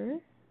 vector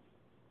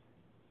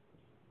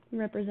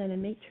represented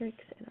matrix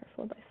and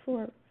our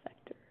 4x4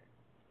 vector,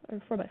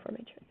 or 4x4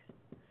 matrix.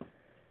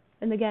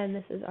 And again,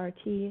 this is our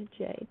tj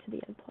to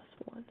the n plus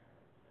 1.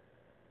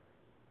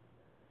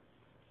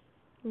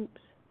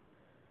 Oops.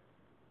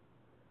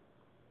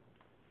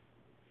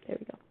 There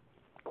we go.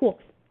 Cool.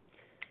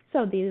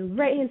 So the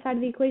right-hand side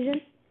of the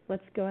equation,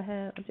 let's go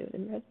ahead, I'll do it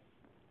in red,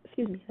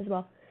 excuse me, as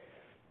well.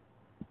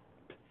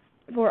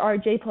 For our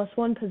j plus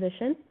 1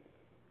 position,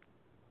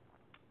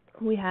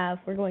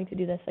 we're going to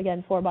do this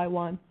again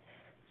 4x1,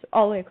 so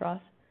all the way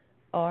across.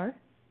 are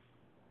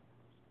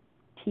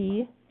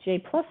t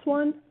j plus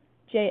 1,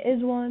 j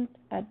is 1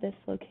 at this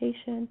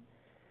location,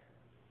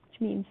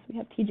 which means we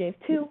have tj of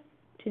 2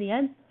 to the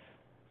n,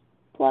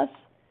 plus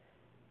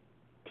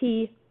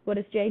t, what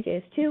is j? J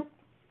is 2.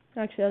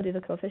 Actually, I'll do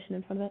the coefficient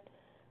in front of it.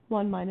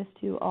 1 minus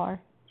 2r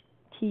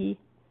t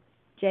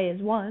j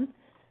is 1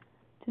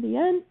 to the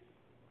n,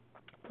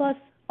 plus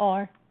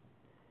r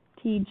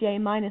t j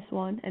minus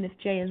 1, and if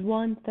j is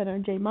 1, then our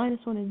j minus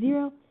 1 is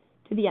 0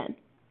 to the n.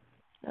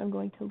 I'm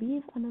going to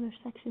leave another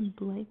section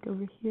blank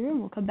over here, and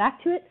we'll come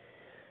back to it.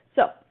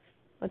 So,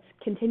 let's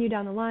continue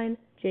down the line.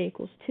 J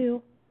equals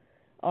 2,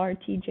 r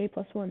t j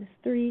plus 1 is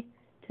 3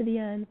 to the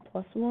n,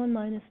 plus 1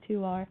 minus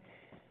 2r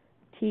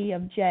t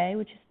of j,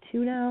 which is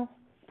 2 now,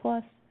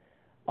 plus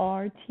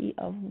r t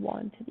of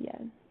 1 to the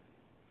n.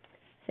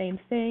 Same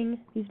thing,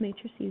 these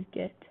matrices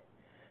get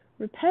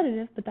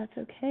repetitive, but that's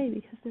okay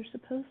because they're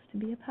supposed to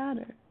be a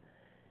pattern.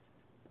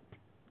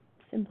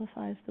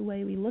 Simplifies the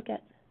way we look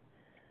at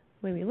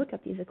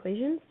these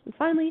equations. And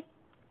finally,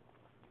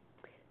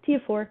 t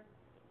of 4.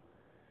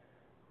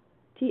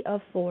 T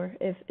of 4.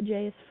 If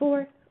j is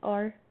 4,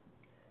 r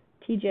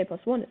tj plus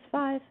 1 is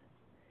 5.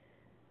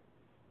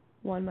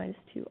 1 minus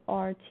 2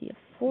 r t of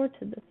 4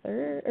 to the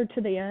third, or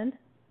to the n,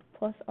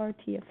 plus r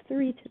t of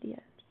 3 to the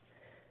n.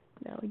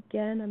 Now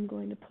again, I'm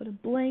going to put a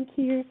blank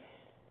here.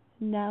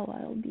 Now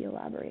I'll be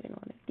elaborating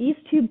on it. These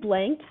two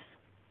blanks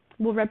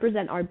will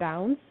represent our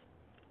bounds.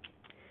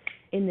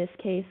 In this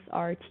case,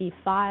 our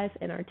T5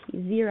 and our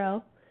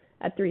T0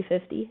 at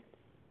 350.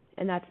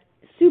 And that's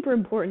super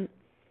important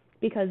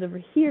because over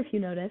here, if you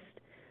noticed,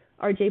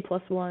 our j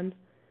plus 1,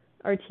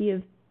 our T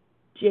of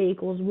j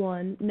equals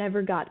 1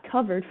 never got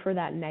covered for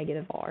that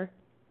negative r.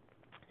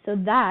 So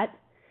that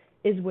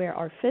is where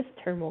our fifth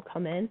term will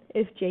come in.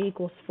 If j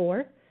equals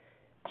 4,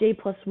 j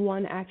plus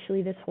 1,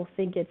 actually this whole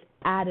thing gets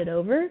added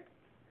over.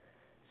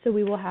 So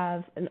we will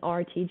have an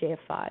RTJ of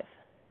 5.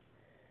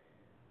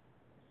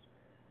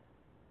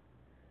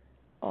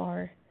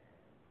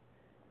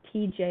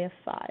 RTJ of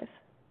 5.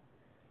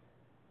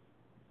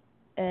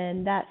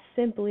 And that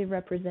simply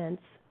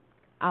represents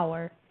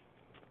our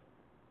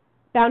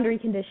boundary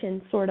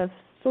conditions, sort of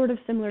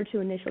similar to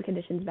initial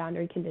conditions,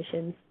 boundary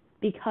conditions,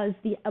 because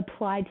the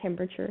applied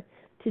temperature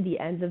to the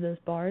ends of those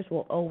bars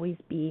will always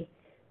be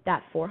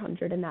that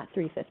 400 and that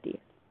 350.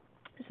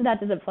 So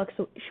that doesn't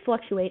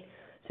fluctuate.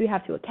 So we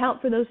have to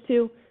account for those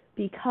two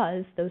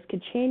because those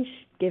could change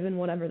given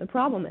whatever the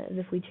problem is.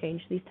 If we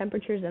change these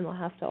temperatures, then we'll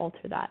have to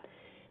alter that.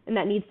 And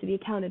that needs to be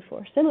accounted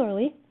for.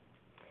 Similarly,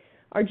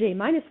 our j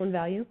minus 1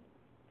 value,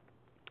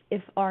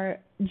 if our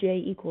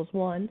j equals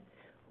 1,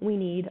 we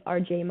need our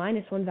j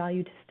minus 1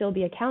 value to still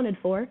be accounted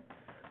for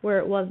where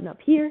it wasn't up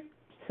here.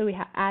 So we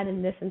add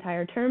in this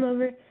entire term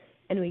over,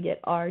 and we get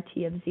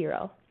RT of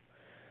 0.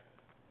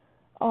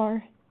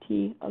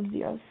 RT of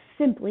 0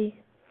 simply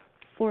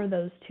for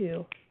those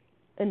two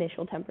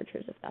initial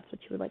temperatures, if that's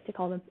what you would like to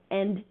call them,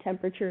 end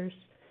temperatures,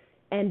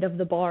 end of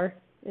the bar,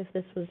 if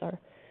this was our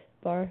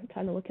bar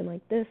kind of looking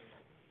like this,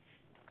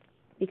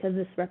 because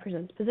this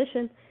represents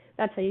position.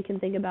 That's how you can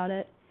think about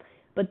it.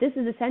 But this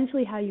is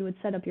essentially how you would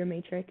set up your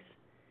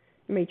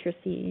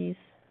matrices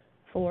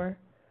for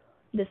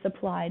this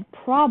applied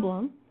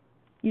problem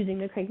using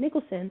the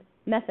Crank-Nicolson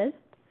method.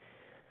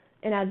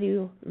 And as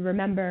you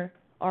remember,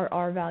 our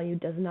R value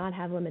does not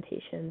have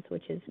limitations,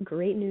 which is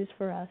great news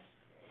for us,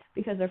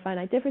 because our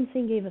finite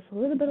differencing gave us a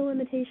little bit of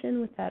limitation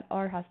with that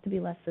R has to be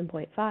less than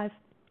 0.5.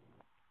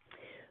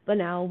 But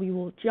now we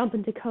will jump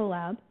into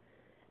Colab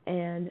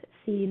and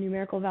see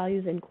numerical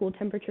values and cool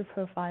temperature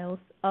profiles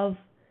of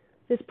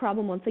this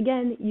problem once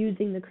again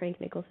using the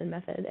Crank-Nicolson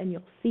method, and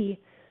you'll see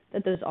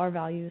that those R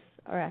values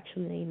are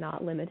actually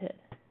not limited,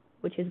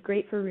 which is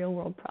great for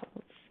real-world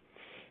problems.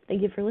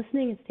 Thank you for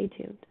listening and stay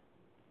tuned.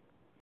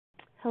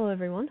 Hello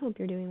everyone, hope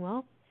you're doing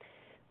well.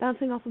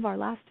 Bouncing off of our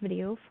last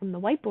video from the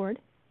whiteboard,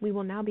 we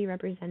will now be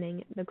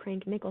representing the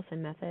Crank-Nicolson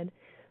method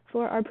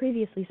for our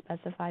previously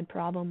specified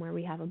problem where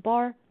we have a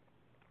bar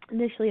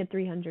initially at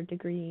 300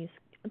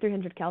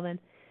 Kelvin,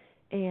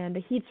 and a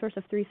heat source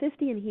of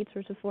 350 and a heat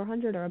source of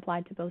 400 are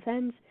applied to both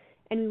ends,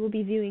 and we will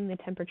be viewing the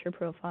temperature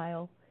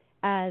profile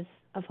as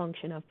a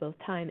function of both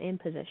time and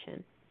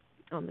position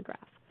on the graph.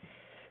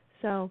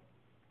 So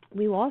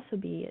we will also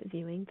be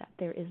viewing that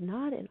there is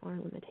not an R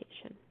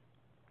limitation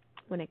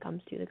when it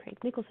comes to the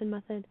Crank-Nicolson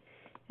method,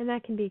 and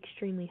that can be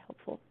extremely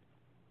helpful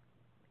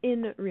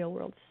in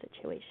real-world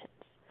situations.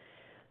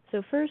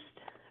 So first,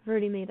 I've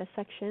already made a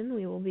section.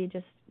 We will be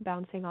just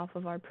bouncing off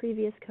of our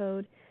previous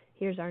code.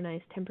 Here's our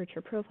nice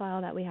temperature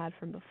profile that we had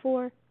from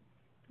before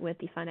with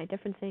the finite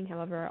differencing.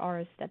 However, our R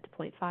is set to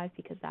 0.5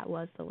 because that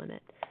was the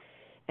limit.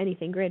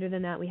 Anything greater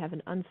than that, we have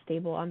an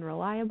unstable,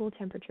 unreliable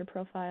temperature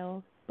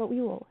profile, but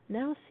we will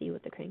now see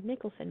with the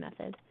Crank-Nicolson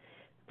method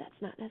that's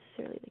not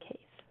necessarily the case.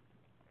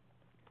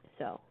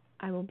 So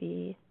I will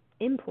be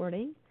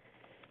importing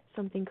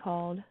something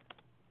called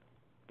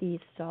the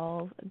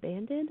solve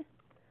banded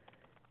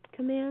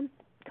command,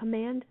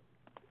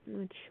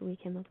 which we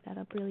can look that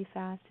up really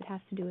fast. It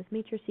has to do with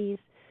matrices,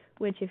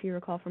 which if you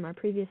recall from our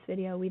previous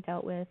video, we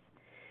dealt with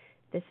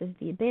This is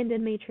the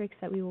banded matrix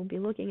that we will be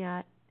looking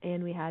at,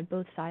 and we had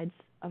both sides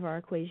of our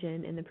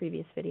equation in the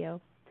previous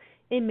video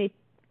in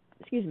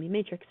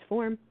matrix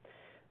form,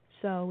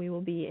 so we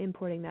will be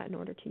importing that in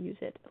order to use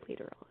it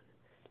later on.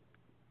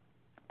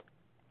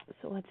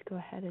 So let's go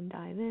ahead and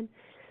dive in.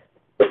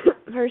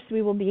 First,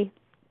 we will be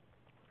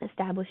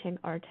establishing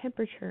our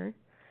temperature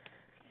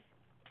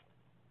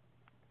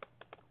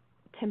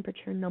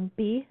num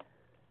B,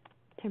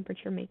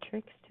 temperature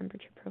matrix,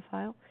 temperature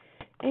profile,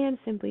 and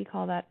simply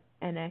call that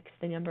NX,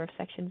 the number of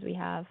sections we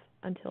have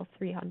until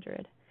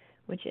 300,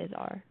 which is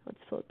our, let's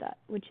float that,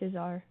 which is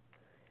our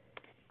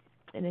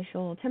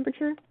initial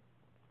temperature.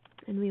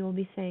 And we will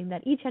be saying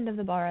that each end of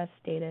the bar, as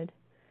stated,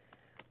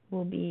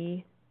 will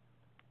be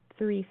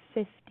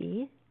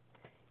 350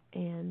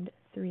 and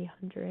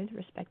 300,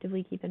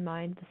 respectively. Keep in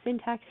mind the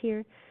syntax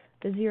here.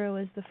 The 0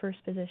 is the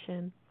first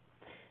position,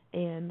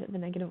 and the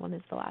 -1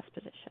 is the last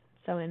position.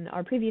 So in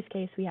our previous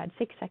case, we had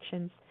 6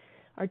 sections.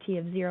 Our T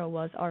of 0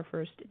 was our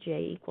first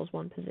J equals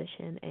 1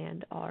 position,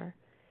 and our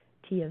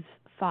T of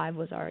 5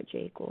 was our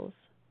J equals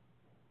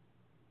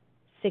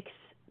 6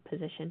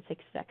 position,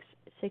 6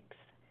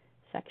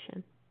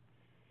 section.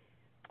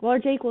 Well, our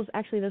J equals,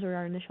 actually those were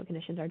our initial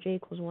conditions. Our J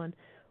equals 1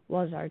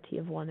 was our T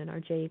of 1, and our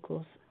J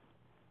equals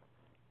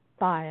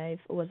 4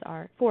 was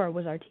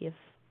our T of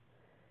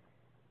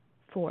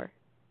 4.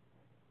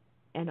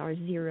 And our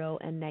 0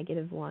 and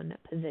 -1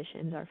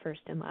 positions, our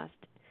first and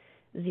last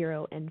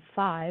 0 and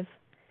 5,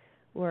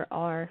 were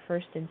our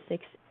first and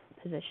 6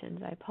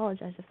 positions. I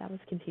apologize if that was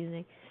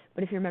confusing,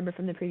 but if you remember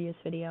from the previous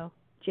video,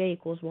 J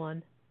equals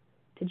 1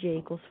 to J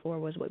equals 4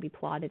 was what we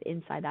plotted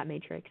inside that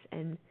matrix,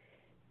 and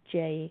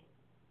J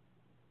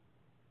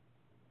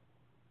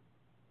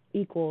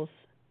equals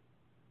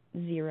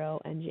 0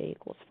 and J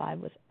equals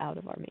 5 was out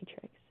of our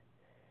matrix,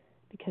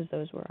 because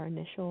those were our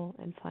initial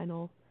and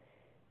final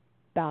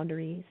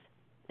boundaries.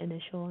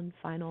 Initial and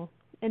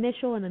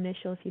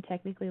initial, if you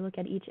technically look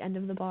at each end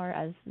of the bar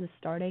as the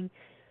starting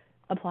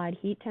applied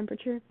heat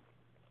temperature.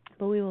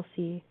 But we will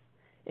see,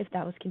 if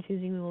that was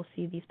confusing, we will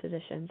see these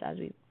positions as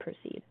we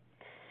proceed.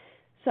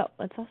 So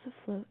let's also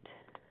float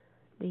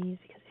these,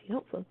 because if you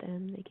don't float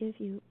them, they give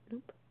you,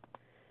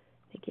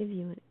 they give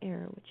you an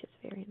error, which is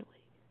very annoying.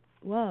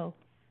 Whoa.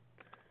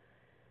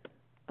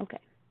 Okay.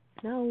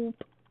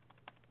 Nope.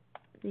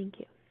 Thank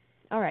you.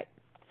 Alright,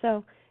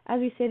 so as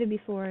we stated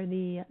before,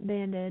 the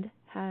banded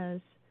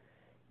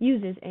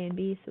uses A and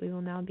B, so we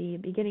will now be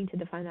beginning to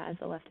define that as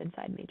the left-hand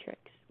side matrix,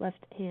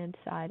 left-hand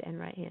side and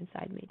right-hand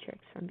side matrix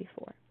from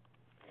before.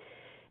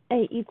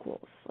 A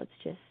equals, let's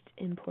just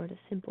import a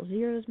simple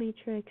zeros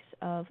matrix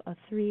of a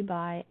 3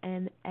 by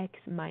nx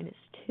minus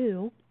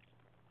 2,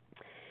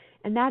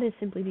 and that is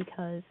simply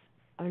because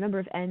our number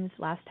of n's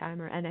last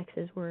time, or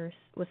nx's,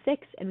 was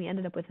 6, and we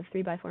ended up with a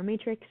 3 by 4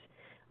 matrix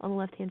on the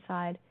left-hand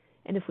side.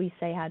 And if we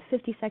say had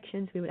 50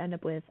 sections, we would end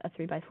up with a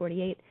 3 by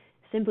 48,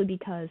 simply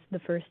because the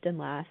first and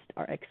last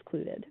are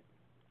excluded.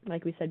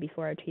 Like we said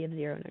before, our T of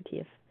 0 and our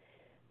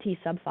T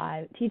sub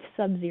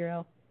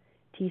 0,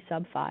 T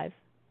sub 5,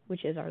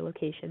 which is our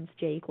locations,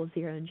 J equals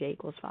 0 and J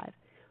equals 5,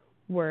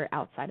 were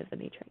outside of the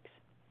matrix.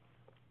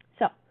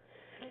 So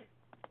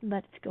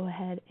let's go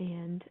ahead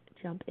and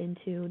jump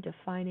into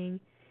defining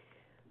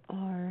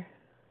our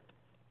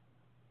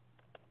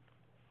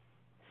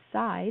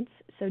sides.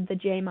 So the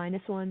J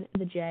minus 1,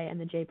 the J, and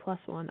the J plus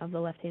 1 of the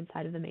left-hand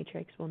side of the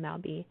matrix will now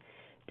be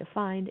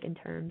defined in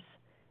terms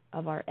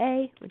of our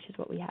A, which is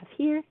what we have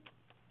here.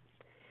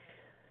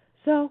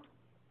 So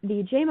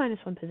the J minus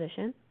 1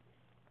 position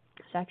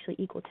is actually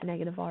equal to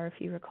 -R, if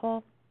you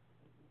recall.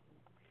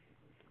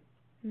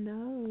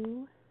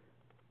 No,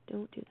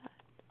 don't do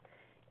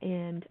that.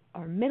 And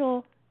our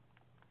middle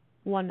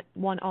one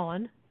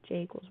on,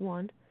 J equals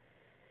 1,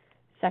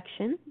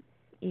 section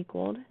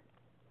equaled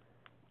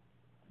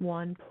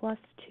 1 plus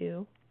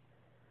 2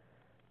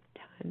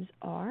 times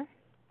R.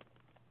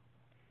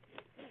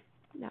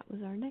 That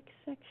was our next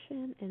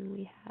section, and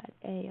we had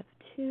A of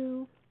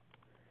 2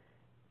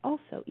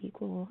 also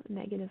equal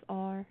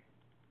 -R,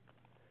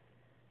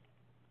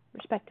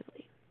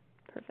 respectively.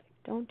 Perfect.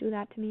 Don't do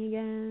that to me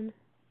again.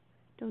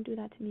 Don't do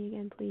that to me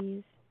again,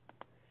 please.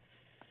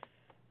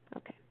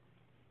 Okay.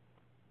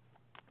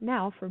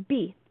 Now for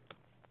B,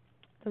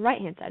 the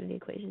right-hand side of the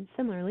equation.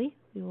 Similarly,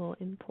 we will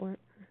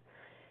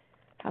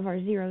have our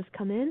zeros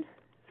come in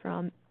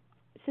from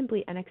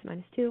simply nx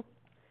minus 2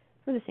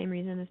 for the same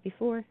reason as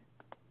before.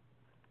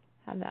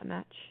 Have that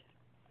match.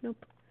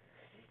 Nope.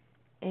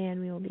 And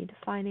we will be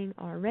defining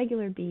our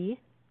regular B,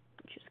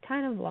 which is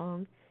kind of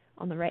long,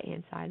 on the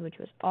right-hand side, which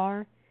was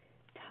R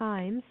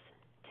times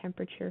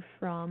temperature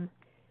from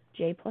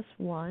J plus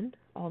 1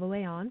 all the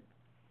way on,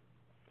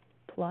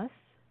 plus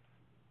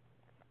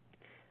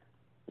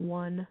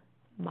 1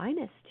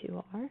 minus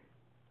 2R,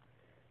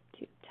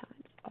 2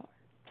 times R,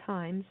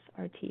 times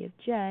our T of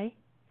J,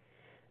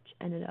 which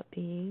ended up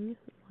being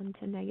 1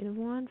 to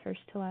 -1,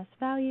 first to last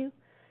value.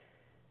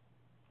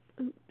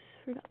 Oops,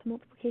 forgot the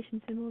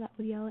multiplication symbol, that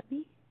would yell at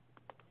me.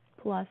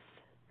 Plus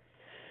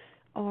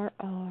our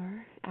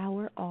R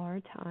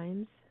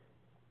times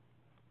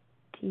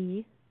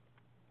T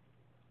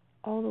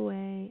all the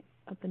way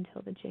up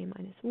until the j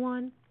minus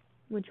 1,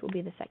 which will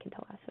be the second to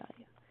last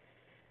value.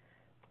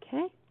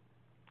 Okay?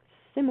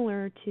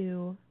 Similar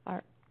to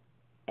our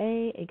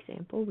A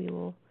example, we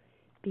will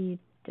be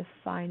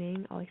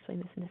defining, I'll explain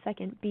this in a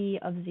second, b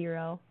of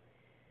 0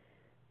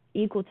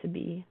 equal to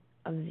b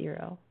of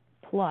 0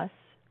 plus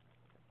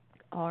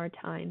r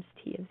times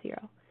t of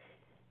 0.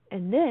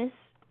 And this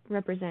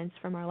represents,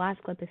 from our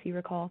last clip, if you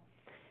recall,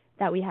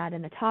 that we had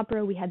in the top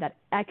row, we had that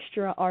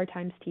extra r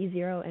times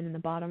t0, and in the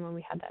bottom row,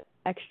 we had that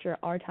extra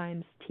r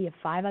times t of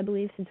 5, I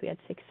believe, since we had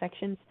 6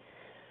 sections.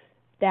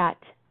 That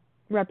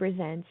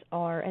represents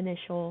our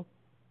initial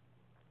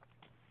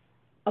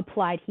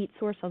applied heat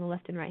source on the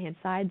left and right hand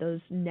side.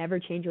 Those never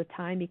change with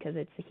time because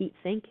it's a heat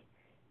sink.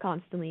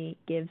 Constantly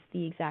gives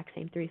the exact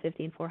same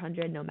 350 and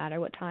 400 no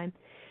matter what time.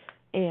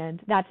 And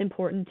that's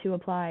important to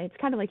apply. It's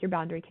kind of like your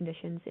boundary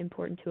conditions,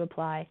 important to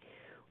apply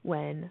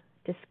when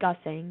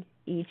discussing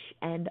each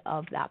end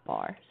of that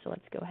bar. So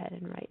let's go ahead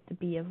and write the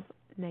b of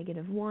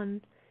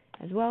 -1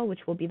 as well,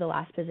 which will be the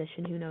last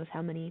position. Who knows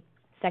how many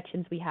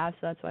sections we have, so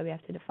that's why we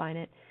have to define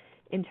it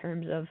in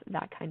terms of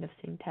that kind of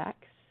syntax.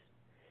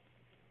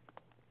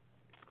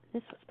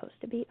 This was supposed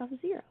to be of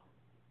 0.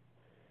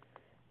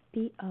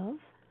 b of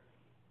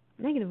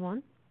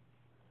 -1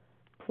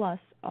 plus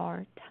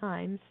r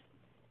times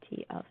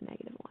t of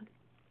 -1.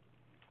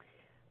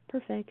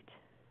 Perfect.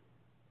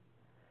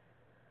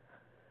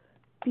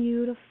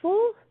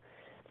 Beautiful.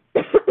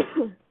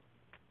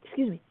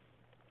 Excuse me.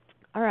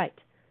 All right,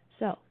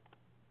 so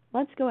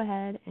let's go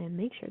ahead and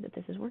make sure that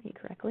this is working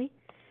correctly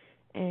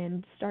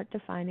and start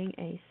defining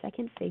a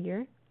second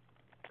figure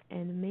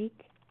and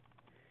make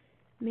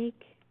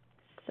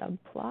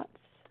subplots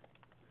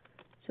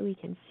so we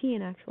can see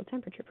an actual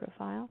temperature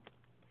profile.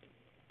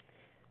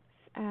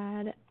 Let's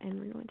add, and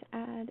we're going to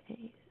add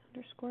a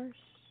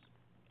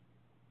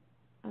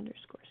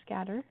underscore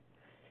scatter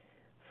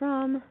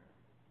from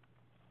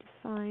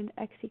defined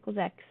x equals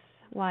x,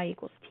 y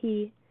equals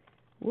t,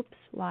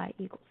 y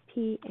equals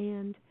t,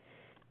 and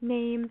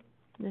name,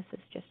 this is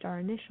just our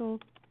initial.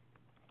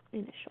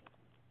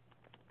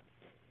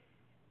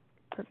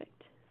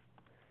 Perfect.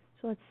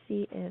 So let's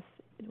see if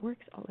it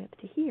works all the way up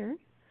to here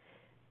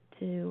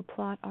to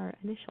plot our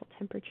initial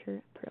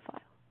temperature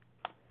profile.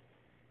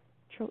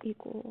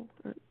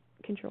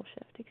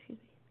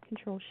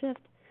 Control Shift.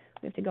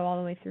 We have to go all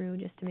the way through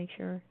just to make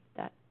sure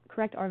that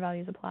correct R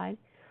value is applied.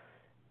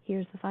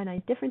 Here's the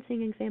finite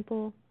differencing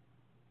example.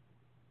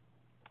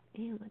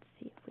 And let's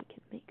see if we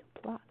can make a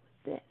plot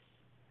with this.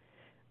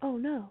 Oh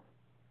no,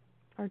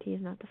 RT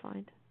is not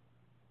defined.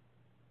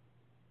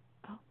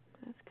 Oh,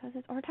 that's because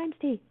it's R times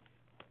T.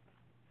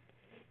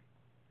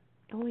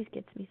 It always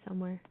gets me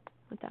somewhere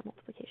with that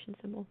multiplication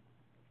symbol.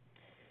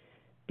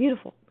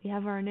 Beautiful. We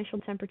have our initial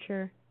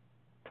temperature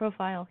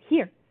profile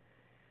here.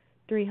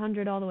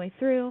 300 all the way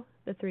through,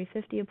 the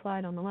 350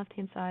 applied on the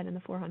left-hand side, and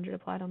the 400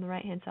 applied on the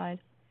right-hand side.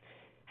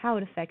 How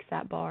it affects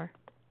that bar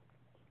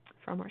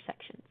from our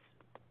sections.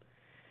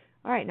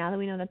 All right, now that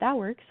we know that that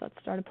works, let's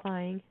start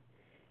applying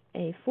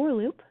a for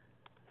loop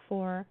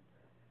for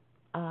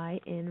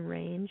I in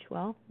range.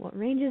 Well, what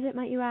range is it,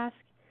 might you ask?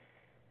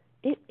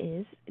 It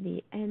is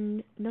the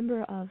n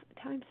number of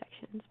time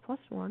sections plus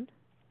 1.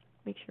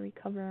 Make sure we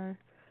cover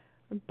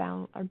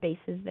our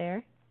bases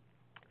there.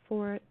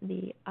 For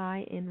the I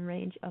in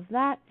range of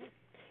that,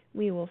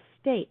 we will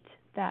state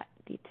that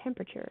the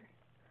temperature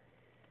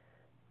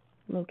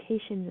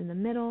locations in the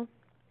middle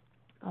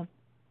of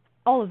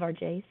all of our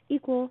j's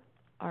equal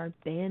our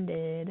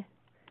banded.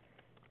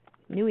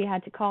 Knew we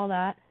had to call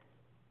that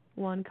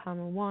 1,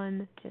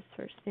 1 just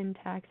for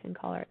syntax and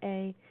call our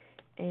A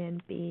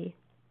and B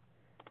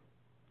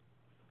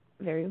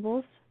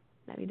variables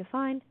that we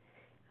defined.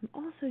 I'm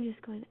also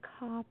just going to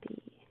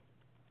copy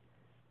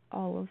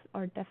all of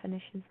our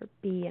definition for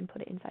B and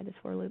put it inside this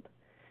for loop.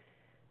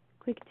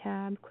 Quick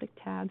tab,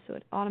 so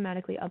it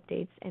automatically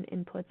updates and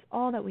inputs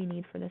all that we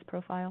need for this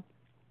profile.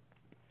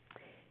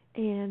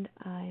 And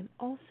I'm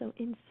also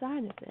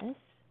inside of this,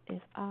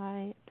 if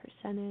I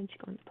percentage,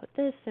 going to put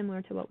this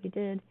similar to what we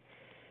did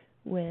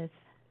with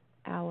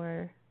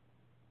our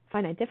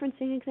finite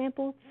differencing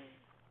example.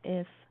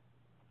 If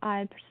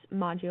I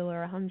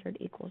modular 100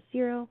 equals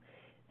 0,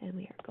 then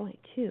we are going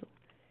to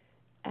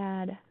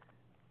add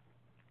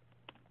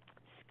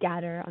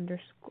scatter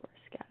underscore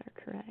scatter,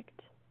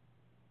 correct?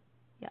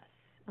 Yes,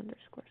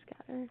 underscore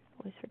scatter,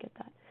 always forget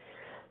that.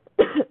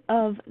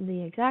 Of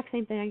the exact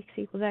same thing, x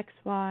equals x,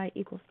 y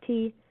equals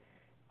t,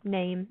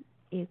 name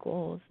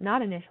equals,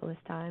 not initial this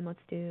time, let's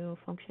do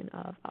function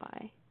of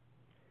I.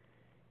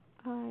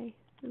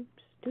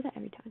 Oops, do that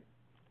every time.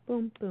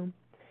 Boom, boom.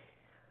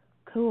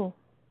 Cool.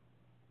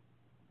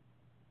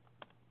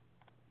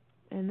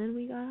 And then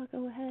we gotta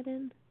go ahead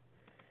and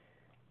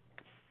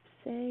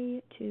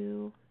say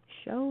to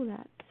show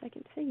that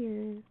second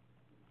figure.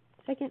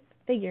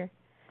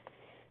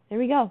 There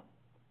we go.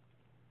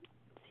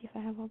 Let's see if I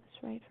have all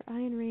this right for I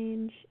in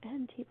range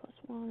and t plus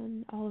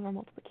 1. All of our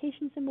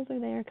multiplication symbols are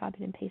there.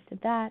 Copied and pasted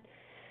that.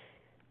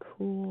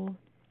 Cool.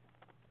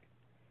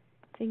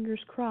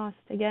 Fingers crossed.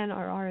 Again,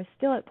 our R is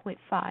still at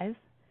 0.5.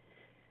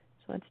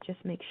 let's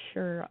just make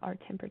sure our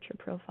temperature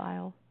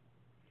profile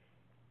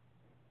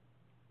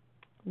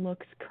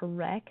looks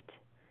correct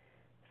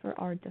for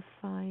our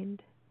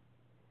defined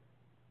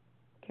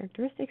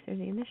characteristics. There's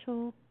the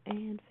initial,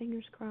 and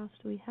fingers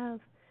crossed we have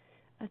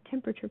a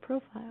temperature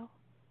profile.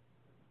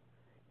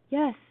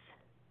 Yes!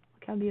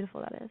 Look how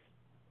beautiful that is.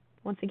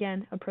 Once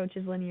again, approach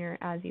is linear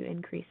as you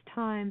increase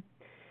time.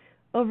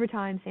 Over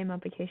time, same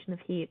application of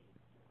heat,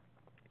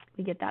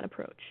 we get that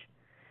approach.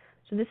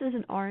 So this is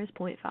an R is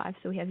 0.5,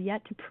 so we have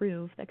yet to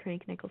prove that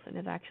Crank-Nicolson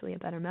is actually a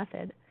better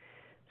method.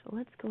 So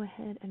let's go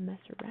ahead and mess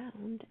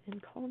around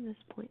and call this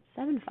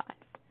 0.75.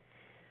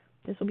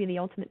 This will be the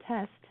ultimate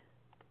test.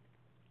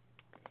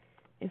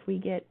 If we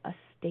get a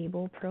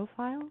stable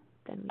profile,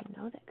 then we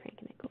know that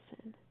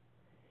Crank-Nicolson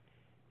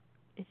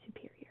is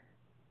superior.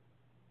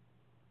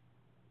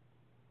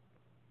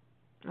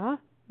 Ah,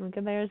 look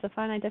at there's the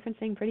finite difference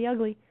thing, pretty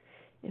ugly.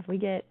 If we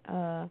get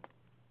the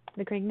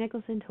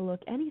Crank-Nicolson to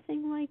look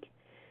anything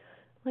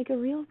like a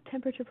real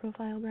temperature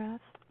profile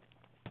graph,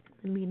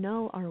 then we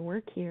know our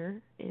work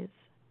here is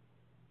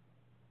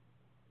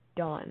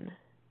done.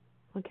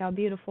 Look how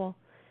beautiful.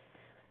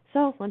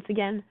 So, once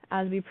again,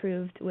 as we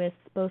proved with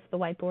both the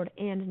whiteboard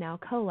and now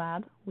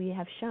Colab, we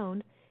have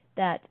shown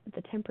that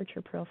the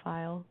temperature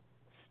profile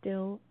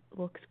still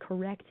looks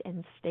correct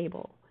and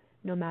stable,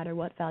 no matter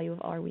what value of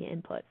R we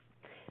input.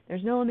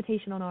 There's no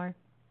limitation on R.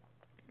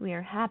 We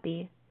are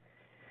happy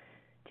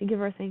to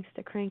give our thanks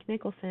to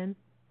Crank-Nicolson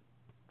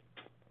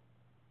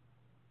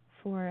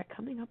for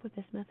coming up with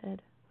this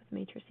method with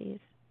matrices,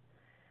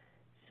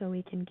 so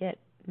we can get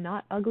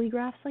not ugly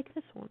graphs like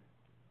this one.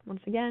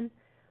 Once again,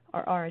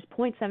 our R is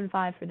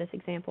 0.75 for this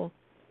example,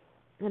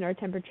 and our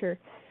temperature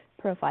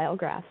profile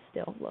graph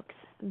still looks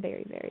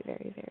very, very,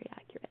 very, very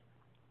accurate.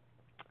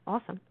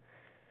 Awesome.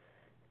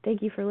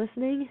 Thank you for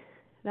listening.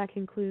 That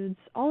concludes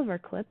all of our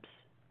clips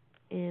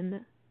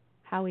in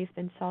how we've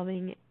been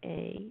solving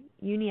a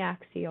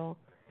uniaxial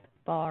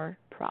bar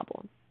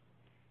problem.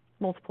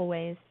 Multiple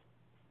ways,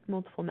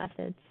 multiple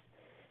methods,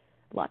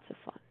 lots of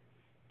fun.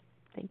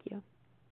 Thank you.